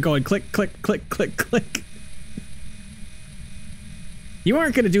sitting there going click, click, click, click, click. You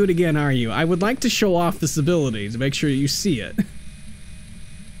aren't going to do it again, are you? I would like to show off this ability to make sure you see it.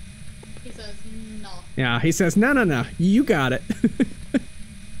 He says, no. Yeah, he says, no, no, no. You got it.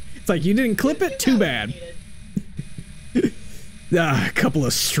 It's like, you didn't clip it? Too bad. A couple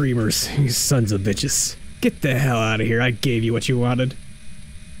of streamers. You sons of bitches. Get the hell out of here. I gave you what you wanted.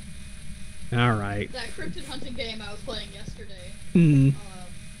 Alright. That cryptid hunting game I was playing yesterday. Mm.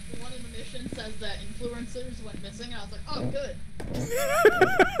 One of the missions says that influencers went missing, and I was like, oh, good.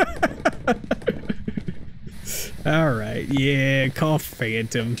 All right, yeah, call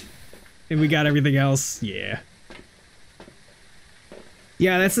Phantom. And we got everything else, yeah.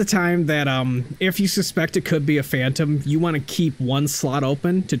 Yeah, that's the time that, if you suspect it could be a phantom, you want to keep one slot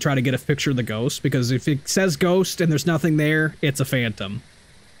open to try to get a picture of the ghost, because if it says ghost and there's nothing there, it's a phantom.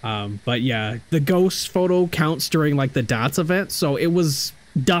 But yeah, the ghost photo counts during, like, the dots event, so it was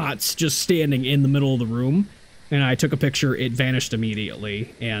dots just standing in the middle of the room, and I took a picture, it vanished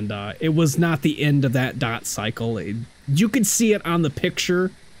immediately, and, it was not the end of that dot cycle. You could see it on the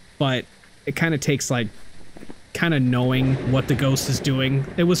picture, but it kind of takes, like, kind of knowing what the ghost is doing.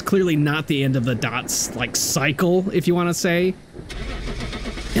 It was clearly not the end of the dots, like, cycle, if you want to say.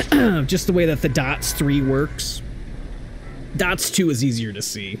 Just the way that the dots 3 works. Dots 2 is easier to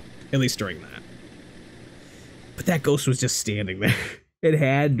see, at least during that. But that ghost was just standing there. It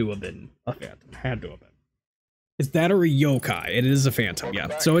had to have been a phantom. Had to have been. Is that or a yokai? It is a phantom,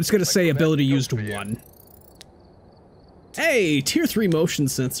 yeah. So it's going to say ability used 1. Hey, tier 3 motion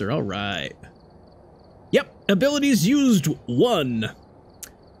sensor, alright. Yep, abilities used 1.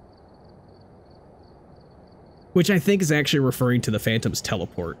 Which I think is actually referring to the Phantom's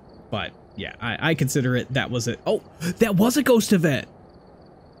teleport. But yeah, I consider it, that was it. Oh, that was a ghost event.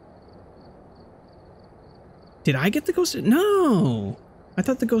 Did I get the ghost? No, I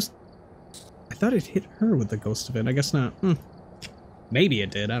thought the ghost, I thought it hit her with the ghost event. I guess not. Maybe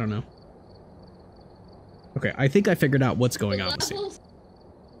it did, I don't know. Okay, I think I figured out what's going on.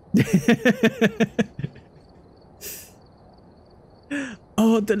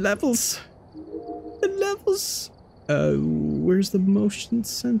 Oh, the levels. The levels. Where's the motion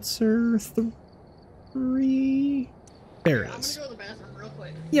sensor? 3. There it is. I'm gonna go to the bathroom real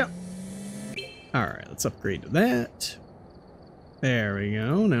quick. Yep. Alright, let's upgrade to that. There we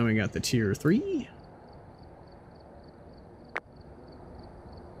go. Now we got the tier 3.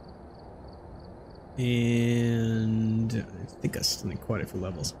 And I think I still need quite a few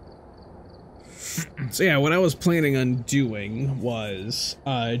levels. So yeah, what I was planning on doing was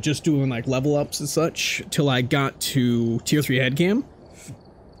just doing like level ups and such till I got to tier 3 headcam.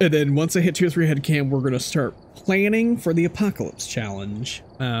 And then once I hit tier 3 headcam, we're going to start planning for the apocalypse challenge.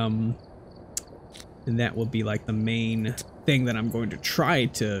 And that will be like the main thing that I'm going to try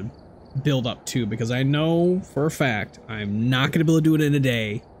to build up to, because I know for a fact I'm not going to be able to do it in a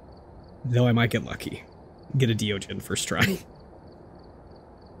day, though I might get lucky. Get a Diogen first try.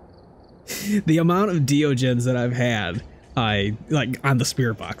 The amount of Diogens that I've had, like on the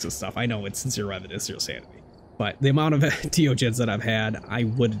spirit box and stuff, I know it's 0 evidence, 0 sanity, but the amount of Diogens that I've had, I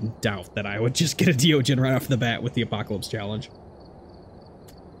wouldn't doubt that I would just get a Diogen right off the bat with the Apocalypse Challenge.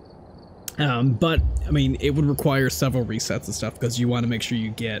 But, I mean, it would require several resets and stuff, because you want to make sure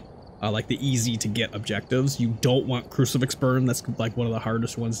you get, like, the easy-to-get objectives. You don't want Crucifix Burn, that's, like, one of the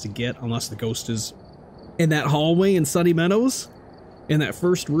hardest ones to get, unless the ghost is in that hallway in Sunny Meadows. In that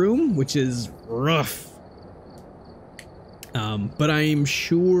first room, which is rough. But I am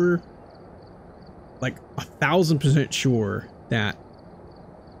sure, like 1000% sure, that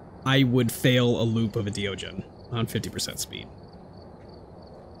I would fail a loop of a Diogen on 50% speed.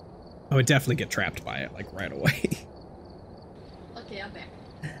 I would definitely get trapped by it, like right away. Okay, I'm back.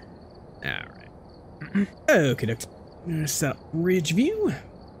 Alright. Okay, let's set up Ridge View.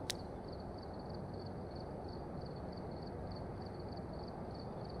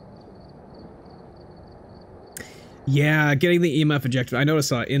 Yeah, getting the EMF objective. I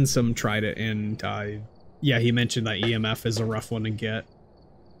noticed Insum tried it, and yeah, he mentioned that EMF is a rough one to get.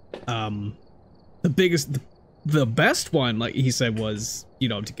 The best one, like he said, was, you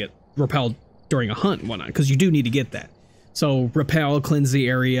know, to get repelled during a hunt and whatnot, because you do need to get that. So repel, cleanse the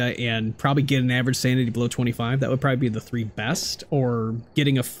area, and probably get an average sanity below 25. That would probably be the 3 best. Or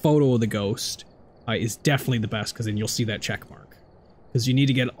getting a photo of the ghost is definitely the best, because then you'll see that check mark. Because you need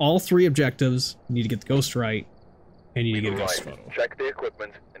to get all 3 objectives. You need to get the ghost right. And you need to get a ghost photo. Check the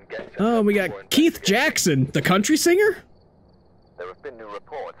equipment and get oh, we got Keith Jackson, the country singer? There have been new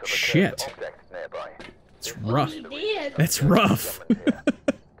reports of a shit. object nearby. It's rough. Did. That's rough.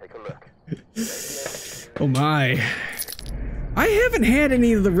 Take a look. Oh my. I haven't had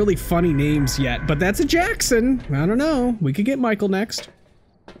any of the really funny names yet, but that's a Jackson. I don't know. We could get Michael next.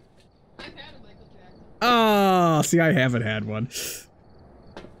 I've had a Michael Jackson. Oh, see, I haven't had one.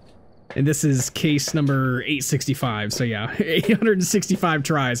 And this is case number 865, so yeah, 865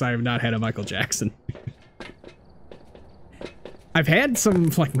 tries I have not had a Michael Jackson. I've had some,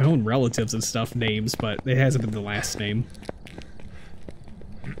 like, my own relatives and stuff names, but it hasn't been the last name.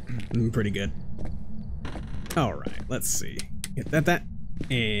 Pretty good. Alright, let's see. Get that,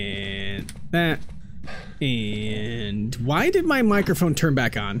 and that. And why did my microphone turn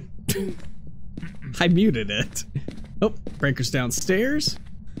back on? I muted it. Oh, breaker's downstairs.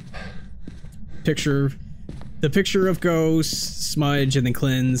 The picture of Ghost, Smudge, and then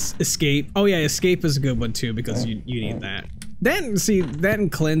Cleanse. Escape. Oh yeah, Escape is a good one too because you need that. That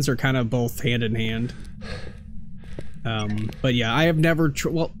and Cleanse are kind of both hand in hand. But yeah, I have never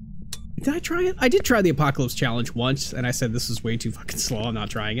well, did I try it? I did try the Apocalypse Challenge once, and I said this is way too fucking slow, I'm not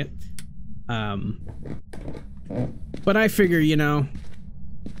trying it. But I figure, you know,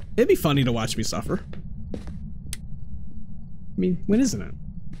 it'd be funny to watch me suffer. I mean, when isn't it?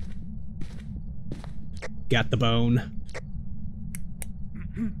 Got the bone.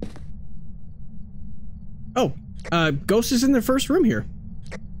 Oh, Ghost is in the first room here.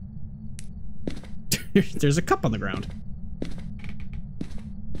 There's a cup on the ground.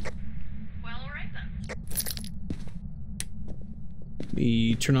 Well, alright then. Let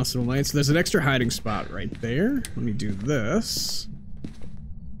me turn off some lights. There's an extra hiding spot right there. Let me do this.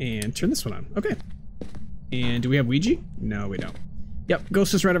 And turn this one on. Okay. And do we have Ouija? No, we don't. Yep,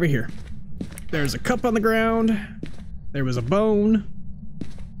 Ghost is right over here. There's a cup on the ground. There was a bone.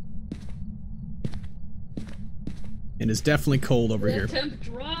 And it's definitely cold over here. Temp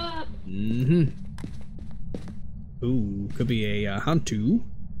drop. Mm-hmm. Ooh, could be a Hantu.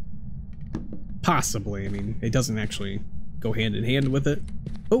 Possibly. I mean, it doesn't actually go hand in hand with it.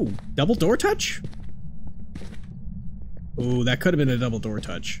 Oh, double door touch? Oh, that could have been a double door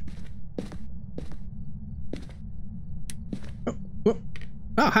touch. Oh, whoop.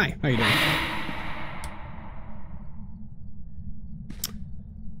 Oh, hi. How you doing?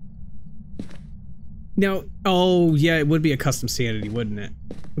 Now, oh, yeah, it would be a custom sanity, wouldn't it?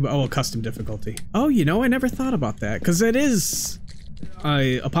 Oh, a custom difficulty. Oh, you know, I never thought about that, because it is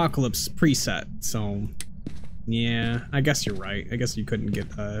a Apocalypse preset, so yeah, I guess you're right. I guess you couldn't get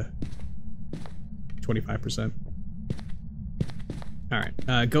 25%.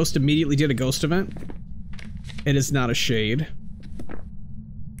 Alright, Ghost immediately did a ghost event. It is not a shade.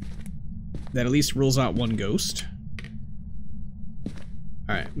 That at least rules out one ghost.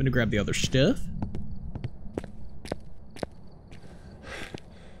 Alright, I'm gonna grab the other stuff.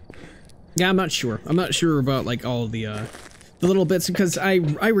 Yeah, I'm not sure. I'm not sure about like all the little bits because I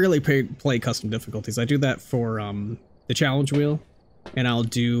rarely play custom difficulties. I do that for the challenge wheel, and I'll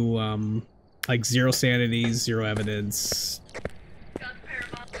do like 0 sanity, 0 evidence.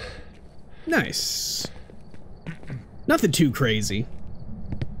 Nice. Nothing too crazy.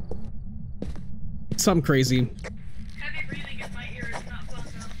 Some crazy. Heavy breathing in my ear is not fun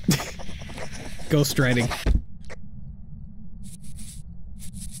though. Ghost riding.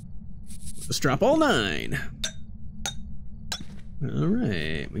 Let's drop all 9.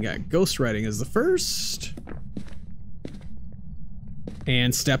 Alright, we got Ghost Riding as the first.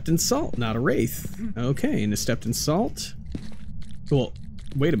 And Stepped in Salt, not a Wraith. Okay, and a Stepped in Salt. Well,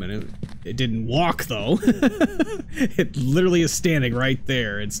 wait a minute. It didn't walk, though. It literally is standing right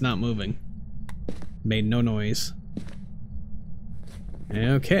there. It's not moving. Made no noise.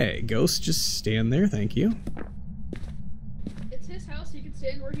 Okay, Ghost, just stand there, thank you. It's his house, he can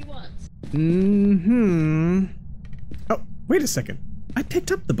stand where he wants. Mm-hmm. Oh, wait a second. I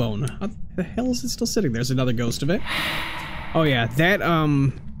picked up the bone. How the hell is it still sitting? There's another ghost of it. Oh yeah, that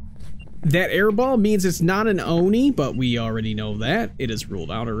airball means it's not an Oni, but we already know that. It is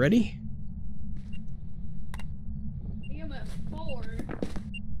ruled out already. I'm at 4.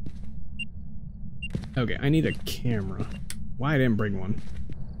 Okay, I need a camera. Why I didn't bring one?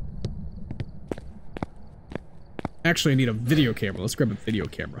 Actually, I need a video camera. Let's grab a video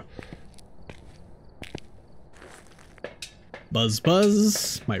camera. Buzz,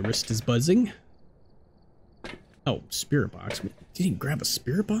 buzz. My wrist is buzzing. Oh, spirit box. Did he grab a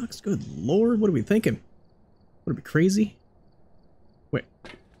spirit box? Good lord, what are we thinking? Would it be crazy? Wait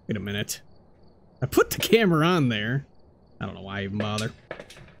a minute. I put the camera on there. I don't know why I even bother.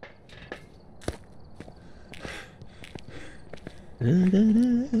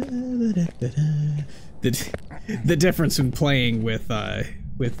 The difference in playing with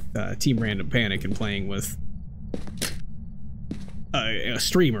Team Random Panic and playing with a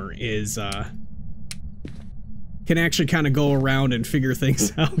streamer is can actually kind of go around and figure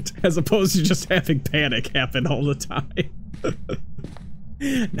things out as opposed to just having panic happen all the time.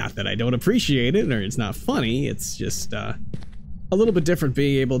 Not that I don't appreciate it or it's not funny, it's just a little bit different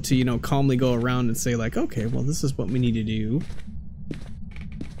being able to, you know, calmly go around and say like, okay, well, this is what we need to do.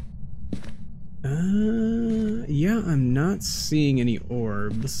 Yeah, I'm not seeing any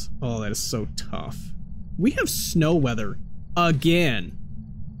orbs. Oh, that is so tough. We have snow weather again.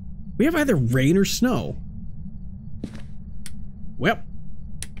 We have either rain or snow. Well,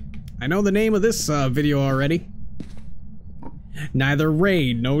 I know the name of this video already. Neither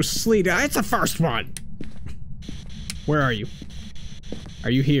rain, no sleet. It's the first one. Where are you? Are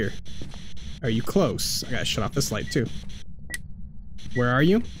you here? Are you close? I gotta shut off this light too. Where are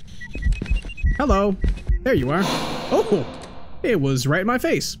you? Hello. There you are. Oh, it was right in my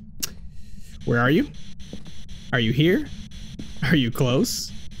face. Where are you? Are you here? Are you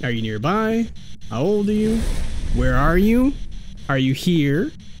close? Are you nearby? How old are you? Where are you? Are you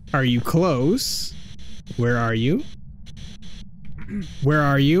here? Are you close? Where are you? Where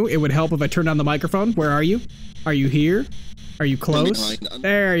are you? It would help if I turned on the microphone. Where are you? Are you here? Are you close?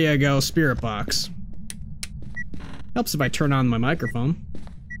 There you go, spirit box. Helps if I turn on my microphone.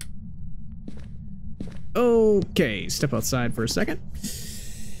 Okay, step outside for a second.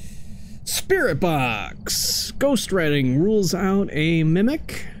 Spirit box. Ghost writing rules out a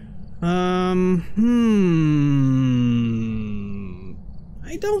mimic. I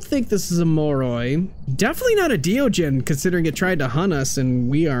don't think this is a Moroi. Definitely not a Diogen, considering it tried to hunt us and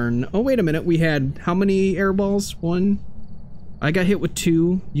we are... Oh, wait a minute. We had how many air balls? 1. I got hit with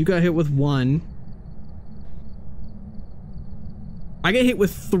 2. You got hit with 1. I got hit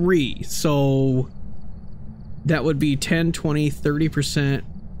with 3. So that would be 10, 20, 30%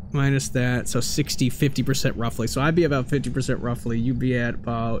 minus that. So 60, 50% roughly. So I'd be about 50% roughly. You'd be at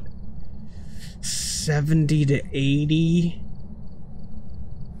about 70 to 80.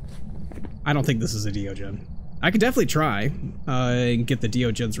 I don't think this is a Diogen. I could definitely try and get the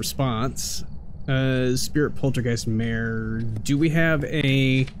Diogen's response. Spirit Poltergeist Mare. Do we have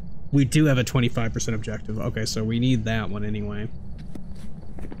a... We do have a 25% objective. Okay, so we need that one anyway.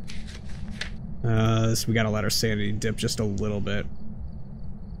 So we gotta let our sanity dip just a little bit.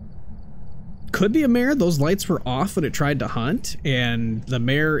 Could be a mare. Those lights were off when it tried to hunt, and the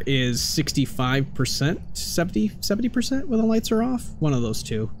mare is 65%, 70% when the lights are off. One of those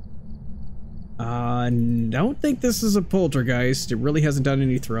two. Don't think this is a poltergeist. It really hasn't done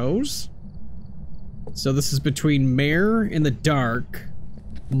any throws. So this is between mare in the dark,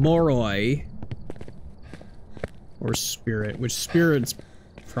 Moroi, or spirit, which spirit's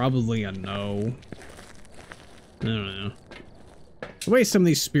probably a no. I don't know. The way some of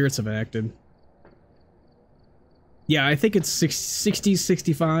these spirits have acted. Yeah, I think it's 60,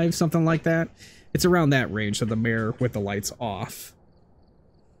 65, something like that. It's around that range of the mare with the lights off.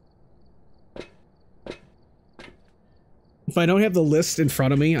 If I don't have the list in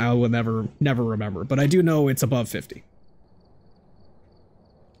front of me, I will never remember, but I do know it's above 50.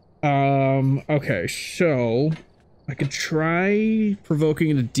 Okay, so I could try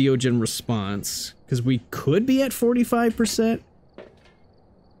provoking a Diogen response, because we could be at 45%,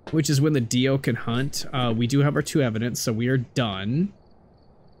 which is when the Dio can hunt. We do have our 2 evidence, so we are done.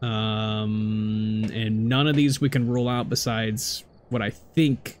 And none of these we can rule out besides what I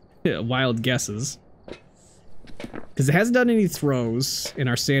think wild guesses. Because it hasn't done any throws, and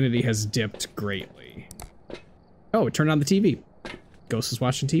our sanity has dipped greatly. Oh, it turned on the TV. Ghost is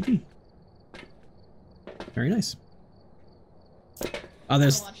watching TV. Very nice. Oh,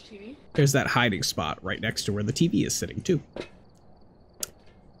 there's that hiding spot right next to where the TV is sitting, too.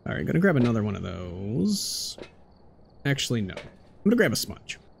 Alright, gonna grab another one of those. Actually, no. I'm gonna grab a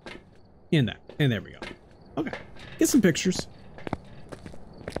sponge. And that. And there we go. Okay. Get some pictures.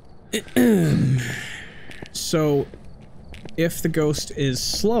 So, if the ghost is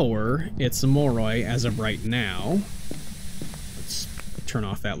slower, it's a Moroi as of right now. Let's turn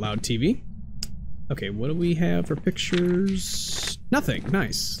off that loud TV. Okay, what do we have for pictures? Nothing.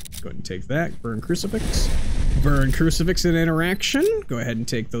 Nice. Go ahead and take that. Burn crucifix. Burn crucifix and interaction. Go ahead and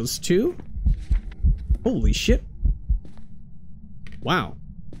take those 2. Holy shit. Wow.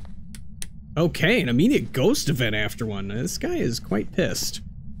 Okay, an immediate ghost event after one. This guy is quite pissed.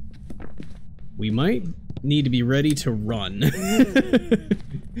 We might need to be ready to run.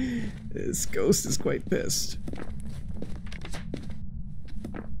 This ghost is quite pissed.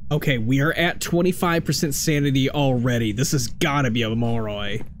 Okay, we are at 25% sanity already. This has gotta be a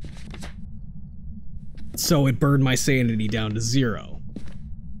Moroi. So it burned my sanity down to 0.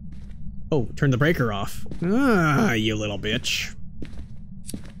 Oh, turn the breaker off. Ah, you little bitch.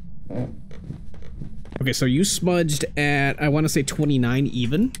 Okay, so you smudged at, I want to say 29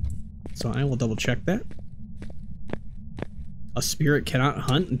 even. So I will double check that. A spirit cannot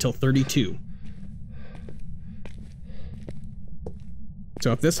hunt until 32.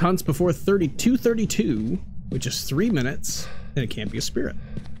 So if this hunts before 32, which is 3 minutes, then it can't be a spirit.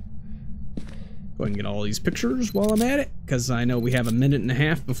 Go ahead and get all these pictures while I'm at it, because I know we have a minute and a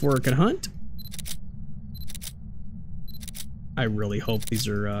half before it can hunt. I really hope these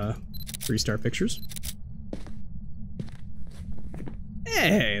are 3-star pictures.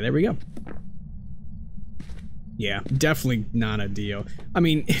 Hey, there we go. Yeah, definitely not a Dio. I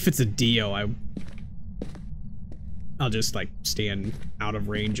mean, if it's a Dio, I'll just like stand out of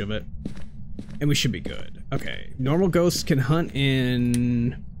range of it. And we should be good. Okay, normal ghosts can hunt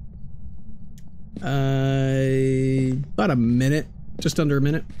in about a minute, just under a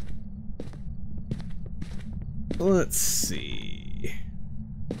minute. Let's see.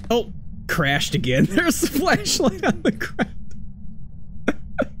 Oh, crashed again. There's the flashlight on the ground.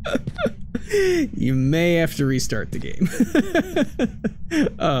 You may have to restart the game.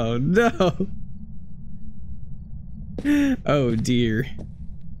 Oh no. Oh dear.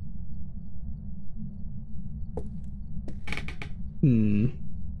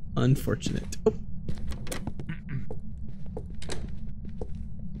 Unfortunate. Oh.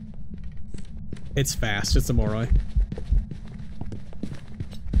 It's fast, it's a Moroi.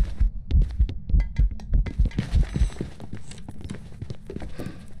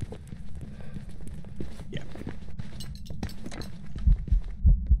 Yeah.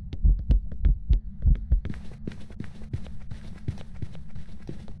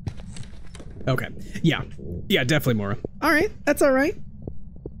 Okay. Yeah. Yeah, definitely Mora. Alright, that's alright.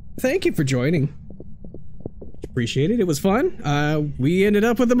 Thank you for joining. Appreciate it. It was fun. We ended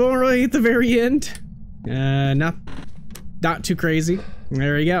up with the Moroi at the very end. Not too crazy.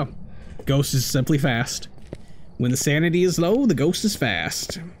 There you go. Ghost is simply fast. When the sanity is low, the ghost is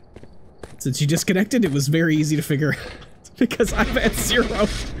fast. Since you disconnected, it was very easy to figure out because I'm at 0.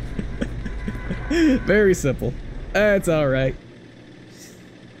 Very simple. That's alright.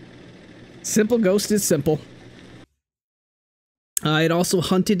 Simple ghost is simple. It also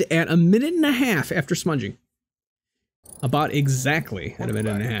hunted at 1.5 minutes after smudging. About exactly at 1.5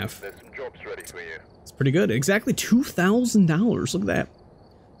 minutes. There's some jobs ready for you. It's pretty good. Exactly $2,000. Look at that.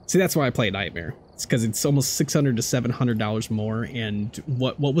 See, that's why I play Nightmare. It's because it's almost $600 to $700 more. And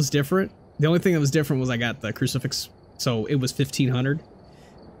what was different? The only thing that was different was I got the crucifix, so it was $1,500.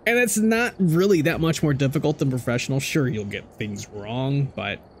 And it's not really that much more difficult than professional. Sure, you'll get things wrong,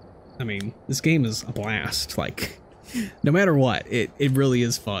 but I mean, this game is a blast. Like, no matter what, it really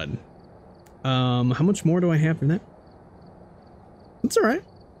is fun. How much more do I have from that? That's alright.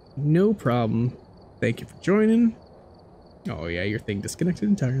 No problem. Thank you for joining. Oh yeah, your thing disconnected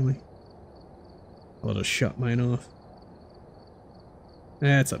entirely. I'll just shut mine off.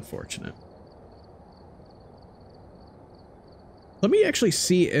 That's unfortunate. Let me actually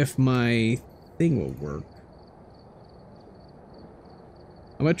see if my thing will work.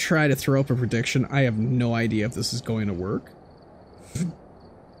 I'm gonna try to throw up a prediction. I have no idea if this is going to work.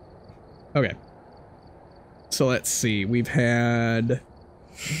 Okay. So let's see. We've had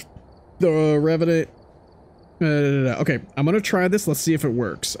the Revenant. Okay, I'm gonna try this. Let's see if it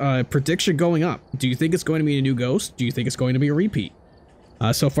works. Prediction going up. Do you think it's going to be a new ghost? Do you think it's going to be a repeat?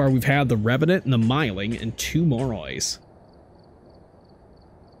 So far, we've had the Revenant and the Myling and 2 Morois.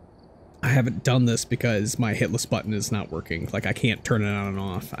 I haven't done this because my hitless button is not working. Like, I can't turn it on and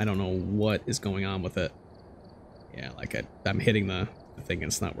off. I don't know what is going on with it. Yeah, like I'm hitting the thing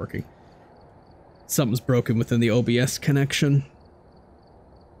and it's not working. Something's broken within the OBS connection.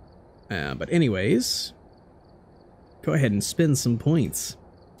 But anyways, go ahead and spin some points.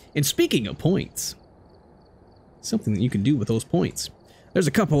 And speaking of points, something that you can do with those points. There's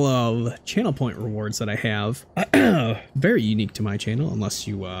a couple of channel point rewards that I have. Very unique to my channel, unless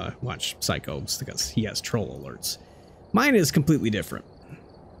you watch Psychos, because he has troll alerts. Mine is completely different.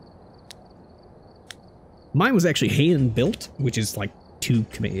 Mine was actually hand built, which is like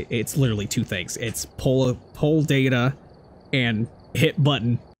it's literally 2 things. It's pull data and hit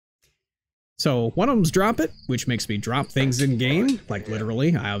button. So one of them's drop it, which makes me drop things in game, like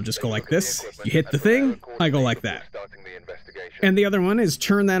literally. I'll just go like this. You hit the thing, I go like that. And the other one is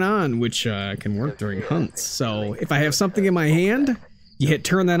turn that on, which can work during hunts. So if I have something in my hand, you hit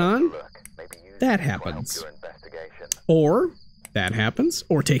turn that on, that happens. Or that happens,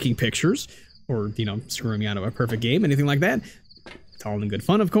 or taking pictures, or, you know, screwing me out of a perfect game, anything like that. It's all in good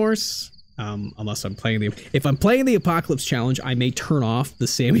fun, of course. Unless I'm playing if I'm playing the Apocalypse Challenge, I may turn off the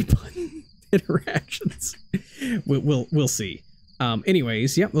Sammy button interactions. We'll see.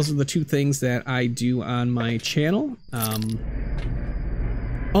 Anyways, yep, those are the 2 things that I do on my channel.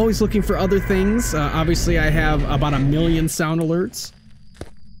 Always looking for other things. Obviously, I have about 1 million sound alerts.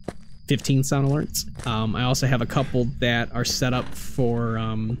 15 sound alerts. I also have a couple that are set up for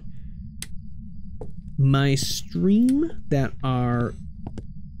my stream that are...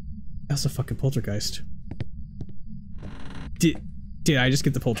 That's a fucking poltergeist. Did I just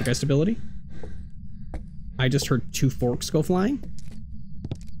get the poltergeist ability? I just heard 2 forks go flying.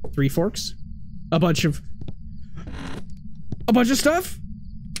 3 forks. A bunch of stuff?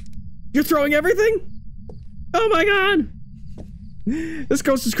 You're throwing everything? Oh my god! This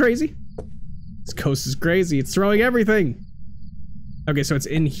ghost is crazy. This ghost is crazy. It's throwing everything. Okay, so it's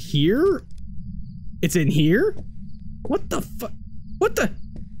in here? It's in here? What the fuck? What the?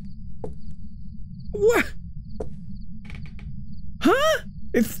 What? Huh?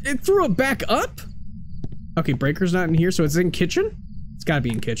 It threw it back up? Okay, breaker's not in here, so it's in kitchen? It's gotta be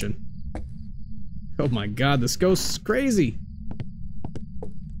in kitchen. Oh my god, this ghost is crazy.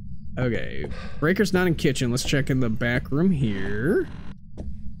 Okay, breaker's not in kitchen. Let's check in the back room here.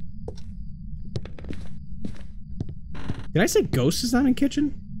 Did I say ghost is not in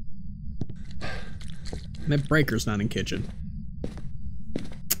kitchen? That breaker's not in kitchen.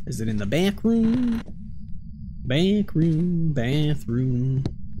 Is it in the back room? Back room, bathroom.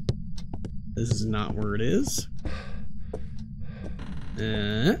 This is not where it is.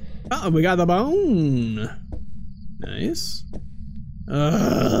 Oh, we got the bone. Nice.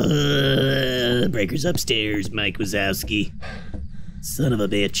 Breaker's upstairs, Mike Wazowski. Son of a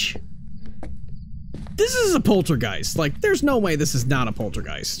bitch. This is a poltergeist. Like, there's no way this is not a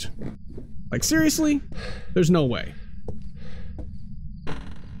poltergeist. Like, seriously? There's no way.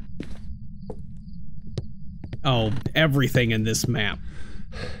 Oh, everything in this map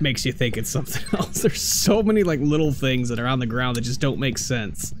makes you think it's something else. There's so many, like, little things that are on the ground that just don't make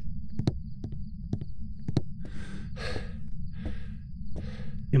sense.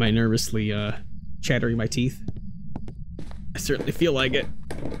 Am I nervously, chattering my teeth? I certainly feel like it.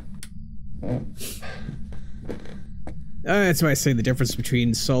 That's why I say the difference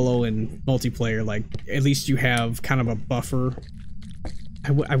between solo and multiplayer, like, at least you have kind of a buffer.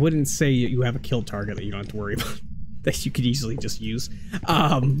 I wouldn't say you have a kill target that you don't have to worry about, that you could easily just use.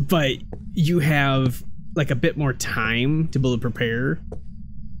 But you have, like, a bit more time to be able to prepare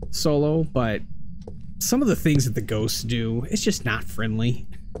solo, but some of the things that the ghosts do, it's just not friendly.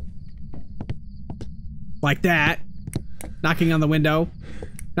 Like that. Knocking on the window.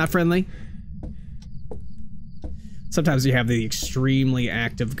 Not friendly. Sometimes you have the extremely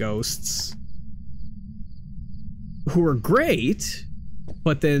active ghosts who are great,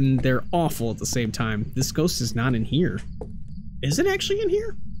 but then they're awful at the same time. This ghost is not in here. Is it actually in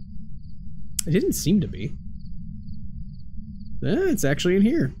here? It didn't seem to be. It's actually in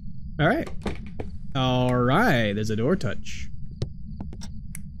here. Alright. Alright, there's a door touch.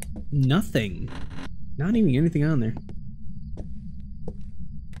 Nothing. Not even anything on there.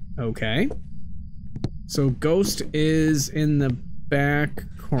 Okay. So Ghost is in the back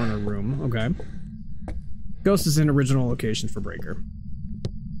corner room. Okay. Ghost is in original location for Breaker.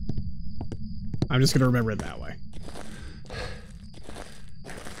 I'm just gonna remember it that way.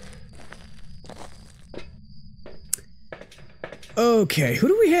 Okay, who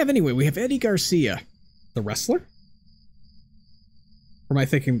do we have anyway? We have Eddie Garcia. The wrestler? Or am I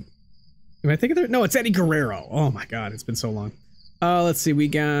thinking there? No, it's Eddie Guerrero. Oh my god, it's been so long. Let's see, we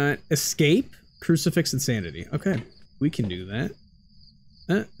got Escape, Crucifix, Insanity. Okay, we can do that.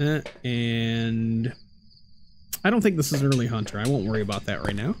 And I don't think this is an early hunter. I won't worry about that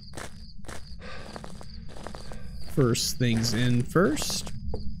right now. First things in first.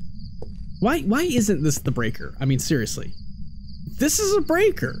 Why isn't this the breaker? I mean, seriously. This is a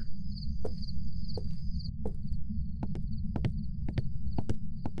breaker.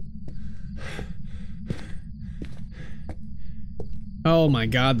 Oh my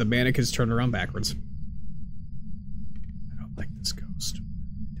god, the mannequin's turned around backwards. I don't like this ghost.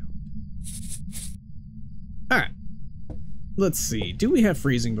 I don't. Alright. Let's see. Do we have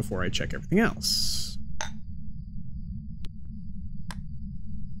freezing before I check everything else?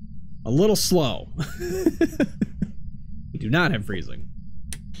 A little slow. We do not have freezing.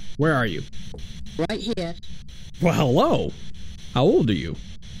 Where are you? Right here. Well, hello. How old are you?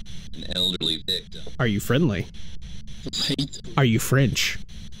 An elderly victim. Are you friendly? Wait. Are you French?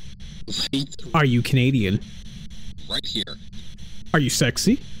 Wait. Are you Canadian? Right here. Are you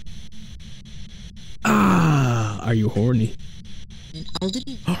sexy? Ah, are you horny? An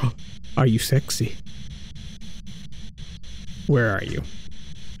elderly. Are you sexy? Where are you?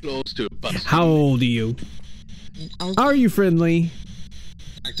 Close to a bus. How old are you? Are you friendly?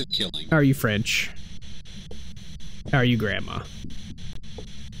 Active killing. Are you French? Are you grandma?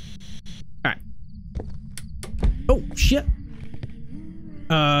 Alright. Oh, shit.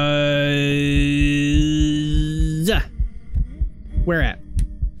 Where at?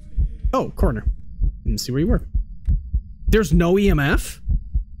 Oh, corner. Didn't see where you were. There's no EMF?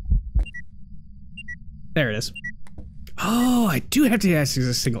 There it is. Oh, I do have to ask you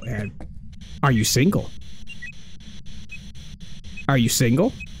a single ad. Are you single? Are you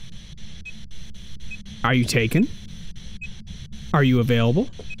single? Are you taken? Are you available?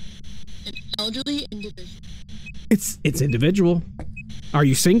 An elderly individual. It's individual. Are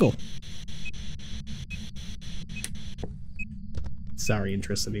you single? Sorry,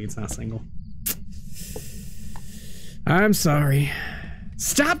 Intricity, it's not single. I'm sorry.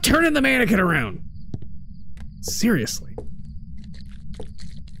 Stop turning the mannequin around! Seriously.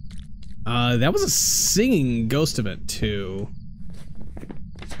 That was a singing ghost event too.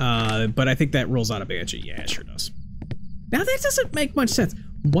 But I think that rolls out of Banshee. Yeah, it sure does. Now that doesn't make much sense.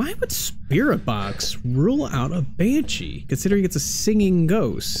 Why would Spirit Box rule out a Banshee, considering it's a singing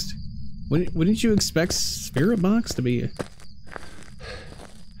ghost? Wouldn't you expect Spirit Box to be...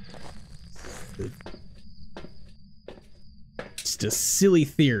 Just a silly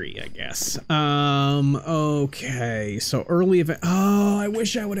theory, I guess. Okay, so early event... Oh, I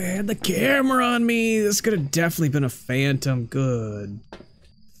wish I would have had the camera on me. This could have definitely been a phantom. Good.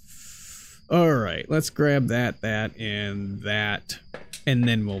 Alright, let's grab that, and that. And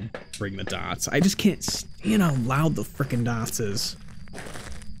then we'll bring the dots. I just can't stand how loud the frickin' dots is.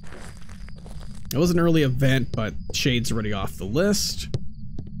 It was an early event, but Shade's already off the list.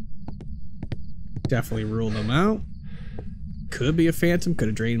 Definitely rule them out. Could be a phantom, could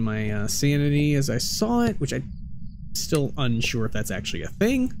have drained my sanity as I saw it, which I'm still unsure if that's actually a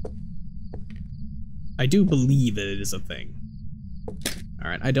thing. I do believe that it is a thing.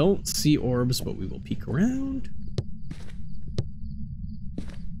 Alright, I don't see orbs, but we will peek around.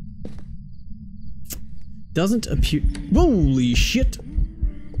 Doesn't appear. Holy shit!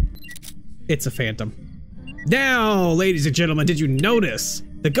 It's a phantom. Now, ladies and gentlemen, did you notice?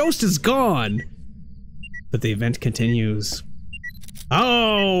 The ghost is gone! But the event continues.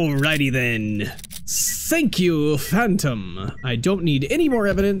 Alrighty then. Thank you, Phantom. I don't need any more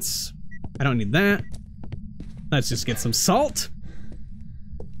evidence. I don't need that. Let's just get some salt.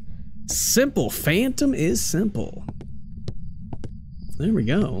 Simple. Phantom is simple. There we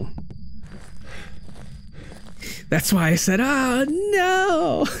go. That's why I said, oh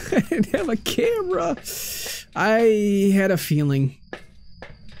no, I didn't have a camera. I had a feeling.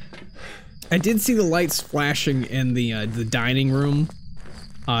 I did see the lights flashing in the dining room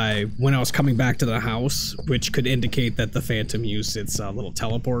when I was coming back to the house, which could indicate that the phantom used its little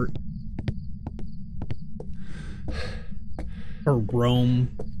teleport. Or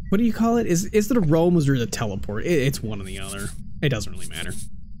roam. What do you call it? Is it a roam or is it a teleport? It's one or the other. It doesn't really matter.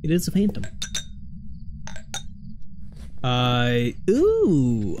 It is a phantom.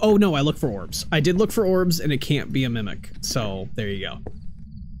 Ooh. Oh no, I look for orbs. I did look for orbs and it can't be a mimic. So, there you go.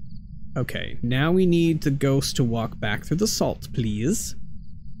 Okay, now we need the ghost to walk back through the salt, please.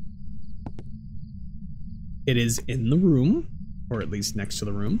 It is in the room, or at least next to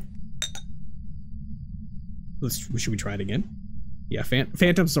the room. Should we try it again? Yeah,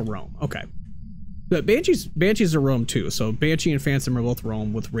 Phantom's a roam. Okay. But Banshee's a roam too, so Banshee and Phantom are both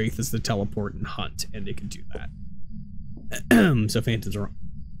roam with Wraith as the teleport and hunt, and they can do that. So Phantom's a roam.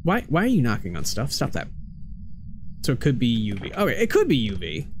 Why are you knocking on stuff? Stop that. So it could be UV. Okay, it could be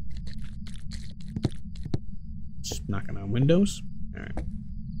UV. Just knocking on windows. Alright.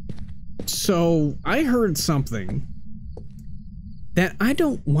 So I heard something that I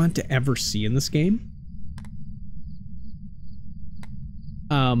don't want to ever see in this game.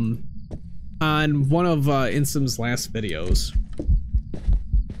 On one of Insom's last videos.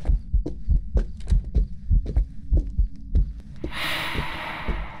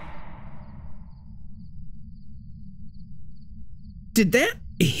 Did that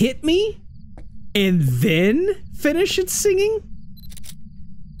hit me and then finish it singing?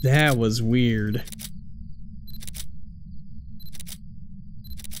 That was weird.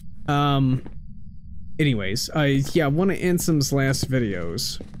 Anyways, yeah, one of Insom's last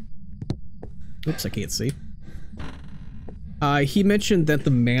videos. Oops, I can't see. He mentioned that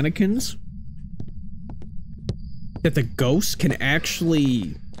the mannequins, that the ghosts can actually,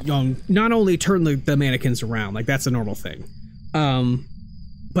 you know, not only turn the mannequins around, like that's a normal thing,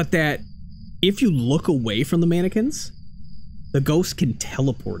 but that if you look away from the mannequins, the ghost can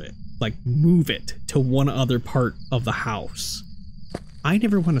teleport it, like move it to one other part of the house. I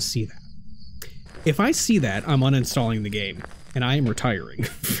never want to see that. If I see that, I'm uninstalling the game, and I am retiring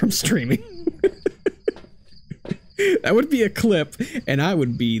from streaming. That would be a clip, and I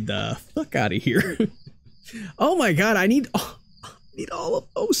would be the fuck out of here. Oh my god, I need all of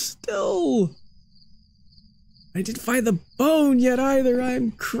those still. I didn't find the bone yet either.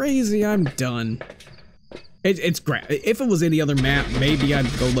 I'm crazy. I'm done. It's great. If it was any other map, maybe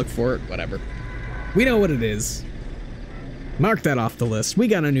I'd go look for it. Whatever. We know what it is. Mark that off the list. We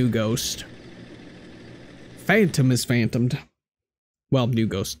got a new ghost. Phantom is phantomed. Well, new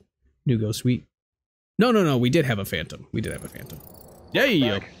ghost. New ghost. No. We did have a phantom. We did have a phantom.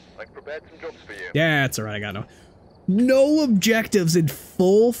 Yeah. I prepared some jobs for you. Yeah, it's alright. I got no. No objectives in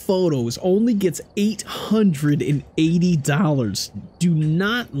full photos, only gets $880. Do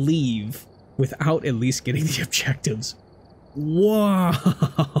not leave without at least getting the objectives. Wow.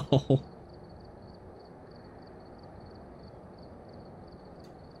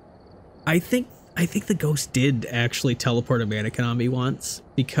 I think the ghost did actually teleport a mannequin on me once,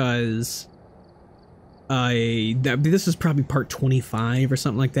 because this is probably part 25 or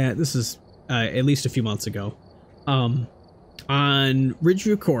something like that. This is at least a few months ago. On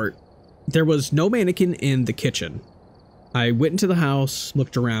Ridgeview Court, there was no mannequin in the kitchen. I went into the house,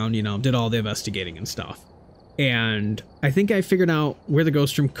 looked around, you know, did all the investigating and stuff. And I think I figured out where the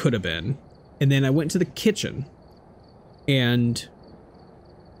ghost room could have been. And then I went to the kitchen and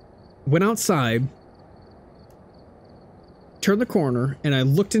went outside, turned the corner, and I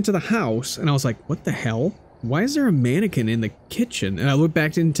looked into the house and I was like, what the hell? Why is there a mannequin in the kitchen? And I looked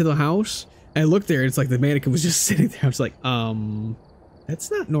back into the house and I looked there and it's like the mannequin was just sitting there. I was like,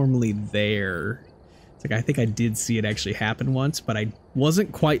 that's not normally there. It's like, I think I did see it actually happen once, but I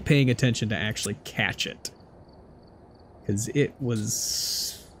wasn't quite paying attention to actually catch it. Because it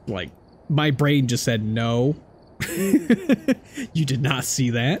was like, my brain just said, no. You did not see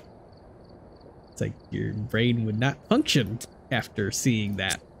that. It's like your brain would not function after seeing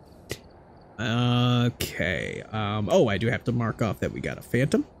that. Okay. Oh, I do have to mark off that we got a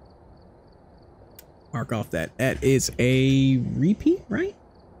phantom. Mark off that is a repeat, right?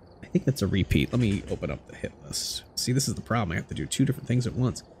 I think that's a repeat. Let me open up the hit list. See, this is the problem. I have to do two different things at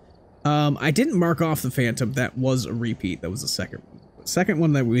once. I didn't mark off the phantom. That was a repeat. That was the second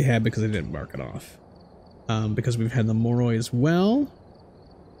one that we had because I didn't mark it off. Because we've had the Moroi as well.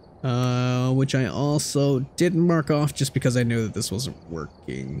 Which I also didn't mark off just because I knew that this wasn't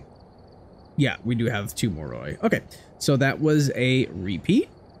working. Yeah, we do have 2 Moroi. Okay, so that was a repeat.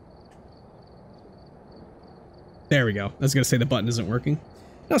 There we go. I was gonna say the button isn't working.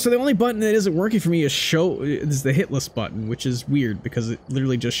 No, so the only button that isn't working for me is the hit list button, which is weird because it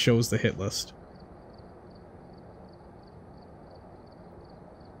literally just shows the hit list.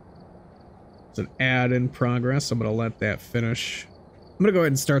 It's an ad in progress. I'm gonna let that finish. I'm gonna go ahead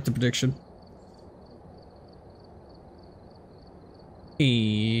and start the prediction.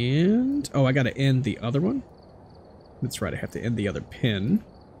 And oh, I gotta end the other one. That's right, I have to end the other pin.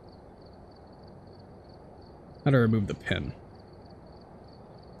 How do I remove the pin?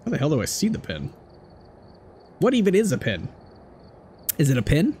 How the hell do I see the pin? What even is a pin? Is it a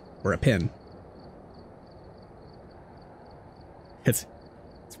pin or a pin? It's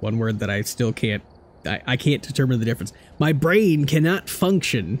one word that I still can't, I can't determine the difference. My brain cannot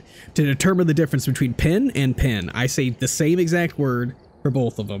function to determine the difference between pin and pin. I say the same exact word for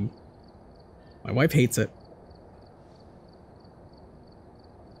both of them. My wife hates it.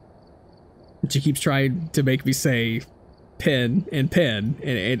 She keeps trying to make me say pin and pin,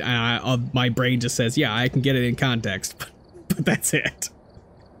 and my brain just says, yeah, I can get it in context, but that's it.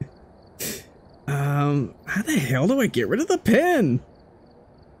 How the hell do I get rid of the pin?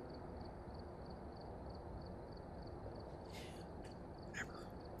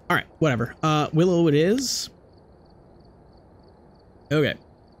 Alright, whatever. Willow it is. Okay.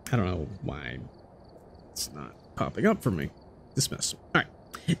 I don't know why it's not popping up for me. Dismiss. Alright.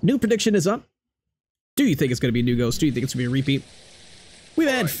 New prediction is up. Do you think it's going to be a new ghost? Do you think it's going to be a repeat? We've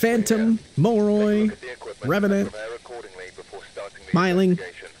had Phantom, Moroi, Revenant, Myling.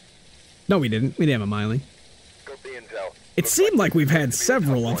 No, we didn't. We didn't have a Myling. It seemed like we've had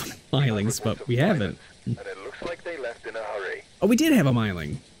several of Mylings, but we haven't. Oh, we did have a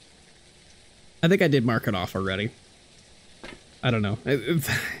Myling. I think I did mark it off already. I don't know.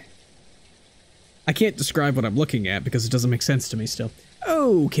 I can't describe what I'm looking at because it doesn't make sense to me still.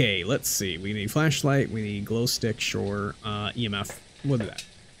 Okay, let's see. We need flashlight, we need glow stick, sure. EMF. We'll do that.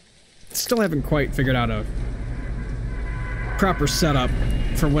 Still haven't quite figured out a proper setup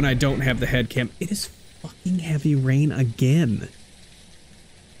for when I don't have the head cam. It is fucking heavy rain again.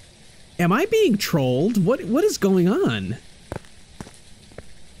 Am I being trolled? What is going on?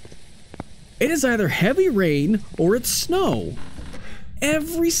 It is either heavy rain or it's snow.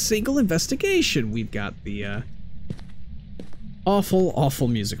 Every single investigation, we've got the awful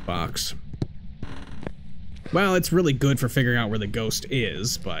music box. Well, it's really good for figuring out where the ghost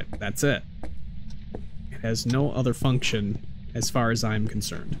is, but that's it. It has no other function as far as I'm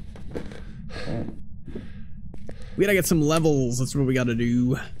concerned. We gotta get some levels, that's what we gotta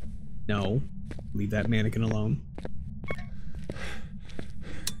do. No, leave that mannequin alone.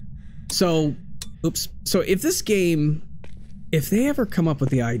 So, oops. So if this game, if they ever come up with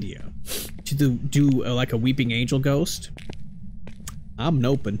the idea to like a weeping angel ghost, I'm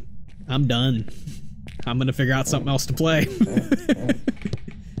open. I'm done. I'm gonna figure out something else to play.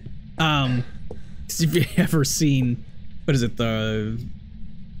 If you ever seen, what is it,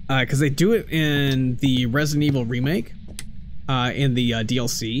 because they do it in the Resident Evil remake, in the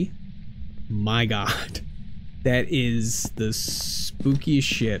DLC. My God, that is the spookiest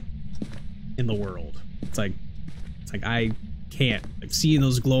shit in the world. It's like I can't. I've seen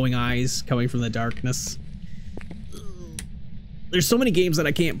those glowing eyes coming from the darkness. There's so many games that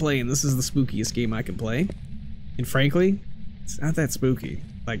I can't play, and this is the spookiest game I can play. And frankly, it's not that spooky.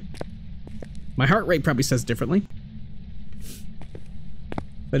 Like, my heart rate probably says differently,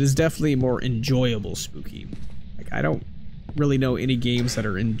 but it's definitely more enjoyable spooky. Like, I don't really know any games that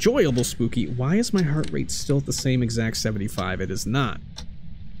are enjoyable spooky. Why is my heart rate still at the same exact 75? It is not.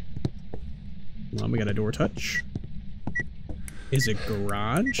 Well, we got a door touch. Is it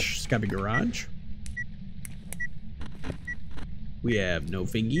garage? It's gotta be garage. We have no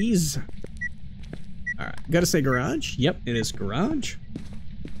fingies. Alright, gotta say garage. Yep, it is garage.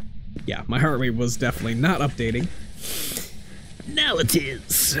 Yeah, my heart rate was definitely not updating. Now it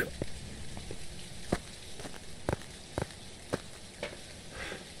is.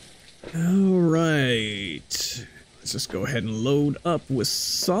 Alright. Let's just go ahead and load up with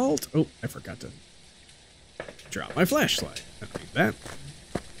salt. Oh, I forgot to drop my flashlight. I don't need that.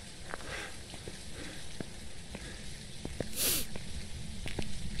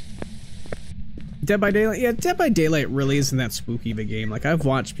 Dead by Daylight? Yeah, Dead by Daylight really isn't that spooky of a game. Like, I've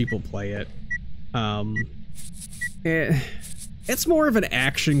watched people play it. It's more of an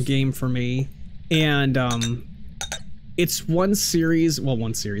action game for me. And, it's one series,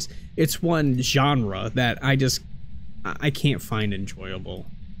 it's one genre that I can't find enjoyable.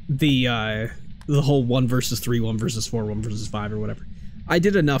 The whole 1 versus 3, 1 versus 4, 1 versus 5 or whatever. I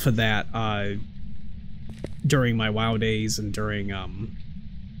did enough of that, during my WoW days and during,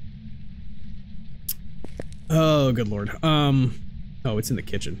 oh, good lord. Oh, it's in the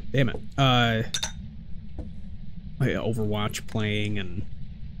kitchen. Damn it. Overwatch playing, and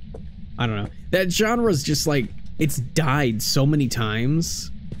I don't know. That genre is just like, it's died so many times.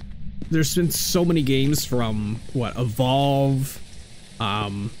 There's been so many games from, what, Evolve.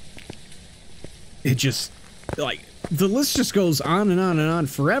 It just, like, the list just goes on and on and on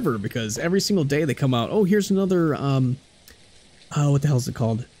forever, because every single day they come out, oh, here's another, what the hell is it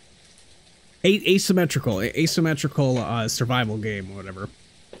called? Asymmetrical survival game or whatever.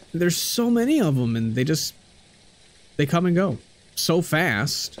 There's so many of them, and they come and go so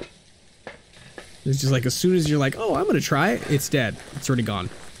fast. It's just like, as soon as you're like, oh, I'm gonna try it, it's dead. It's already gone.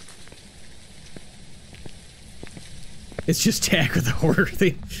 It's just tag with the horror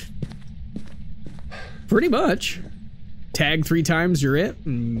thing. Pretty much. Tag 3 times, you're it,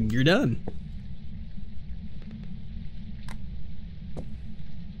 and you're done.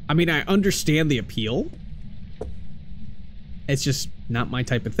 I mean, I understand the appeal. It's just not my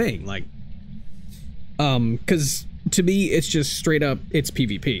type of thing. Like, because to me, it's just straight up, it's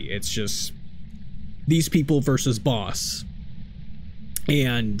PvP. It's just these people versus boss.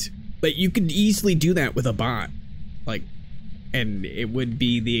 But you could easily do that with a bot. Like, and it would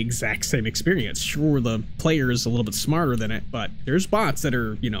be the exact same experience. Sure, the player is a little bit smarter than it, but there's bots that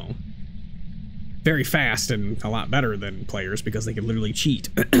are, you know, very fast and a lot better than players because they can literally cheat.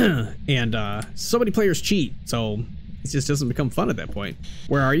 And so many players cheat, so it just doesn't become fun at that point.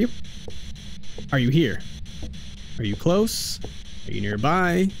 Where are you? Are you here? Are you close? Are you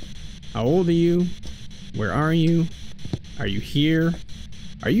nearby? How old are you? Where are you? Are you here?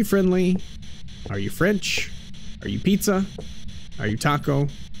 Are you friendly? Are you French? Are you pizza? Are you taco?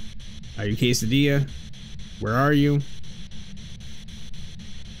 Are you quesadilla? Where are you?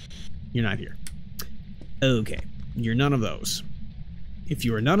 You're not here. Okay, you're none of those. If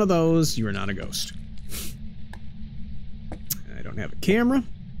you are none of those, you are not a ghost. I don't have a camera.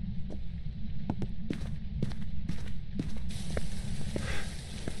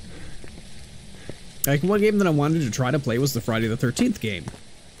 Like, one game that I wanted to try to play was the Friday the 13th game.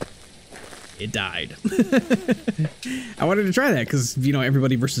 It died. I wanted to try that because, you know,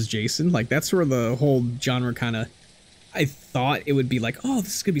 everybody versus Jason, like, that's where the whole genre kind of, I thought it would be like, oh,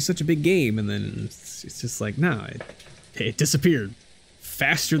 this is gonna be such a big game, and then it's just like, no, it disappeared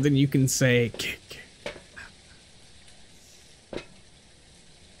faster than you can say.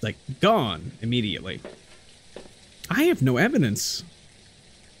 Like, gone immediately. I have no evidence.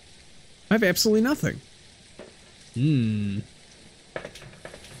 I have absolutely nothing.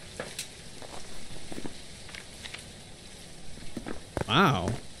 Wow.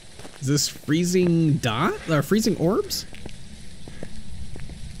 Is this freezing dot? Or freezing orbs?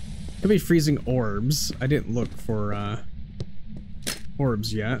 Could be freezing orbs. I didn't look for,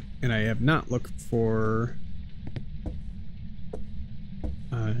 orbs yet, and I have not looked for...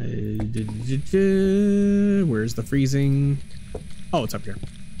 where's the freezing? Oh, it's up here.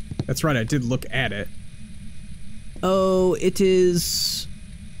 That's right, I did look at it. Oh, it is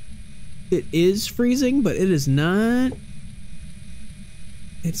freezing, but it is not...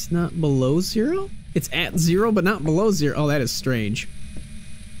 It's not below 0? It's at 0, but not below 0. Oh, that is strange.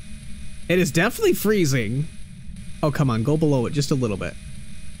 It is definitely freezing. Oh, come on, go below it just a little bit.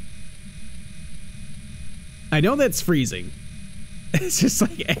 I know that's freezing. It's just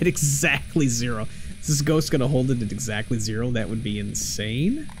like at exactly 0. Is this ghost gonna hold it at exactly 0? That would be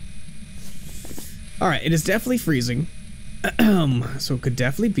insane. Alright, it is definitely freezing. So it could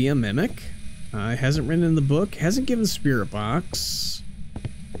definitely be a mimic. It hasn't written in the book, hasn't given spirit box.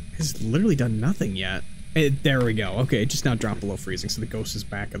 Has literally done nothing yet. There we go. Okay, it just now dropped below freezing, so the ghost is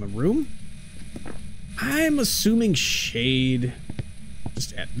back in the room. I'm assuming shade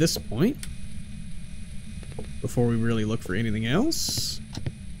just at this point. Before we really look for anything else.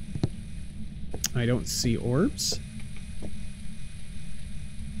 I don't see orbs.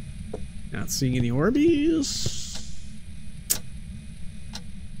 Not seeing any Orbeez.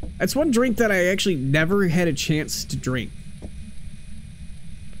 That's one drink that I actually never had a chance to drink.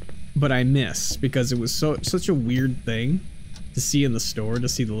 But I miss because it was such a weird thing to see in the store, to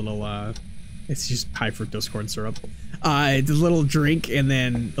see the little it's just high fructose corn syrup. The little drink and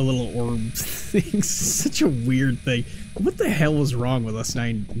then the little orb thing. Such a weird thing. What the hell was wrong with us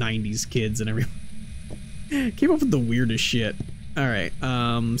 90s kids and everyone? Came up with the weirdest shit. Alright,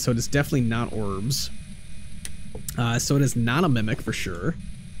 so it is definitely not orbs. So it is not a mimic for sure.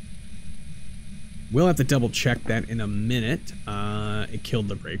 We'll have to double check that in a minute. It killed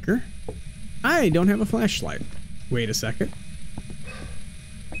the breaker. I don't have a flashlight. Wait a second.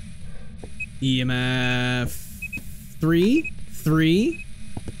 EMF 3.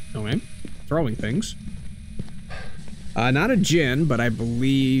 Okay, throwing things. Not a Jinn, but I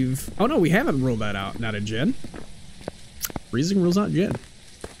believe... Oh no, we haven't ruled that out. Not a Jinn. Freezing rules out Jinn.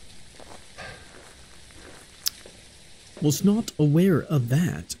 Was not aware of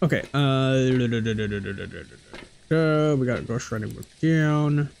that. Okay, we got a ghost running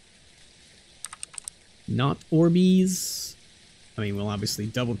down. Not Orbeez. I mean, we'll obviously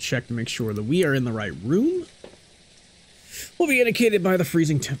double check to make sure that we are in the right room. We'll be indicated by the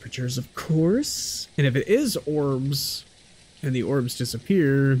freezing temperatures, of course. And if it is orbs, and the orbs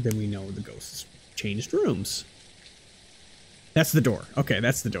disappear, then we know the ghosts changed rooms. That's the door. Okay,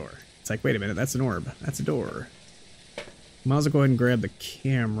 that's the door. It's like, wait a minute, that's an orb. That's a door. Might as well go ahead and grab the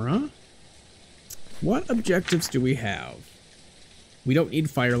camera. What objectives do we have? We don't need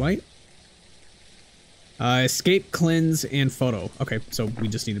firelight. Escape, cleanse, and photo. Okay, so we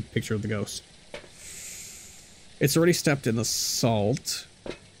just need a picture of the ghost. It's already stepped in the salt.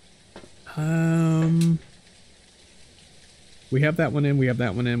 We have that one in, we have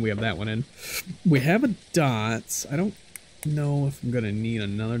that one in, we have that one in. We have a dot. I don't know if I'm gonna need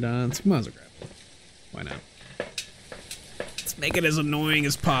another dot. So might as well grab one. Why not? Let's make it as annoying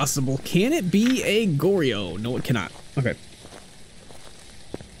as possible. Can it be a Goryo? No, it cannot. Okay.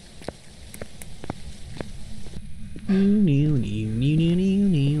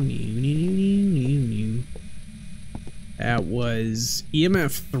 That was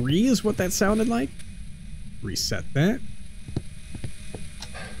EMF 3 is what that sounded like. Reset that.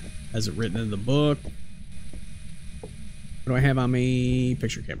 Has it written in the book? What do I have on my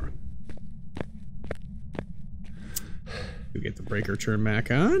picture camera? We get the breaker turned back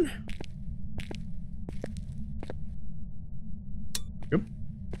on. Yep.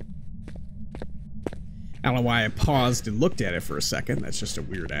 I don't know why I paused and looked at it for a second. That's just a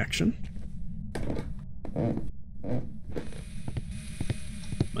weird action.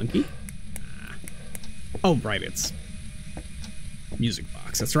 Monkey? Oh, right, it's music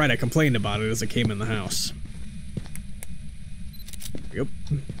box. That's right, I complained about it as it came in the house. Yep.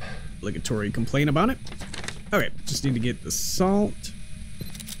 Obligatory complain about it. Okay, just need to get the salt.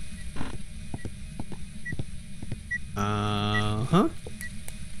 Uh-huh.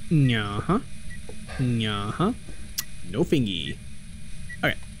 Nya-huh. Nya-huh. No fingy.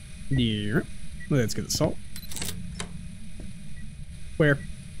 Okay. Yeah. Let's get the salt. Where?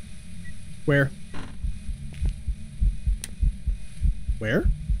 Where? Where?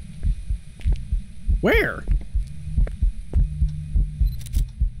 Where?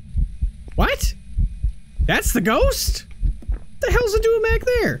 What? That's the ghost? What the hell's it doing back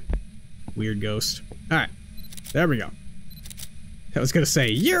there? Weird ghost. Alright. There we go. I was gonna say,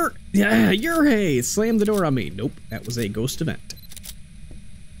 you're hey, slam the door on me. Nope, that was a ghost event.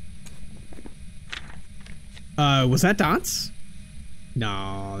 Was that dots?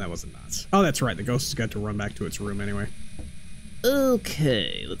 No, that wasn't nuts. Oh, that's right. The ghost has got to run back to its room anyway.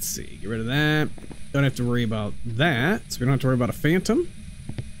 Okay, let's see. Get rid of that. Don't have to worry about that. So we don't have to worry about a phantom.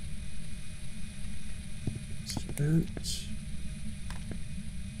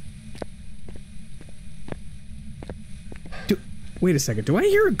 Wait a second. Do I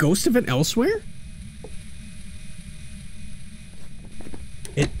hear a ghost event elsewhere?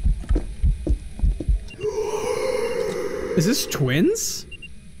 Is this twins?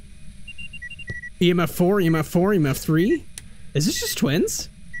 EMF 4, EMF 4, EMF 3? Is this just twins?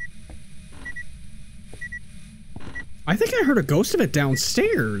 I think I heard a ghost of it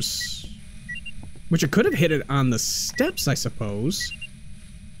downstairs. Which it could have hit it on the steps, I suppose.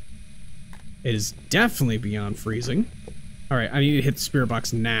 It is definitely beyond freezing. Alright, I need to hit the spirit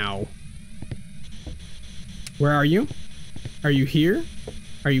box now. Where are you? Are you here?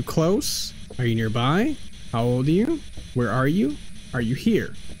 Are you close? Are you nearby? How old are you? Where are you? Are you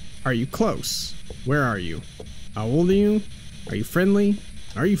here? Are you close? Where are you? How old are you? Are you friendly?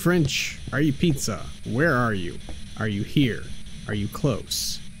 Are you French? Are you pizza? Where are you? Are you here? Are you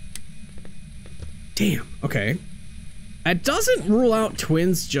close? Damn, okay. That doesn't rule out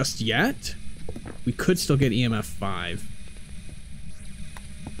twins just yet. We could still get EMF 5.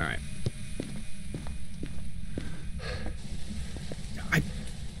 Alright.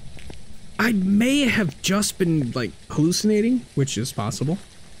 I may have just been, like, hallucinating, which is possible.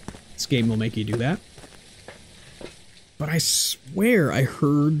 This game will make you do that. But I swear I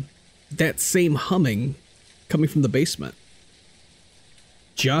heard that same humming coming from the basement.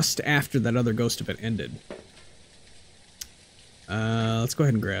 Just after that other ghost event ended. Let's go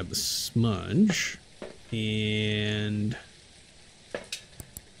ahead and grab the smudge. And...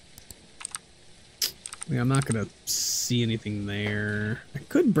 I'm not gonna see anything there. I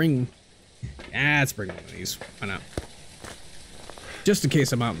could bring... let's bring one of these. Why not? Just in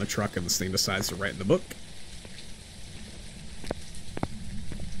case I'm out in the truck and this thing decides to write in the book.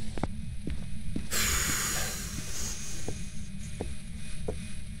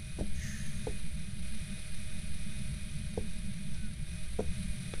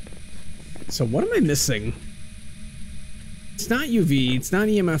 So what am I missing? It's not UV, it's not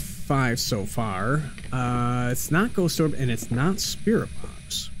EMF 5 so far. It's not Ghost Orb, and it's not Spirit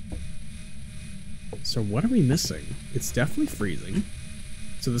Box. So what are we missing? It's definitely freezing.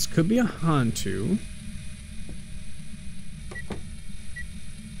 So this could be a Hantu.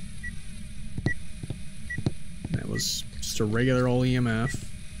 That was just a regular old EMF.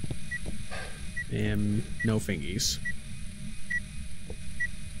 And no fingies.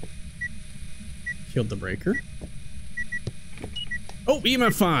 Killed the breaker. Oh,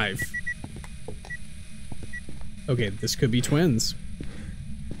 EMF 5! Okay, this could be twins.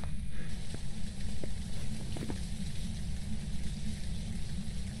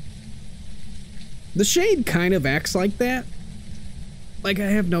 The shade kind of acts like that. Like, I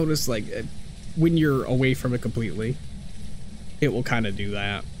have noticed, like, when you're away from it completely, it will kind of do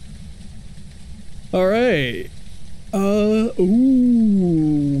that. Alright. Ooh,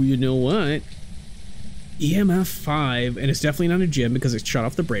 you know what? EMF 5, and it's definitely not a gym because it shut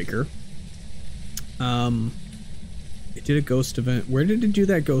off the breaker. It did a ghost event. Where did it do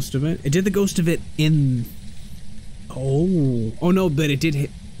that ghost event? It did the ghost event in... Oh no, but it did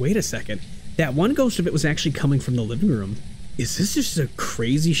hit... Wait a second. That one ghost event was actually coming from the living room. Is this just a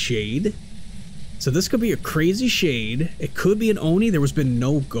crazy shade? So this could be a crazy shade. It could be an Oni. There was been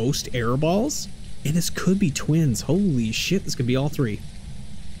no ghost error balls. And this could be twins. Holy shit, this could be all three.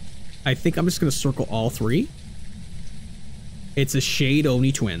 I think I'm just going to circle all three. It's a shade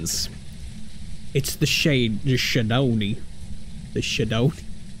Oni twins. It's the shade, the Shadoni. The Shadoni.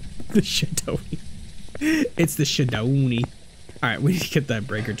 The Shadoni. It's the Shadoni. Alright, we need to get that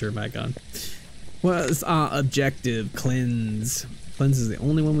breaker turned back on. What is our objective? Cleanse. Cleanse is the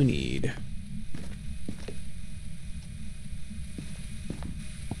only one we need.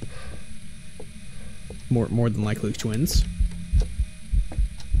 More than likely twins.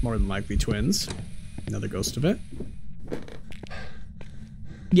 More than likely twins. Another ghost of it.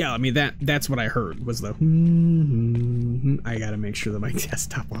 Yeah, I mean that's what I heard was the I gotta make sure that my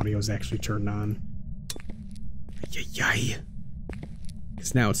desktop audio is actually turned on. Yay.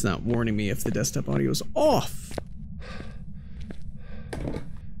 Because now it's not warning me if the desktop audio is off.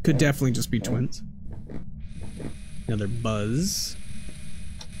 Could definitely just be twins. Another buzz.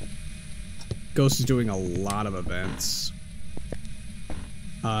 Ghost is doing a lot of events.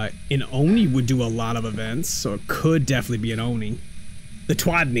 An Oni would do a lot of events, so it could definitely be an Oni. The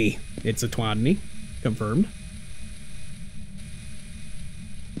Twadney. It's a Twadney. Confirmed.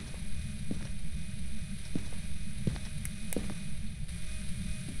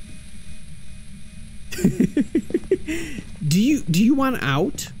 Do you want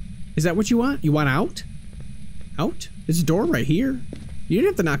out? Is that what you want? You want out? Out? There's a door right here. You didn't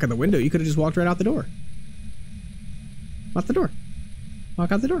have to knock on the window. You could have just walked right out the door. Out the door.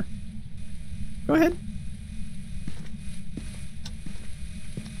 Walk out the door. Go ahead.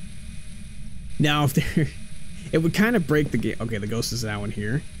 Now, if there... It would kind of break the game. Okay, the ghost is now in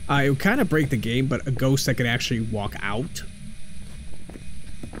here. It would kind of break the game, but a ghost that could actually walk out.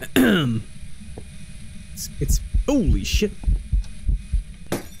 it's holy shit.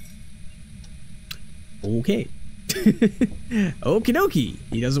 Okay. Okie dokie.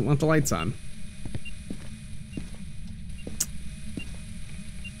 He doesn't want the lights on.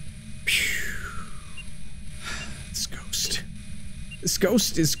 This ghost. This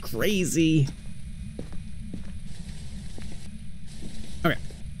ghost is crazy. Okay.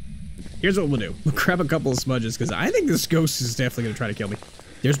 Here's what we'll do. We'll grab a couple of smudges because I think this ghost is definitely going to try to kill me.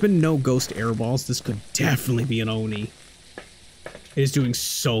 There's been no ghost air balls. This could definitely be an Oni. It is doing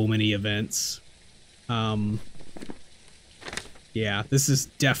so many events. Yeah, this is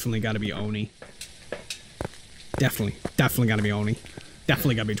definitely got to be Oni. Definitely got to be Oni.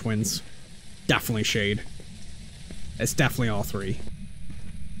 Definitely got to be twins. Definitely Shade. It's definitely all three.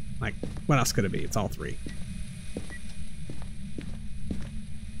 Like, what else could it be? It's all three.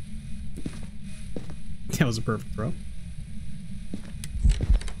 That was a perfect throw.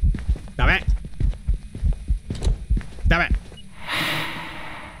 Stop it! Stop it!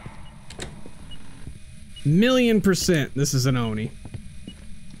 1,000,000% this is an Oni.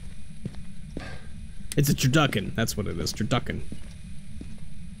 It's a turducken. That's what it is. Turducken.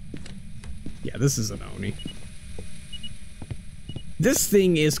 Yeah, this is an Oni. This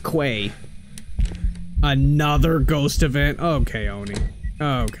thing is Quay. Another ghost event. Okay, Oni.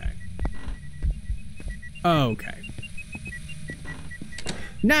 Okay. Okay.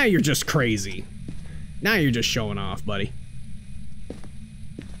 Now you're just crazy. Now you're just showing off, buddy.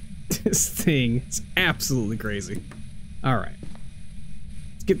 This thing is absolutely crazy. Alright.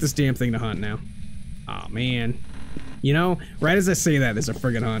 Let's get this damn thing to hunt now. Aw, man. You know, right as I say that, there's a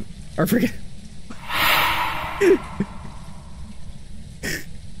friggin' hunt. Or friggin'...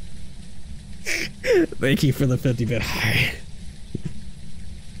 Thank you for the 50-bit high.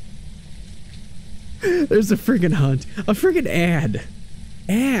 There's a friggin' hunt. A friggin' ad.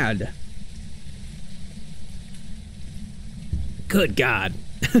 Ad. Good God.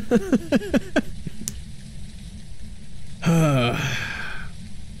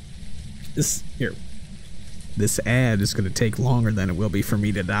 This ad is gonna take longer than it will be for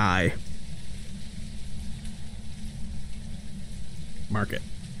me to die. Mark it.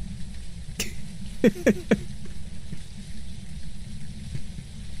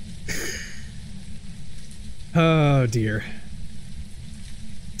 Oh dear.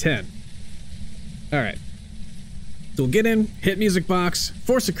 10. Alright. So we'll get in, hit music box,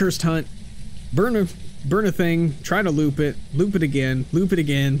 force a cursed hunt, burn a thing, try to loop it again,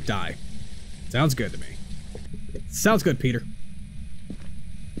 die. Sounds good to me. Sounds good, Peter.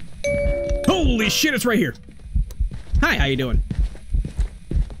 Holy shit, it's right here. Hi, how you doing?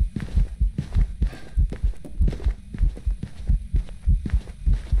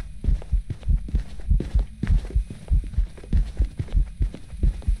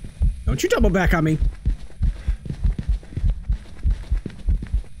 Don't you double back on me.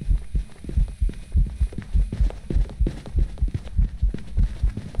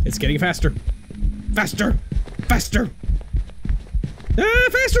 It's getting faster. Faster! Faster! Ah,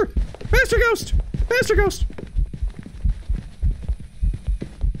 faster! Faster, ghost! Faster, ghost!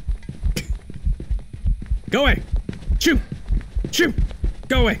 Go away! Shoo! Shoo!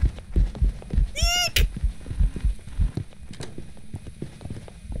 Go away! Eek!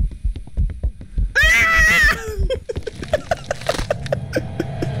 Ah!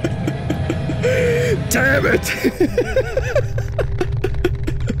 Damn it!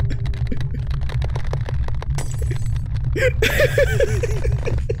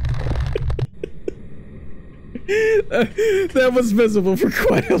 That was visible for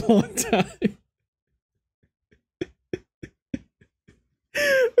quite a long time.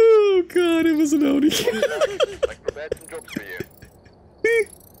 Oh god, it was an Oni. Like prepared some jobs for you.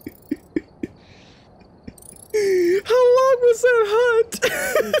 How long was that hunt?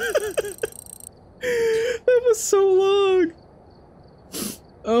 That was so long.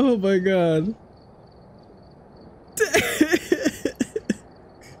 Oh my god.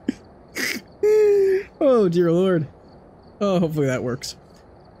 Oh dear lord. Oh, hopefully that works.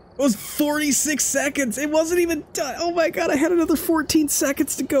 It was 46 seconds. It wasn't even done. Oh my god, I had another 14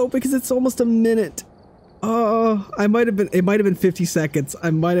 seconds to go because it's almost a minute. Oh, it might have been 50 seconds.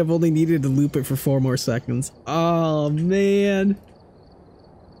 I might have only needed to loop it for 4 more seconds. Oh, man.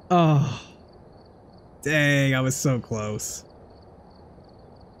 Oh. Dang, I was so close.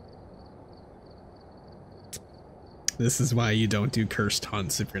 This is why you don't do cursed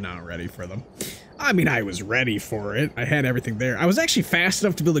hunts if you're not ready for them. I mean, I was ready for it. I had everything there. I was actually fast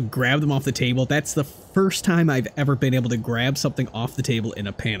enough to be able to grab them off the table. That's the first time I've ever been able to grab something off the table in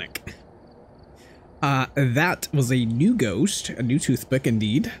a panic. That was a new ghost, a new toothpick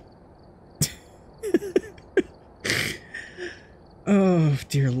indeed. Oh,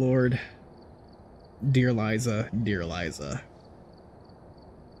 dear Lord. Dear Liza, dear Liza.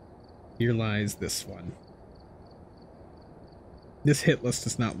 Here lies this one. This hit list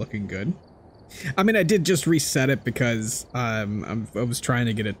is not looking good. I mean, I did just reset it because I was trying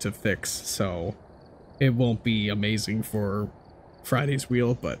to get it to fix, so it won't be amazing for Friday's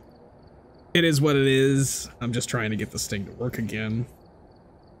wheel, but it is what it is. I'm just trying to get this thing to work again.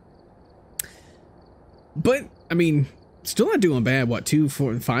 But, I mean, still not doing bad. What, 2,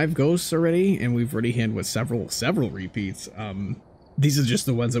 4, 5 ghosts already? And we've already had with several repeats. These are just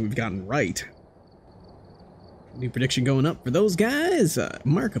the ones that we've gotten right. New prediction going up for those guys.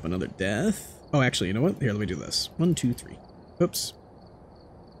 Mark up another death. Oh, actually, you know what? Here, let me do this. 1, 2, 3. Oops.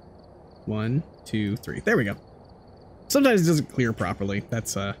 1, 2, 3. There we go. Sometimes it doesn't clear properly.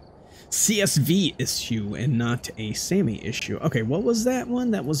 That's a CSV issue and not a Sammy issue. Okay, what was that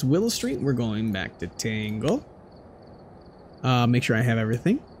one? That was Willow Street. We're going back to Tangle. Make sure I have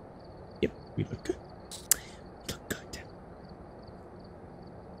everything. Yep, we look good. Look good.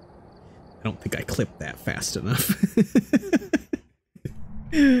 I don't think I clipped that fast enough.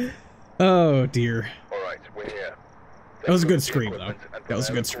 Oh dear. All right, we're here. That was a good scream, though. That was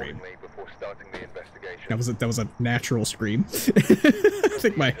a good scream. That was a natural scream. I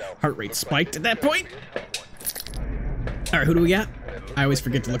think my heart rate spiked at that point. All right, who do we got? I always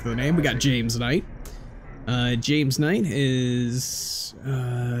forget to look at the name. We got James Knight. James Knight is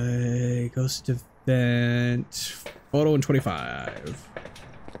Ghost Event photo in 25.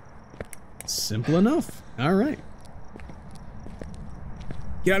 Simple enough. All right.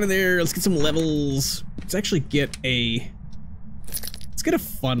 Get out of there. Let's get some levels. Let's actually get a... Let's get a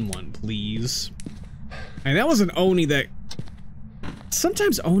fun one, please. And that was an Oni that...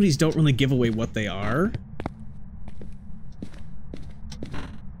 Sometimes Onis don't really give away what they are.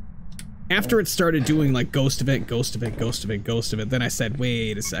 After it started doing like Ghost Event, Ghost Event, Ghost Event, Ghost Event, then I said,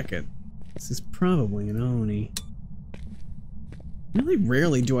 wait a second. This is probably an Oni. Really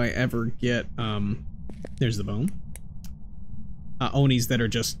rarely do I ever get, there's the bone. Onis that are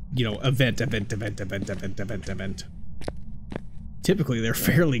just, you know, event. Typically, they're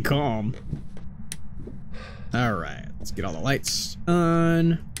fairly calm. Alright, let's get all the lights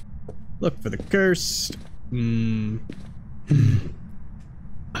on. Look for the cursed. Monkey.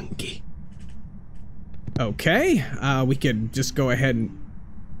 Okay, we could just go ahead and...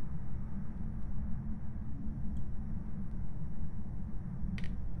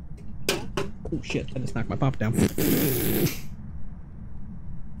 Oh shit, I just knocked my pop down. I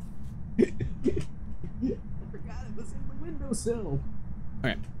forgot it was in the windowsill.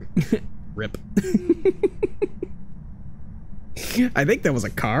 Alright. Rip. I think that was a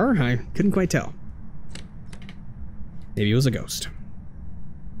car. I couldn't quite tell. Maybe it was a ghost.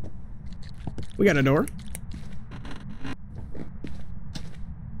 We got a door.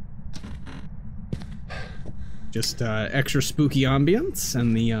 Just extra spooky ambience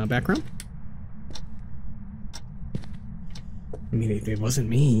in the background. I mean, it wasn't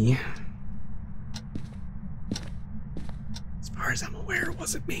me. As far as I'm aware, it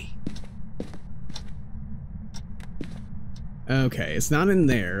wasn't me. Okay, it's not in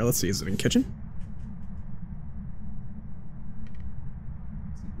there. Let's see, is it in kitchen?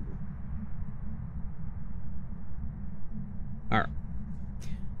 Alright.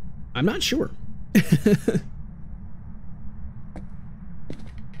 I'm not sure.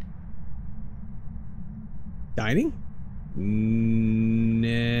 Dining?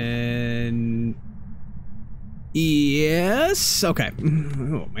 Yes. Okay.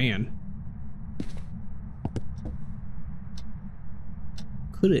 Oh man.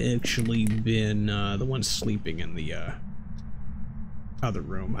 Could have actually been the one sleeping in the other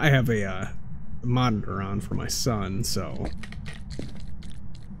room. I have a monitor on for my son, so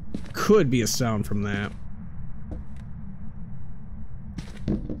could be a sound from that.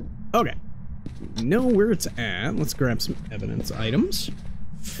 Okay. Know where it's at. Let's grab some evidence items.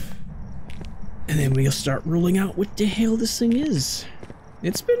 And then we'll start ruling out what the hell this thing is.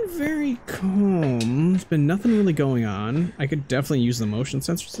 It's been very calm. There's been nothing really going on. I could definitely use the motion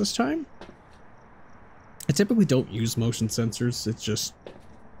sensors this time. I typically don't use motion sensors.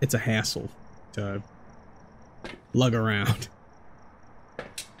 It's a hassle to lug around.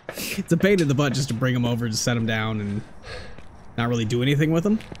 It's a pain in the butt just to bring them over, to set them down, and not really do anything with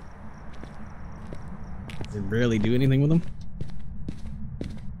them. And rarely do anything with them.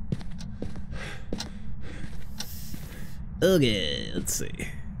 Okay, let's see.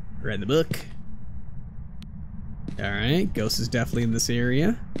 Read the book. Alright, ghost is definitely in this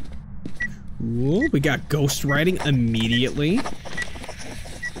area. Ooh, we got ghost writing immediately.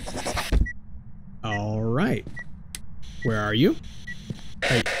 Alright. Where are you?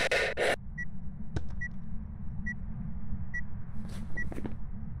 Hey.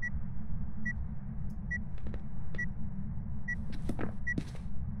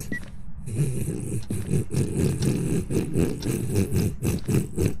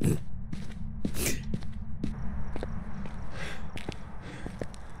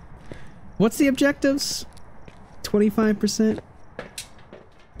 What's the objectives? 25%?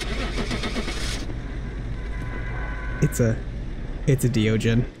 It's a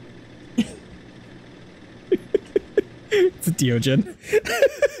Diogen. It's a Diogen.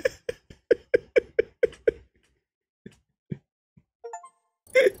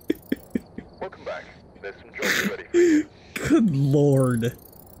 Welcome back. There's some jobs ready for you. Good lord.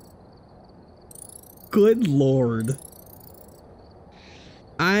 Good lord.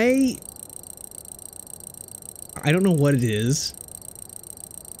 I don't know what it is,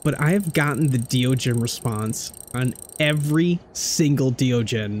 but I have gotten the Diogen response on every single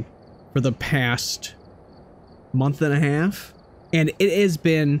Diogen for the past month and a half, and it has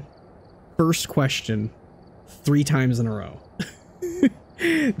been first question 3 times in a row.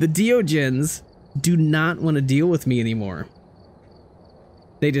 The Diogens do not want to deal with me anymore.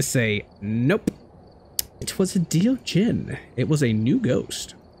 They just say, nope. It was a Diogen. It was a new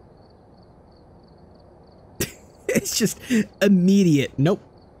ghost. It's just immediate. Nope.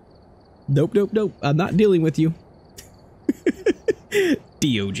 Nope, nope, nope. I'm not dealing with you.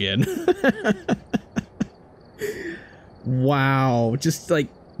 Diogen. Wow. Just like,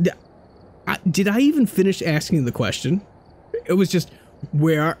 did I even finish asking the question? It was just,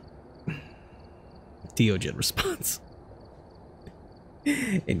 where? Diogen response.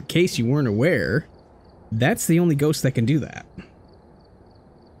 In case you weren't aware, that's the only ghost that can do that.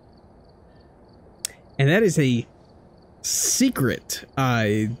 And that is a secret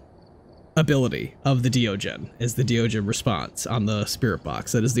ability of the Diogen, is the Diogen response on the spirit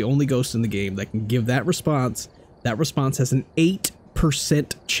box. That is the only ghost in the game that can give that response. That response has an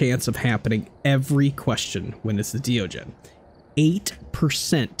 8% chance of happening every question when it's the Diogen.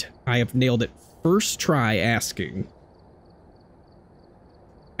 8%. I have nailed it first try asking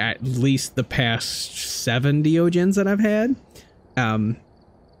at least the past 7 Diogens that I've had.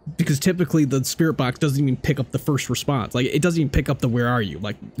 Because typically the spirit box doesn't even pick up the first response. Like, it doesn't even pick up the where are you.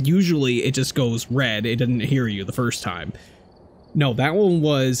 Like, usually it just goes red. It didn't hear you the first time. No, that one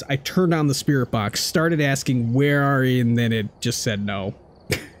was, I turned on the spirit box, started asking where are you, and then it just said no.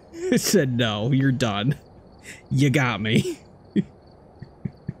 It said no, you're done. You got me.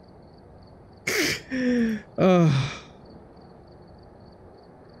 Oh.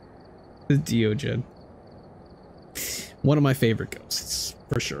 The Diogen. One of my favorite ghosts,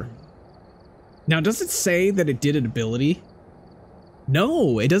 for sure. Now, does it say that it did an ability?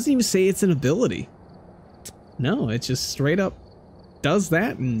 No, it doesn't even say it's an ability. No, it just straight up does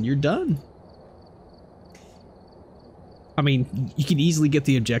that and you're done. I mean, you can easily get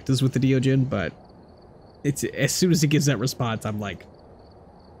the objectives with the Diogen, but it's as soon as it gives that response, I'm like,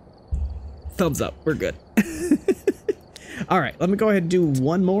 thumbs up, we're good. All right, let me go ahead and do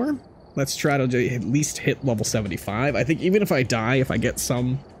one more. Let's try to at least hit level 75. I think even if I die, if I get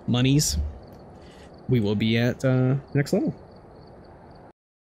some monies, we will be at next level.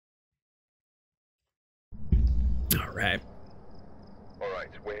 All right.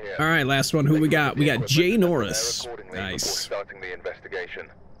 We're here. All right, last one. Who we got? We got Jay Norris. Nice. Starting the investigation.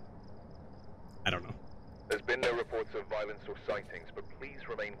 I don't know. There's been no reports of violence or sightings, but please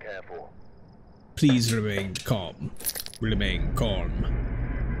remain careful. Please remain calm. Remain calm.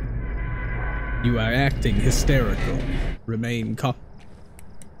 You are acting hysterical. Remain calm.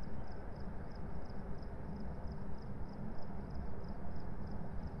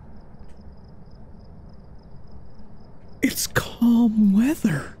 It's calm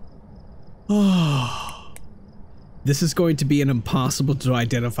weather. Oh. This is going to be an impossible to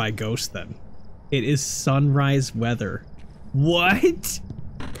identify ghost then. It is sunrise weather. What?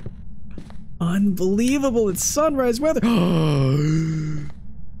 Unbelievable, it's sunrise weather.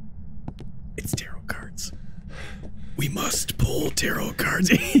 It's tarot cards. We must pull tarot cards.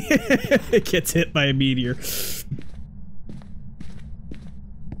 It gets hit by a meteor.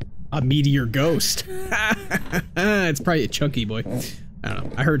 A meteor ghost. It's probably a chunky boy. I don't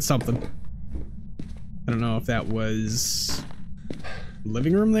know. I heard something. I don't know if that was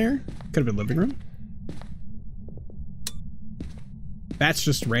living room there. Could have been living room. That's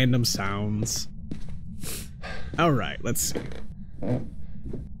just random sounds. All right, let's see.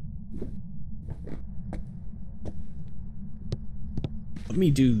 Let me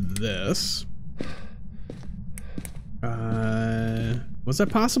do this. Was I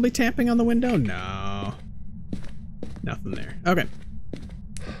possibly tapping on the window? No. Nothing there. Okay.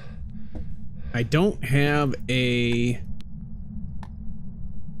 I don't have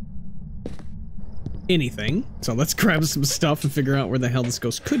anything, so let's grab some stuff and figure out where the hell this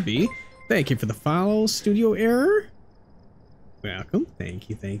ghost could be. Thank you for the follow, Studio Error. Welcome. Thank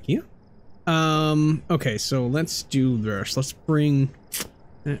you, thank you. Okay, so let's do this. Let's bring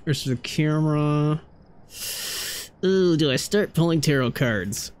there's the camera. Ooh, do I start pulling tarot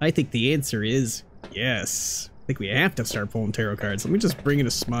cards? I think the answer is yes. I think we have to start pulling tarot cards. Let me just bring in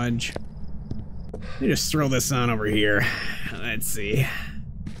a smudge. Let me just throw this on over here. Let's see.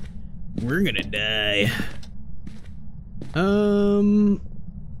 We're gonna die.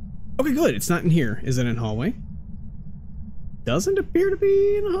 Okay, good. It's not in here. Is it in hallway? Doesn't appear to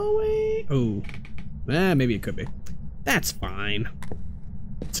be in the hallway. Oh, maybe it could be. That's fine.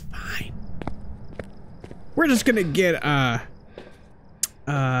 It's fine. We're just gonna get the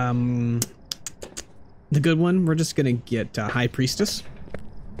good one. We're just gonna get High Priestess.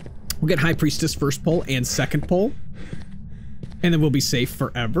 We'll get High Priestess first pull and second pull, and then we'll be safe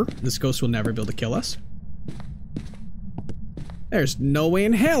forever. This ghost will never be able to kill us. There's no way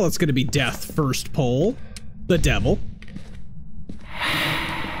in hell it's gonna be death first pull. The devil.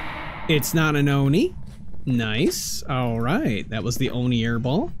 It's not an Oni. Nice. All right. That was the Oni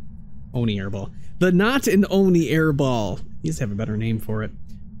airball. Oni airball. The not an Oni airball. You just have a better name for it.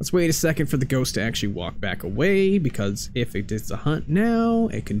 Let's wait a second for the ghost to actually walk back away, because if it does a hunt now,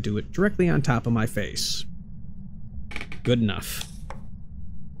 it can do it directly on top of my face. Good enough.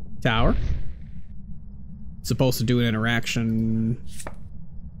 Tower. Supposed to do an interaction.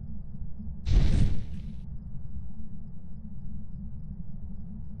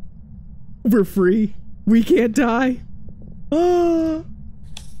 We're free. We can't die. The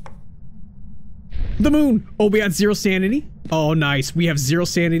moon. Oh, we got 0 sanity. Oh, nice. We have 0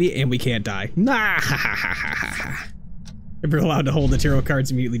 sanity and we can't die. Nah. If we're allowed to hold the tarot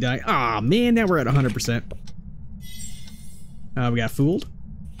cards, immediately die. Aw, oh, man, now we're at 100%. We got fooled.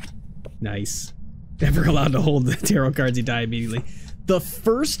 Nice. If we're allowed to hold the tarot cards, you die immediately. The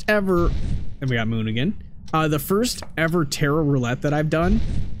first ever, and we got moon again. The first ever tarot roulette that I've done.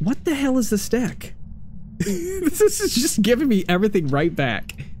 What the hell is this deck? This is just giving me everything right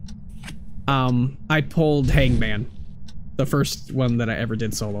back. I pulled Hangman. The first one that I ever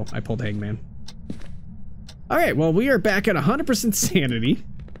did solo. I pulled Hangman. Alright, well, we are back at 100% sanity.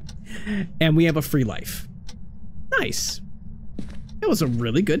 And we have a free life. Nice. It was a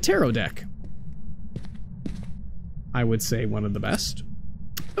really good tarot deck. I would say one of the best.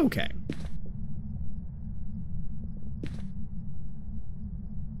 Okay.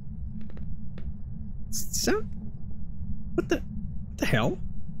 So, what the hell?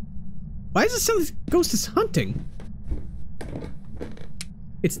 Why does it sound like this ghost is hunting?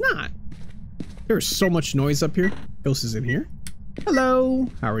 It's not. There's so much noise up here. Ghost is in here. Hello.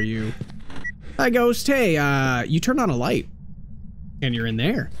 How are you? Hi, ghost. Hey, you turned on a light. And you're in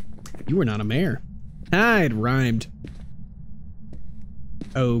there. You were not a mare. Ah, it rhymed.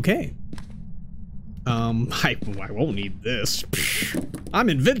 Okay. I won't need this. I'm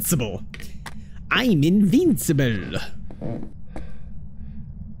invincible. I'm invincible.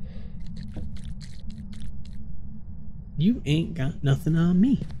 You ain't got nothing on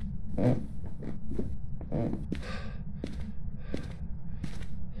me.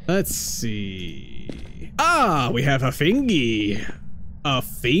 Let's see. Ah, we have a fingy. A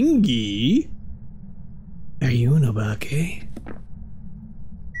fingy? Are you an obake?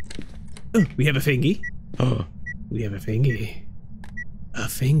 Oh, we have a fingy. Oh, we have a fingy. A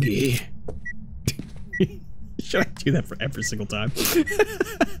fingy. Should I do that for every single time?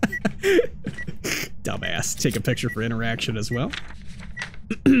 Dumbass. Take a picture for interaction as well.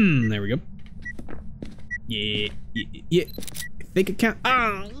 There we go. Yeah. I think it counts.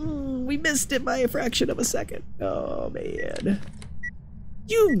 Oh, we missed it by a fraction of a second. Oh, man.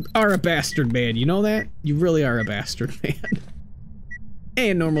 You are a bastard, man. You know that? You really are a bastard, man.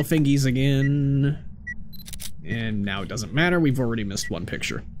 And normal fingies again. And now it doesn't matter. We've already missed one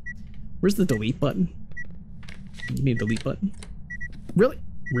picture. Where's the delete button? Give me a delete button. Really?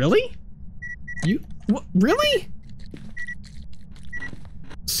 Really? You, what, really?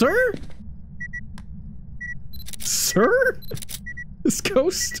 Sir? Sir? This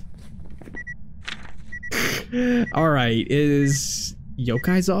ghost? Alright, is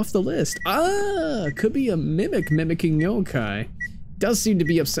yokai's off the list? Ah, could be a mimic mimicking yokai. Does seem to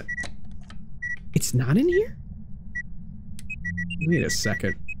be upset. It's not in here? Wait a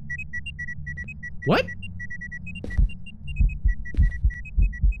second. What?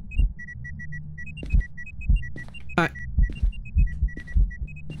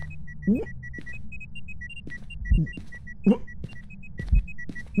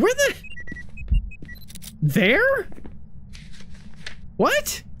 Where the? There?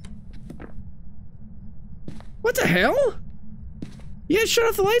 What? What the hell? Yeah, shut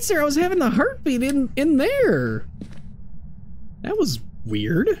off the lights there. I was having the heartbeat in there. That was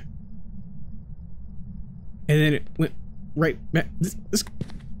weird. And then it went right back. This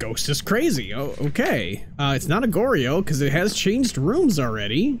ghost is crazy. Oh, okay. It's not a Goryo because it has changed rooms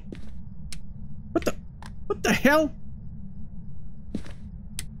already. What the hell?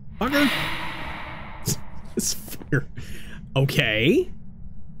 Fucker. This fucker. Okay.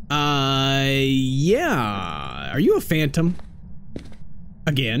 Yeah. Are you a phantom?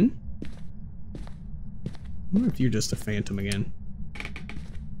 Again? I wonder if you're just a phantom again.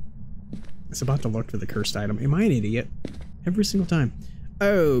 It's about to look for the cursed item. Am I an idiot? Every single time.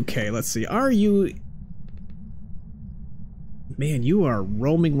 Okay, let's see. Are you... Man, you are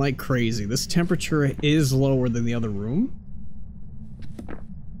roaming like crazy. This temperature is lower than the other room.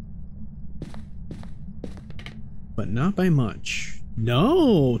 But not by much.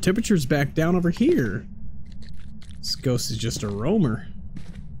 No! Temperature's back down over here. This ghost is just a roamer.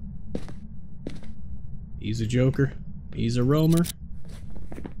 He's a joker. He's a roamer.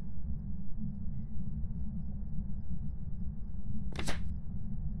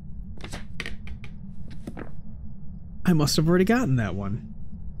 I must have already gotten that one.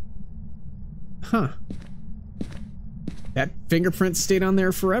 Huh. That fingerprint stayed on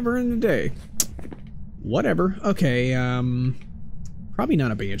there forever and a day. Whatever. Okay, probably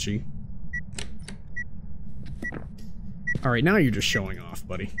not a banshee. Alright, now you're just showing off,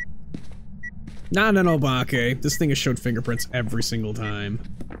 buddy. Not an obake. This thing has showed fingerprints every single time.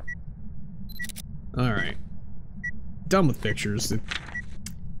 Alright. Done with pictures.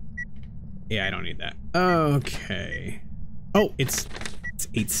 Yeah, I don't need that. Okay. Oh, it's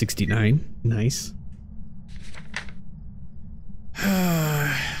 869. Nice.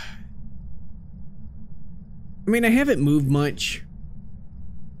 I mean, I haven't moved much.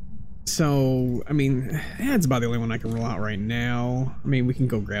 So, I mean, that's about the only one I can roll out right now. I mean, we can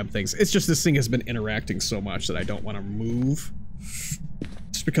go grab things. It's just this thing has been interacting so much that I don't want to move.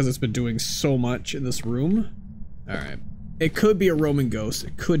 Just because it's been doing so much in this room. Alright. It could be a roaming ghost.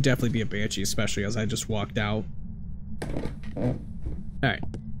 It could definitely be a banshee, especially as I just walked out. Alright.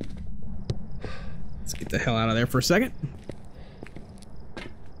 Let's get the hell out of there for a second.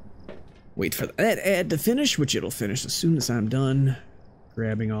 Wait for that ad to finish, which it'll finish as soon as I'm done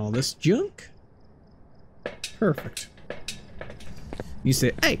grabbing all this junk. Perfect. You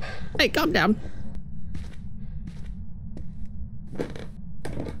say, hey, calm down.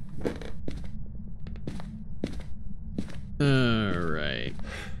 Alright.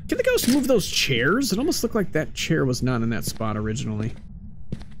 Can the ghost move those chairs? It almost looked like that chair was not in that spot originally.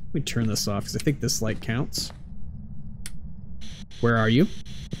 Let me turn this off because I think this light counts. Where are you?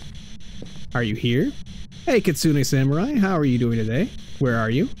 Are you here? Hey, Kitsune Samurai, how are you doing today? Where are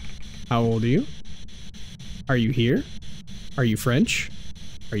you? How old are you? Are you here? Are you French?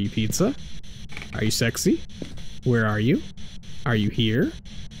 Are you pizza? Are you sexy? Where are you? Are you here?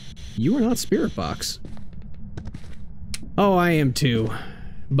 You are not Spirit Box. Oh, I am too.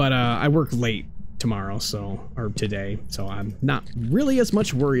 But I work late tomorrow, or today, so I'm not really as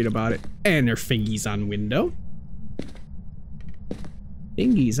much worried about it. And there are fingies on window.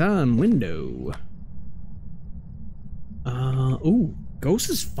 Fingies on window. Ooh, Ghost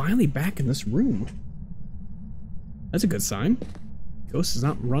is finally back in this room. That's a good sign. Ghost is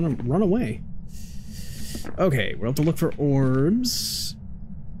not run away. Okay, we'll have to look for orbs.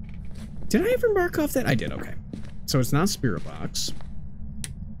 Did I ever mark off that? I did, okay. So it's not Spirit Box.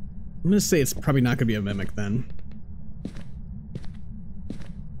 I'm gonna say it's probably not gonna be a Mimic then.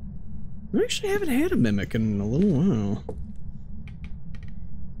 I actually haven't had a Mimic in a little while.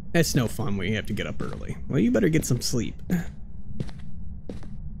 It's no fun when you have to get up early. Well, you better get some sleep.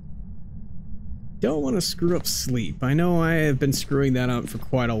 Don't want to screw up sleep. I know I have been screwing that up for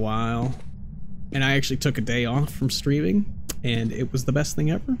quite a while. And I actually took a day off from streaming, and it was the best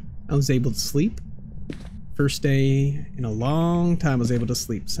thing ever. I was able to sleep First day in a long time I was able to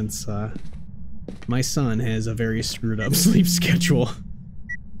sleep since my son has a very screwed up sleep schedule.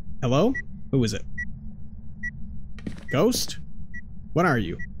 Hello? Who is it? Ghost? What are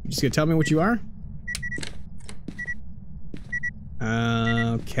you? You just gonna tell me what you are?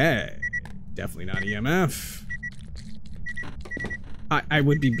 Okay. Definitely not EMF. I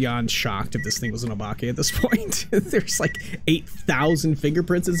would be beyond shocked if this thing was an Obake at this point. There's like 8,000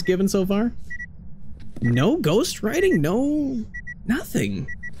 fingerprints it's given so far. No ghost writing, no nothing.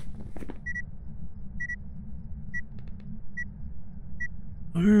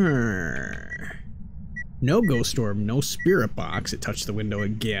 No ghost orb, no spirit box. It touched the window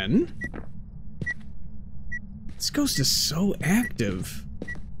again. This ghost is so active.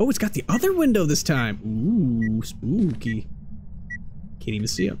 Oh, it's got the other window this time. Ooh, spooky. Can't even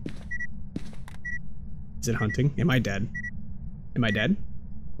see it. Is it hunting? Am I dead? Am I dead?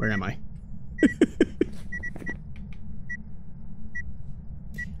 Where am I?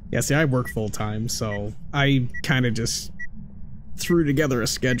 Yeah, see, I work full time, so I kind of just threw together a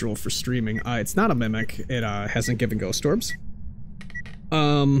schedule for streaming. It's not a mimic. It hasn't given ghost orbs.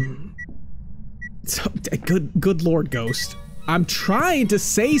 So good Lord, Ghost. I'm trying to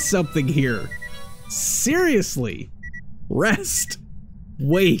say something here. Seriously. Rest.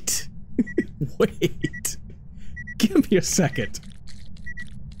 Wait. Wait. Give me a second.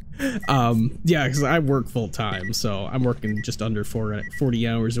 Yeah, because I work full time, so I'm working just under 40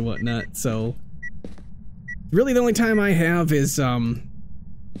 hours or whatnot, so really the only time I have is,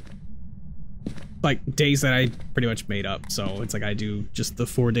 like, days that I pretty much made up, so it's like I do just the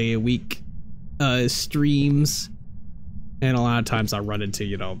 4-day-a-week, streams, and a lot of times I run into,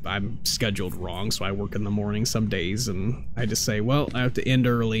 you know, I'm scheduled wrong, so I work in the morning some days, and I just say, well, I have to end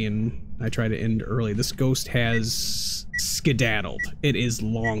early, and I try to end early. This ghost has skedaddled. It is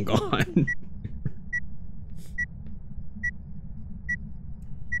long gone.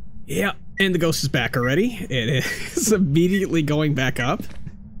 Yeah, and the ghost is back already. It is immediately going back up.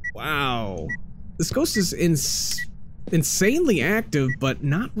 Wow. This ghost is insanely active, but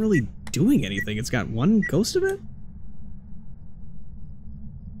not really doing anything. It's got one ghost of it?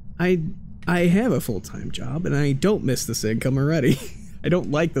 I have a full-time job, and I don't miss this income already. I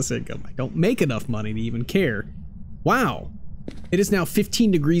don't like this income. I don't make enough money to even care. Wow. It is now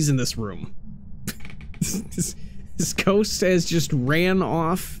 15 degrees in this room. This ghost has just ran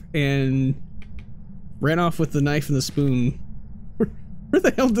off with the knife and the spoon. Where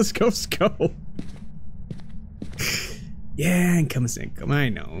the hell does ghost go? Yeah, income is income. I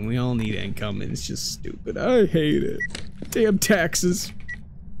know. We all need income, and it's just stupid. I hate it. Damn taxes.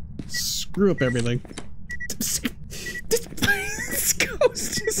 Screw up everything. This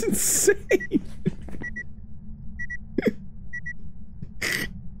ghost is insane.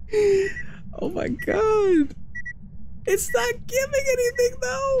 Oh my god. It's not giving anything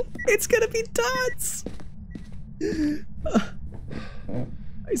though. It's gonna be dots.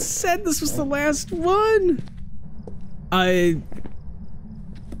 I said this was the last one.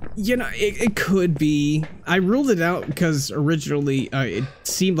 You know, it could be. I ruled it out because originally it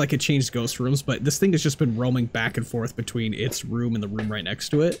seemed like it changed ghost rooms, but this thing has just been roaming back and forth between its room and the room right next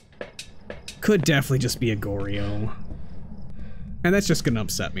to it. Could definitely just be a Goryo. And that's just gonna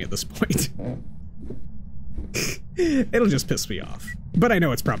upset me at this point. It'll just piss me off. But I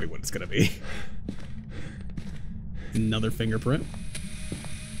know it's probably what it's gonna be. Another fingerprint.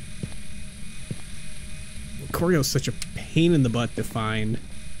 Goryo's such a pain in the butt to find.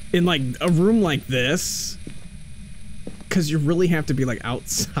 In like a room like this, because you really have to be like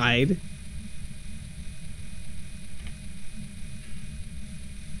outside.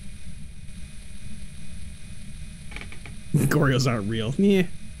 Goryos aren't real. Yeah.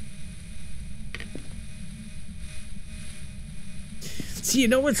 See, you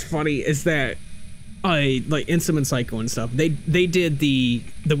know what's funny is that like Insum and Psycho and stuff, they did the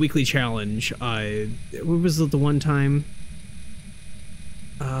weekly challenge. What was the one time?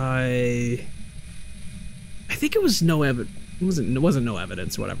 I think it was no evidence. It wasn't no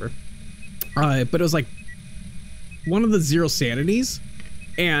evidence, whatever. But it was like one of the zero sanities,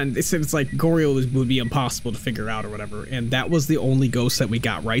 and they said it's like Goryo would be impossible to figure out or whatever, and that was the only ghost that we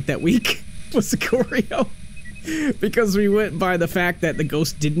got right that week was the Goryo, because we went by the fact that the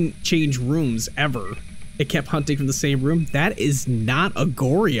ghost didn't change rooms ever. It kept hunting from the same room. That is not a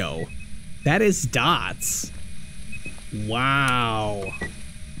Goryo. That is dots. Wow.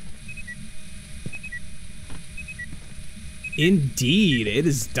 Indeed, it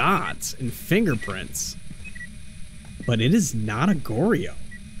is dots and fingerprints, but it is not a Goryo.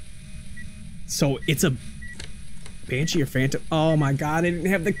 So it's a Banshee or Phantom. Oh my god, I didn't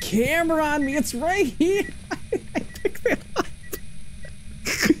have the camera on me. It's right here. I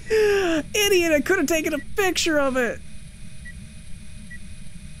Idiot, I could have taken a picture of it.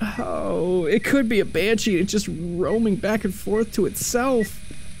 Oh, it could be a banshee. It's just roaming back and forth to itself.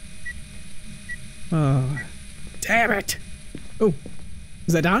 Oh, damn it. Oh,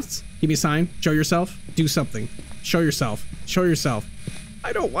 is that dots? Give me a sign. Show yourself. Do something. Show yourself. Show yourself.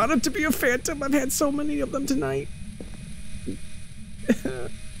 I don't want it to be a phantom. I've had so many of them tonight.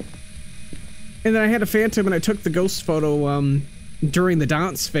 And then I had a phantom and I took the ghost photo during the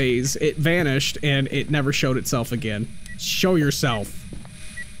dance phase. It vanished and it never showed itself again. Show yourself.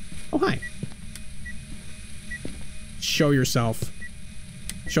 Oh, hi. Show yourself.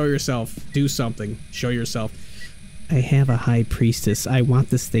 Show yourself. Do something. Show yourself. I have a high priestess. I want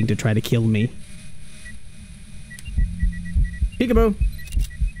this thing to try to kill me. Peekaboo.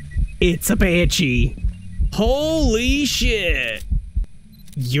 It's a banshee. Holy shit.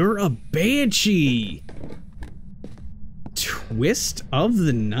 You're a banshee. Twist of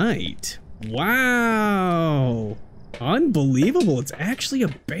the night. Wow. Unbelievable. It's actually a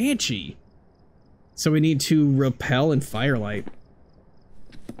banshee. So we need to repel and firelight.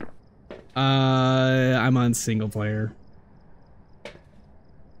 I'm on single player.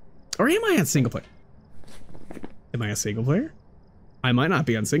 Or am I on single player? Am I a single player? I might not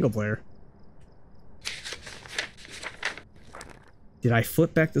be on single player. Did I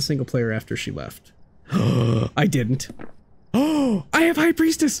flip back to single player after she left? I didn't. Oh, I have High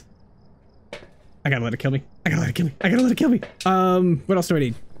Priestess. I gotta let it kill me. I gotta let it kill me. I gotta let it kill me. What else do I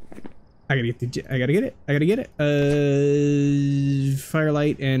need? I gotta get it. I gotta get it.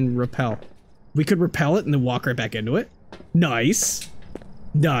 Firelight and repel. We could repel it and then walk right back into it. Nice.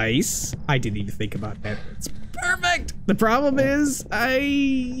 Nice. I didn't even think about that. It's perfect. The problem is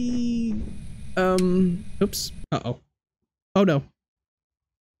oops. Uh-oh. Oh no.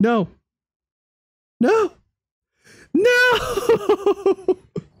 No. No. No.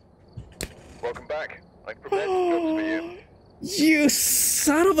 Welcome back. I prepared some jobs for you. You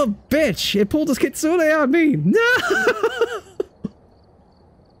son of a bitch! It pulled a kitsune on me! No! No!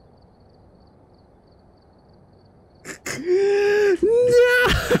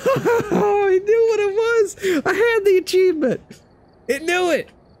 I knew what it was! I had the achievement! It knew it!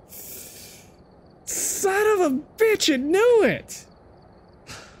 Son of a bitch, it knew it!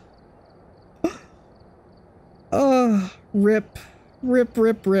 Oh, rip. Rip,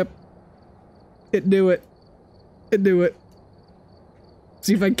 rip, rip. It knew it. It knew it.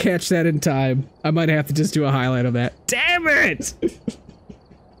 See if I catch that in time. I might have to just do a highlight of that. Damn it!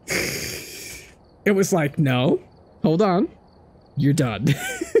 It was like, no, hold on. You're done.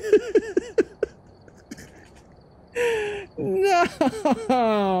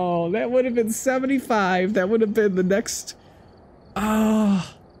 No, that would have been 75. That would have been the next.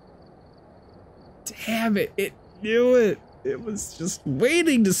 Oh, damn it. It knew it. It was just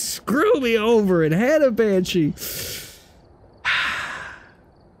waiting to screw me over. It had a banshee.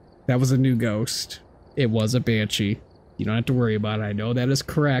 That was a new ghost. It was a banshee. You don't have to worry about it. I know that is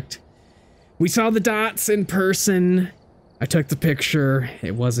correct. We saw the dots in person. I took the picture.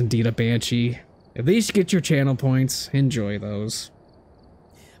 It was indeed a banshee. At least get your channel points. Enjoy those.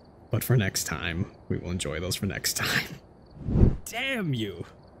 But for next time, we will enjoy those for next time. Damn you.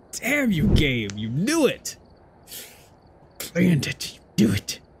 Damn you, game. You knew it. Planned it. You do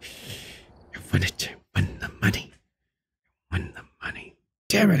it. I won it. I won the money. I won the money.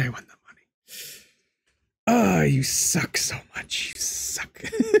 Damn it, I won the money. Oh, you suck so much. You suck.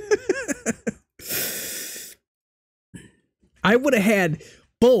 I would have had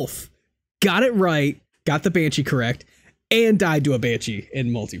both. Got it right. Got the banshee correct. And died to a banshee in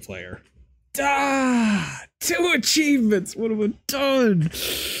multiplayer. Ah, 2 achievements. What have I done?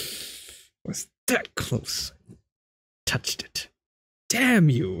 Was that close? Touched it. Damn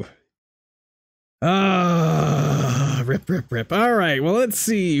you. Ah, rip, rip, rip. All right, well, let's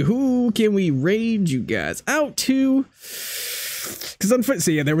see. Who can we raid you guys out to? Because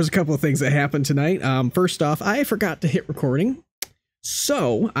see, there was a couple of things that happened tonight. First off, I forgot to hit recording.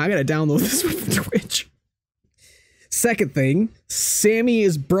 So, I gotta download this with Twitch. Second thing, Sammy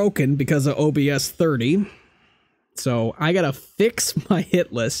is broken because of OBS 30. So, I gotta fix my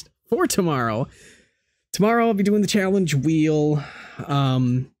hit list for tomorrow. Tomorrow, I'll be doing the challenge wheel.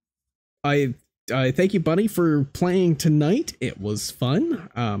 I thank you, Bunny, for playing tonight. It was fun.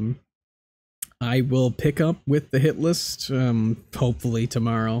 I will pick up with the hit list, hopefully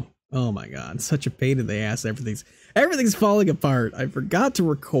tomorrow. Oh my god, such a pain in the ass. Everything's falling apart. I forgot to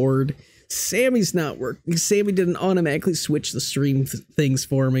record. Sammy's not working. Sammy didn't automatically switch the stream things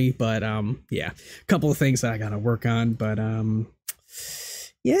for me, but yeah, a couple of things that I gotta work on, but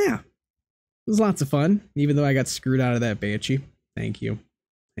yeah, it was lots of fun, even though I got screwed out of that banshee. Thank you.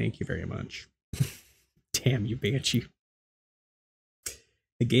 Thank you very much. Damn you, Banshee.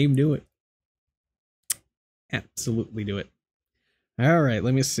 The game knew it. Absolutely do it. All right,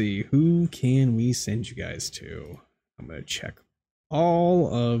 let me see. Who can we send you guys to? I'm going to check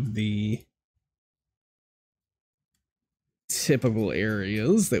all of the typical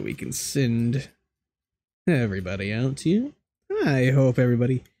areas that we can send everybody out to. I hope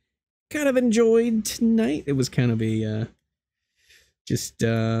everybody kind of enjoyed tonight. It was kind of a just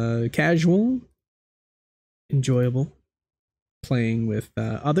casual, enjoyable playing with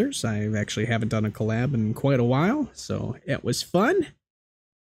others. I actually haven't done a collab in quite a while, so it was fun.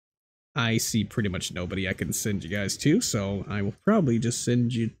 I see pretty much nobody I can send you guys to, so I will probably just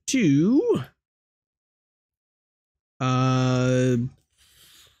send you to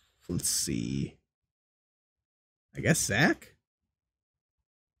let's see. I guess Zach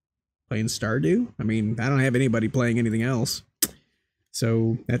playing Stardew. I mean, I don't have anybody playing anything else,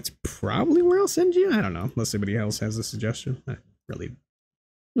 so that's probably where I'll send you. I don't know, unless anybody else has a suggestion. I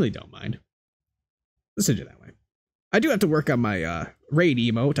really don't mind. Let's send you that way. I do have to work on my raid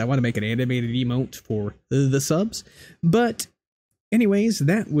emote. I want to make an animated emote for the subs, but anyways,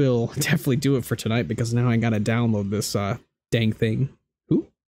 that will definitely do it for tonight, because now I gotta download this dang thing. Who?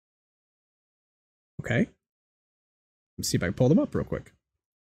 Okay. Let's see if I can pull them up real quick.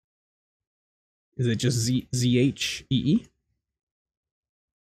 Is it just ZHEE?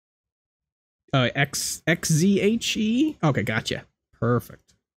 XZHE? Okay, gotcha.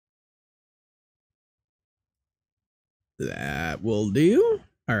 Perfect. That will do.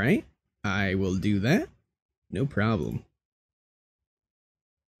 All right. I will do that. No problem.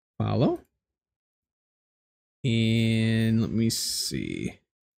 Follow. And let me see.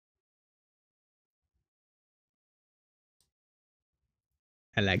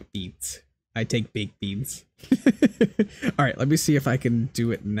 I like beans. I take baked beans. All right, let me see if I can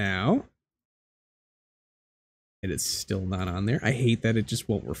do it now. It is still not on there. I hate that it just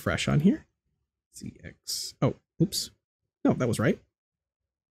won't refresh on here. ZX. Oh, oops. No, that was right.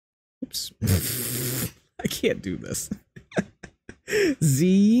 Oops. I can't do this.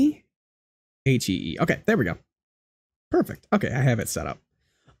 ZHEE. Okay, there we go. Perfect. Okay, I have it set up.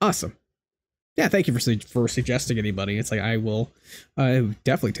 Awesome. Yeah, thank you for suggesting anybody. It's like I will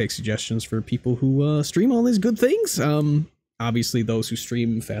definitely take suggestions for people who stream all these good things. Obviously, those who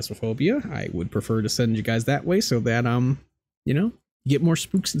stream Phasmophobia, I would prefer to send you guys that way so that you know, get more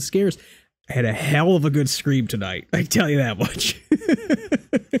spooks and scares. I had a hell of a good scream tonight, I can tell you that much.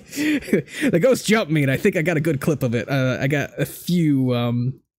 The ghost jumped me, and I think I got a good clip of it. I got a few, I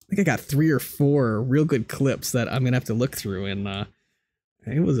think I got 3 or 4 real good clips that I'm gonna have to look through, and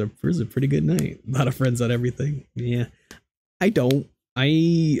it was a pretty good night. A lot of friends on everything. Yeah, I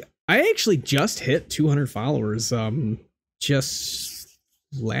actually just hit 200 followers. Just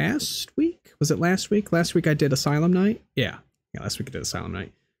last week. Was it last week? Last week I did Asylum Night. Yeah, last week I did Asylum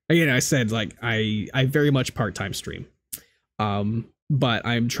Night. Again, I said, like, I very much part-time stream. But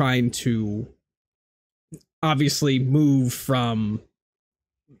I'm trying to obviously move from,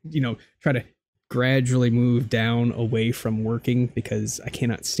 you know, try to gradually move down away from working, because I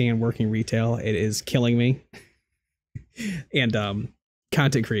cannot stand working retail. It is killing me. And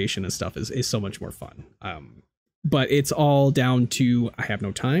content creation and stuff is so much more fun. But it's all down to I have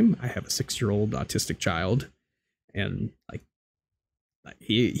no time. I have a 6-year-old autistic child, and like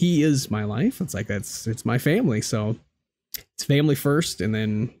he is my life. It's like it's my family. So it's family first, and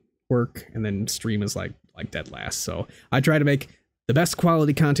then work, and then stream is like dead last. So I try to make the best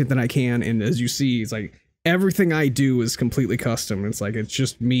quality content that I can, and as you see, it's like everything I do is completely custom. It's like it's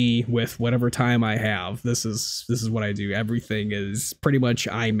just me with whatever time I have. This is what I do. Everything is pretty much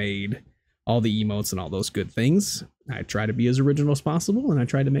I made. All the emotes and all those good things. I try to be as original as possible, and I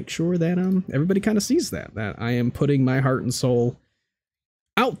try to make sure that everybody kind of sees that I am putting my heart and soul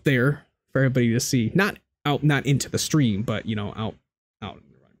out there for everybody to see. Not into the stream, but you know, out in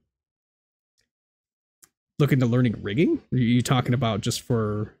the run. Look into learning rigging? Are you talking about just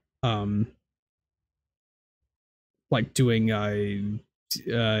for like doing what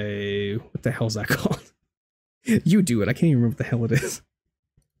the hell's that called? You do it. I can't even remember what the hell it is.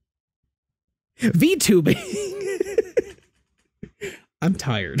 VTubing. I'm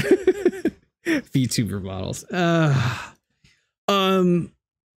tired. VTuber models.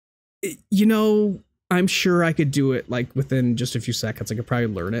 You know, I'm sure I could do it like within just a few seconds. I could probably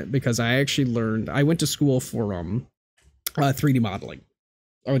learn it, because I went to school for 3D modeling.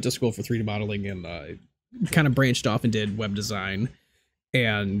 I went to school for 3D modeling, and kind of branched off and did web design,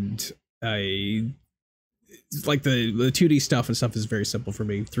 and like the 2D stuff and stuff is very simple for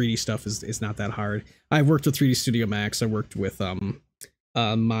me. 3D stuff is not that hard. I worked with 3D Studio Max. I worked with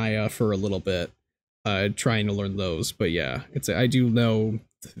Maya for a little bit, trying to learn those. But yeah, I do know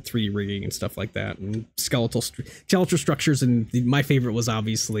 3D rigging and stuff like that, and skeletal structures. And my favorite was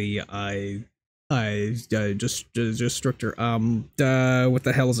obviously just stricter. What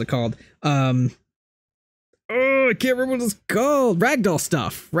the hell is it called? Oh, I can't remember what it's called. Ragdoll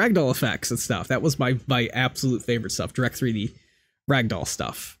stuff, ragdoll effects and stuff. That was my absolute favorite stuff. Direct 3D ragdoll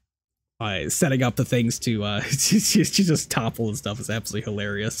stuff. Setting up the things to just topple and stuff is absolutely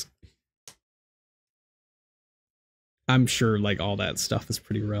hilarious. I'm sure like all that stuff is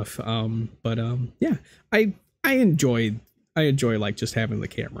pretty rough. Yeah, I enjoy like just having the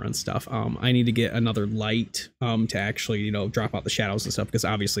camera and stuff. I need to get another light to actually, you know, drop out the shadows and stuff, because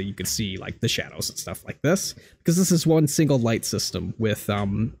obviously you can see like the shadows and stuff like this, because this is one single light system with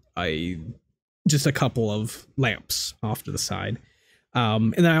just a couple of lamps off to the side.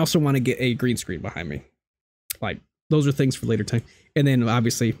 And then I also want to get a green screen behind me. Like, those are things for later time. And then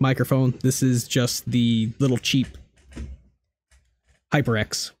obviously microphone. This is just the little cheap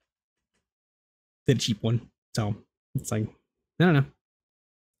HyperX, the cheap one. So it's like, I don't know.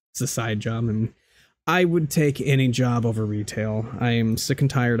 It's a side job, and I would take any job over retail. I am sick and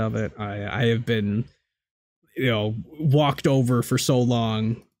tired of it. I have been, you know, walked over for so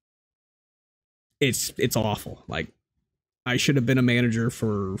long. It's awful. Like, I should have been a manager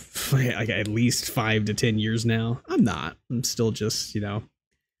for like at least 5 to 10 years now. I'm not. I'm still just, you know,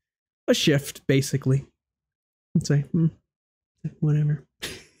 a shift basically. I'd say, whatever.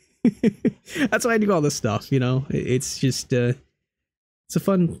 That's why I do all this stuff, you know. It's just it's a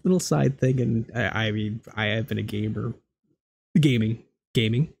fun little side thing, and I mean, I have been a gamer, gaming.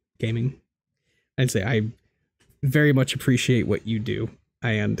 I'd say I very much appreciate what you do,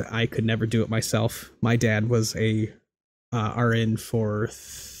 and I could never do it myself. My dad was a RN for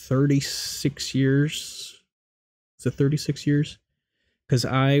 36 years. Is it 36 years? Because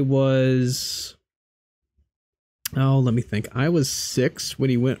I was, oh, let me think. I was 6 when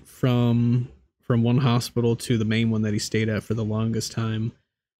he went from one hospital to the main one that he stayed at for the longest time,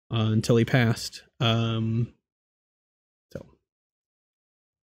 until he passed. So, and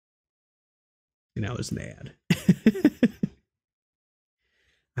now there's an ad.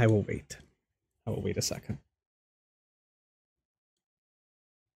 I will wait. I will wait a second.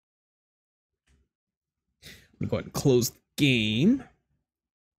 I'm gonna go ahead and close the game.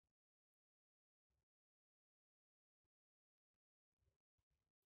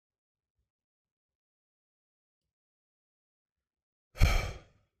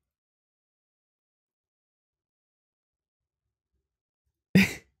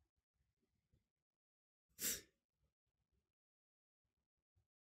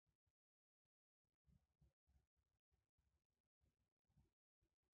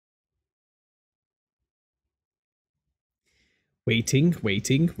 Waiting.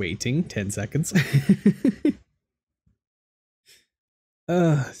 10 seconds. Damn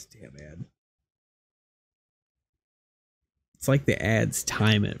ad. It's like the ads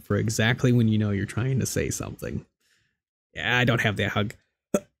time it for exactly when you know you're trying to say something. Yeah, I don't have that hug.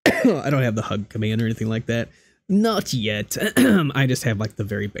 I don't have the hug command or anything like that. Not yet. I just have like the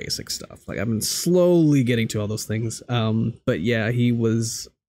very basic stuff. Like, I've been slowly getting to all those things. But yeah, he was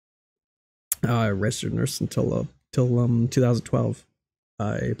a registered nurse until 2012.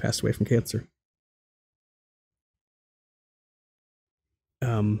 He passed away from cancer.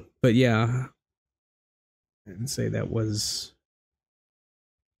 But yeah, I'd say that was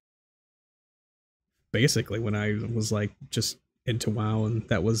basically when I was like just into WoW, and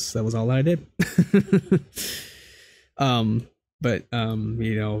that was all I did. But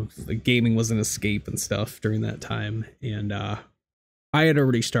you know, the gaming was an escape and stuff during that time, and I had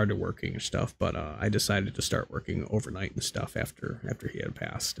already started working and stuff, but I decided to start working overnight and stuff after he had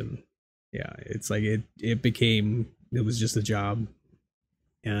passed. And yeah, it's like it was just a job,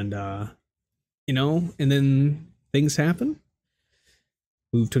 and you know, and then things happen.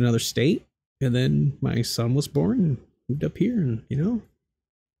 Moved to another state, and then my son was born and moved up here, and you know,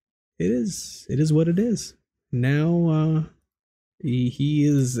 it is what it is. Now he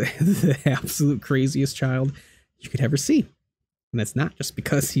is the absolute craziest child you could ever see. And that's not just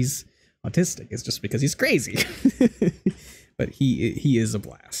because he's autistic, it's just because he's crazy. But he is a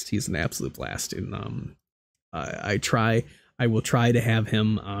blast. He's an absolute blast. And I will try to have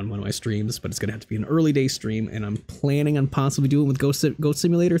him on one of my streams, but it's gonna have to be an early day stream, and I'm planning on possibly doing it with Ghost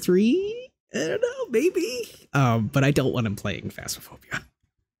Simulator 3. I don't know, maybe. But I don't want him playing Phasmophobia.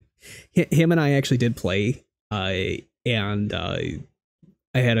 Him and I actually did play, and I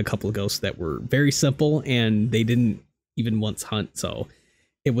had a couple of ghosts that were very simple, and they didn't even once hunt, so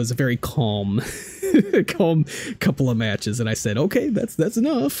it was a very calm, calm couple of matches, and I said, okay, that's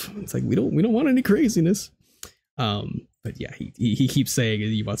enough. It's like we don't want any craziness. But yeah, he keeps saying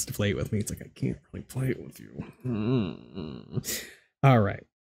he wants to play it with me. It's like, I can't really play it with you. All right.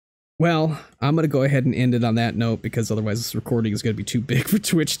 Well, I'm going to go ahead and end it on that note, because otherwise this recording is going to be too big for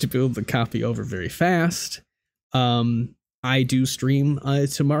Twitch to be able to copy over very fast. I do stream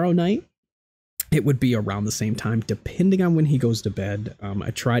tomorrow night. It would be around the same time, depending on when he goes to bed.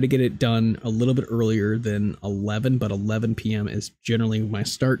 I try to get it done a little bit earlier than 11, but 11 p.m. is generally my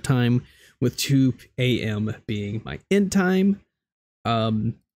start time, with 2 a.m. being my end time.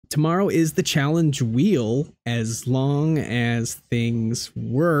 Tomorrow is the challenge wheel, as long as things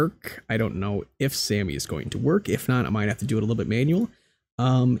work. I don't know if Sammy is going to work. If not, I might have to do it a little bit manual.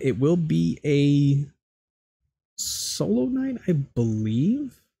 It will be a solo night, I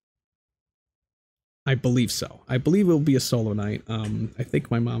believe. I believe so. I believe it will be a solo night. I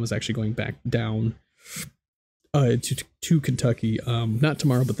think my mom is actually going back down to Kentucky, not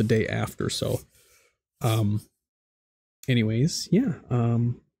tomorrow, but the day after. So, anyways, yeah.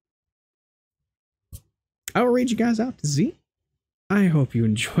 I will raid you guys out to Z. I hope you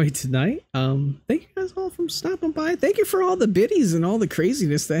enjoyed tonight. Thank you guys all for stopping by. Thank you for all the biddies and all the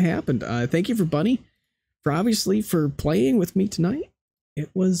craziness that happened. Thank you for Bunny, for obviously for playing with me tonight. It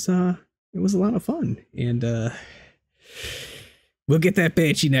was a lot of fun, and we'll get that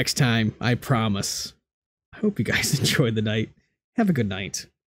banshee next time. I promise. I hope you guys enjoyed the night. Have a good night.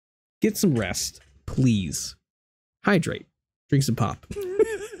 Get some rest, please. Hydrate. Drink some pop.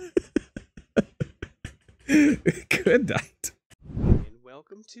 Good night. And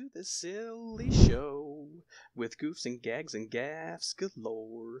welcome to the silly show with goofs and gags and gaffs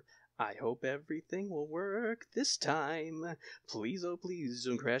galore. I hope everything will work this time. Please, oh please,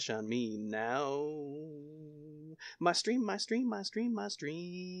 don't crash on me now. My stream, my stream, my stream, my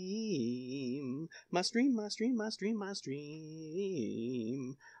stream. My stream, my stream, my stream, my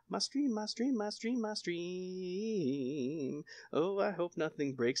stream. My stream, my stream, my stream, my stream. Oh, I hope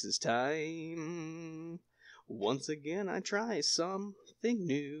nothing breaks this time. Once again I try something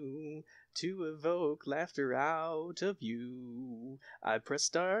new to evoke laughter out of you. I pressed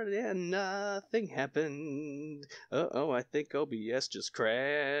start and nothing happened. Uh-oh, I think OBS just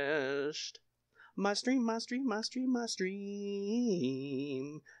crashed. My stream, my stream, my stream, my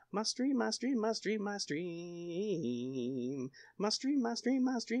stream. My stream, my stream, my stream, my stream. My stream, my stream,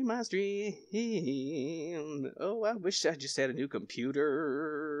 my stream, my stream. Oh, I wish I just had a new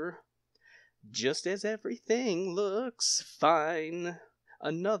computer. Just as everything looks fine,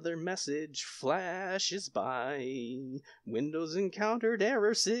 another message flashes by. Windows encountered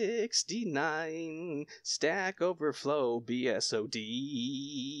error 69. Stack Overflow B.S.O.D.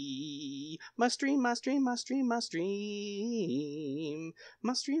 My stream, my stream, my stream, my stream.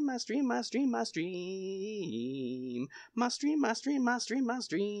 My stream, my stream, my stream, my stream. My stream, my stream, my stream, my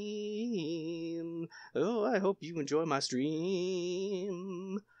stream. Oh, I hope you enjoy my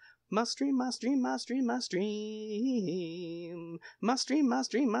stream. My stream, my stream, my stream, my stream. My stream, my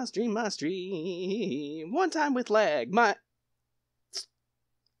stream, my stream, my stream. One time with lag. My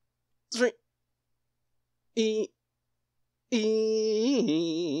stream.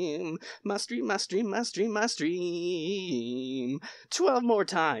 My stream, my stream, my stream, my stream. 12 more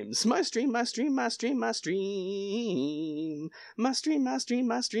times. My stream, my stream, my stream, my stream. My stream, my stream,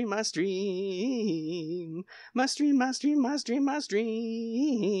 my stream, my stream. My stream, my stream, my stream, my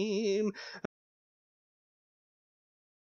stream.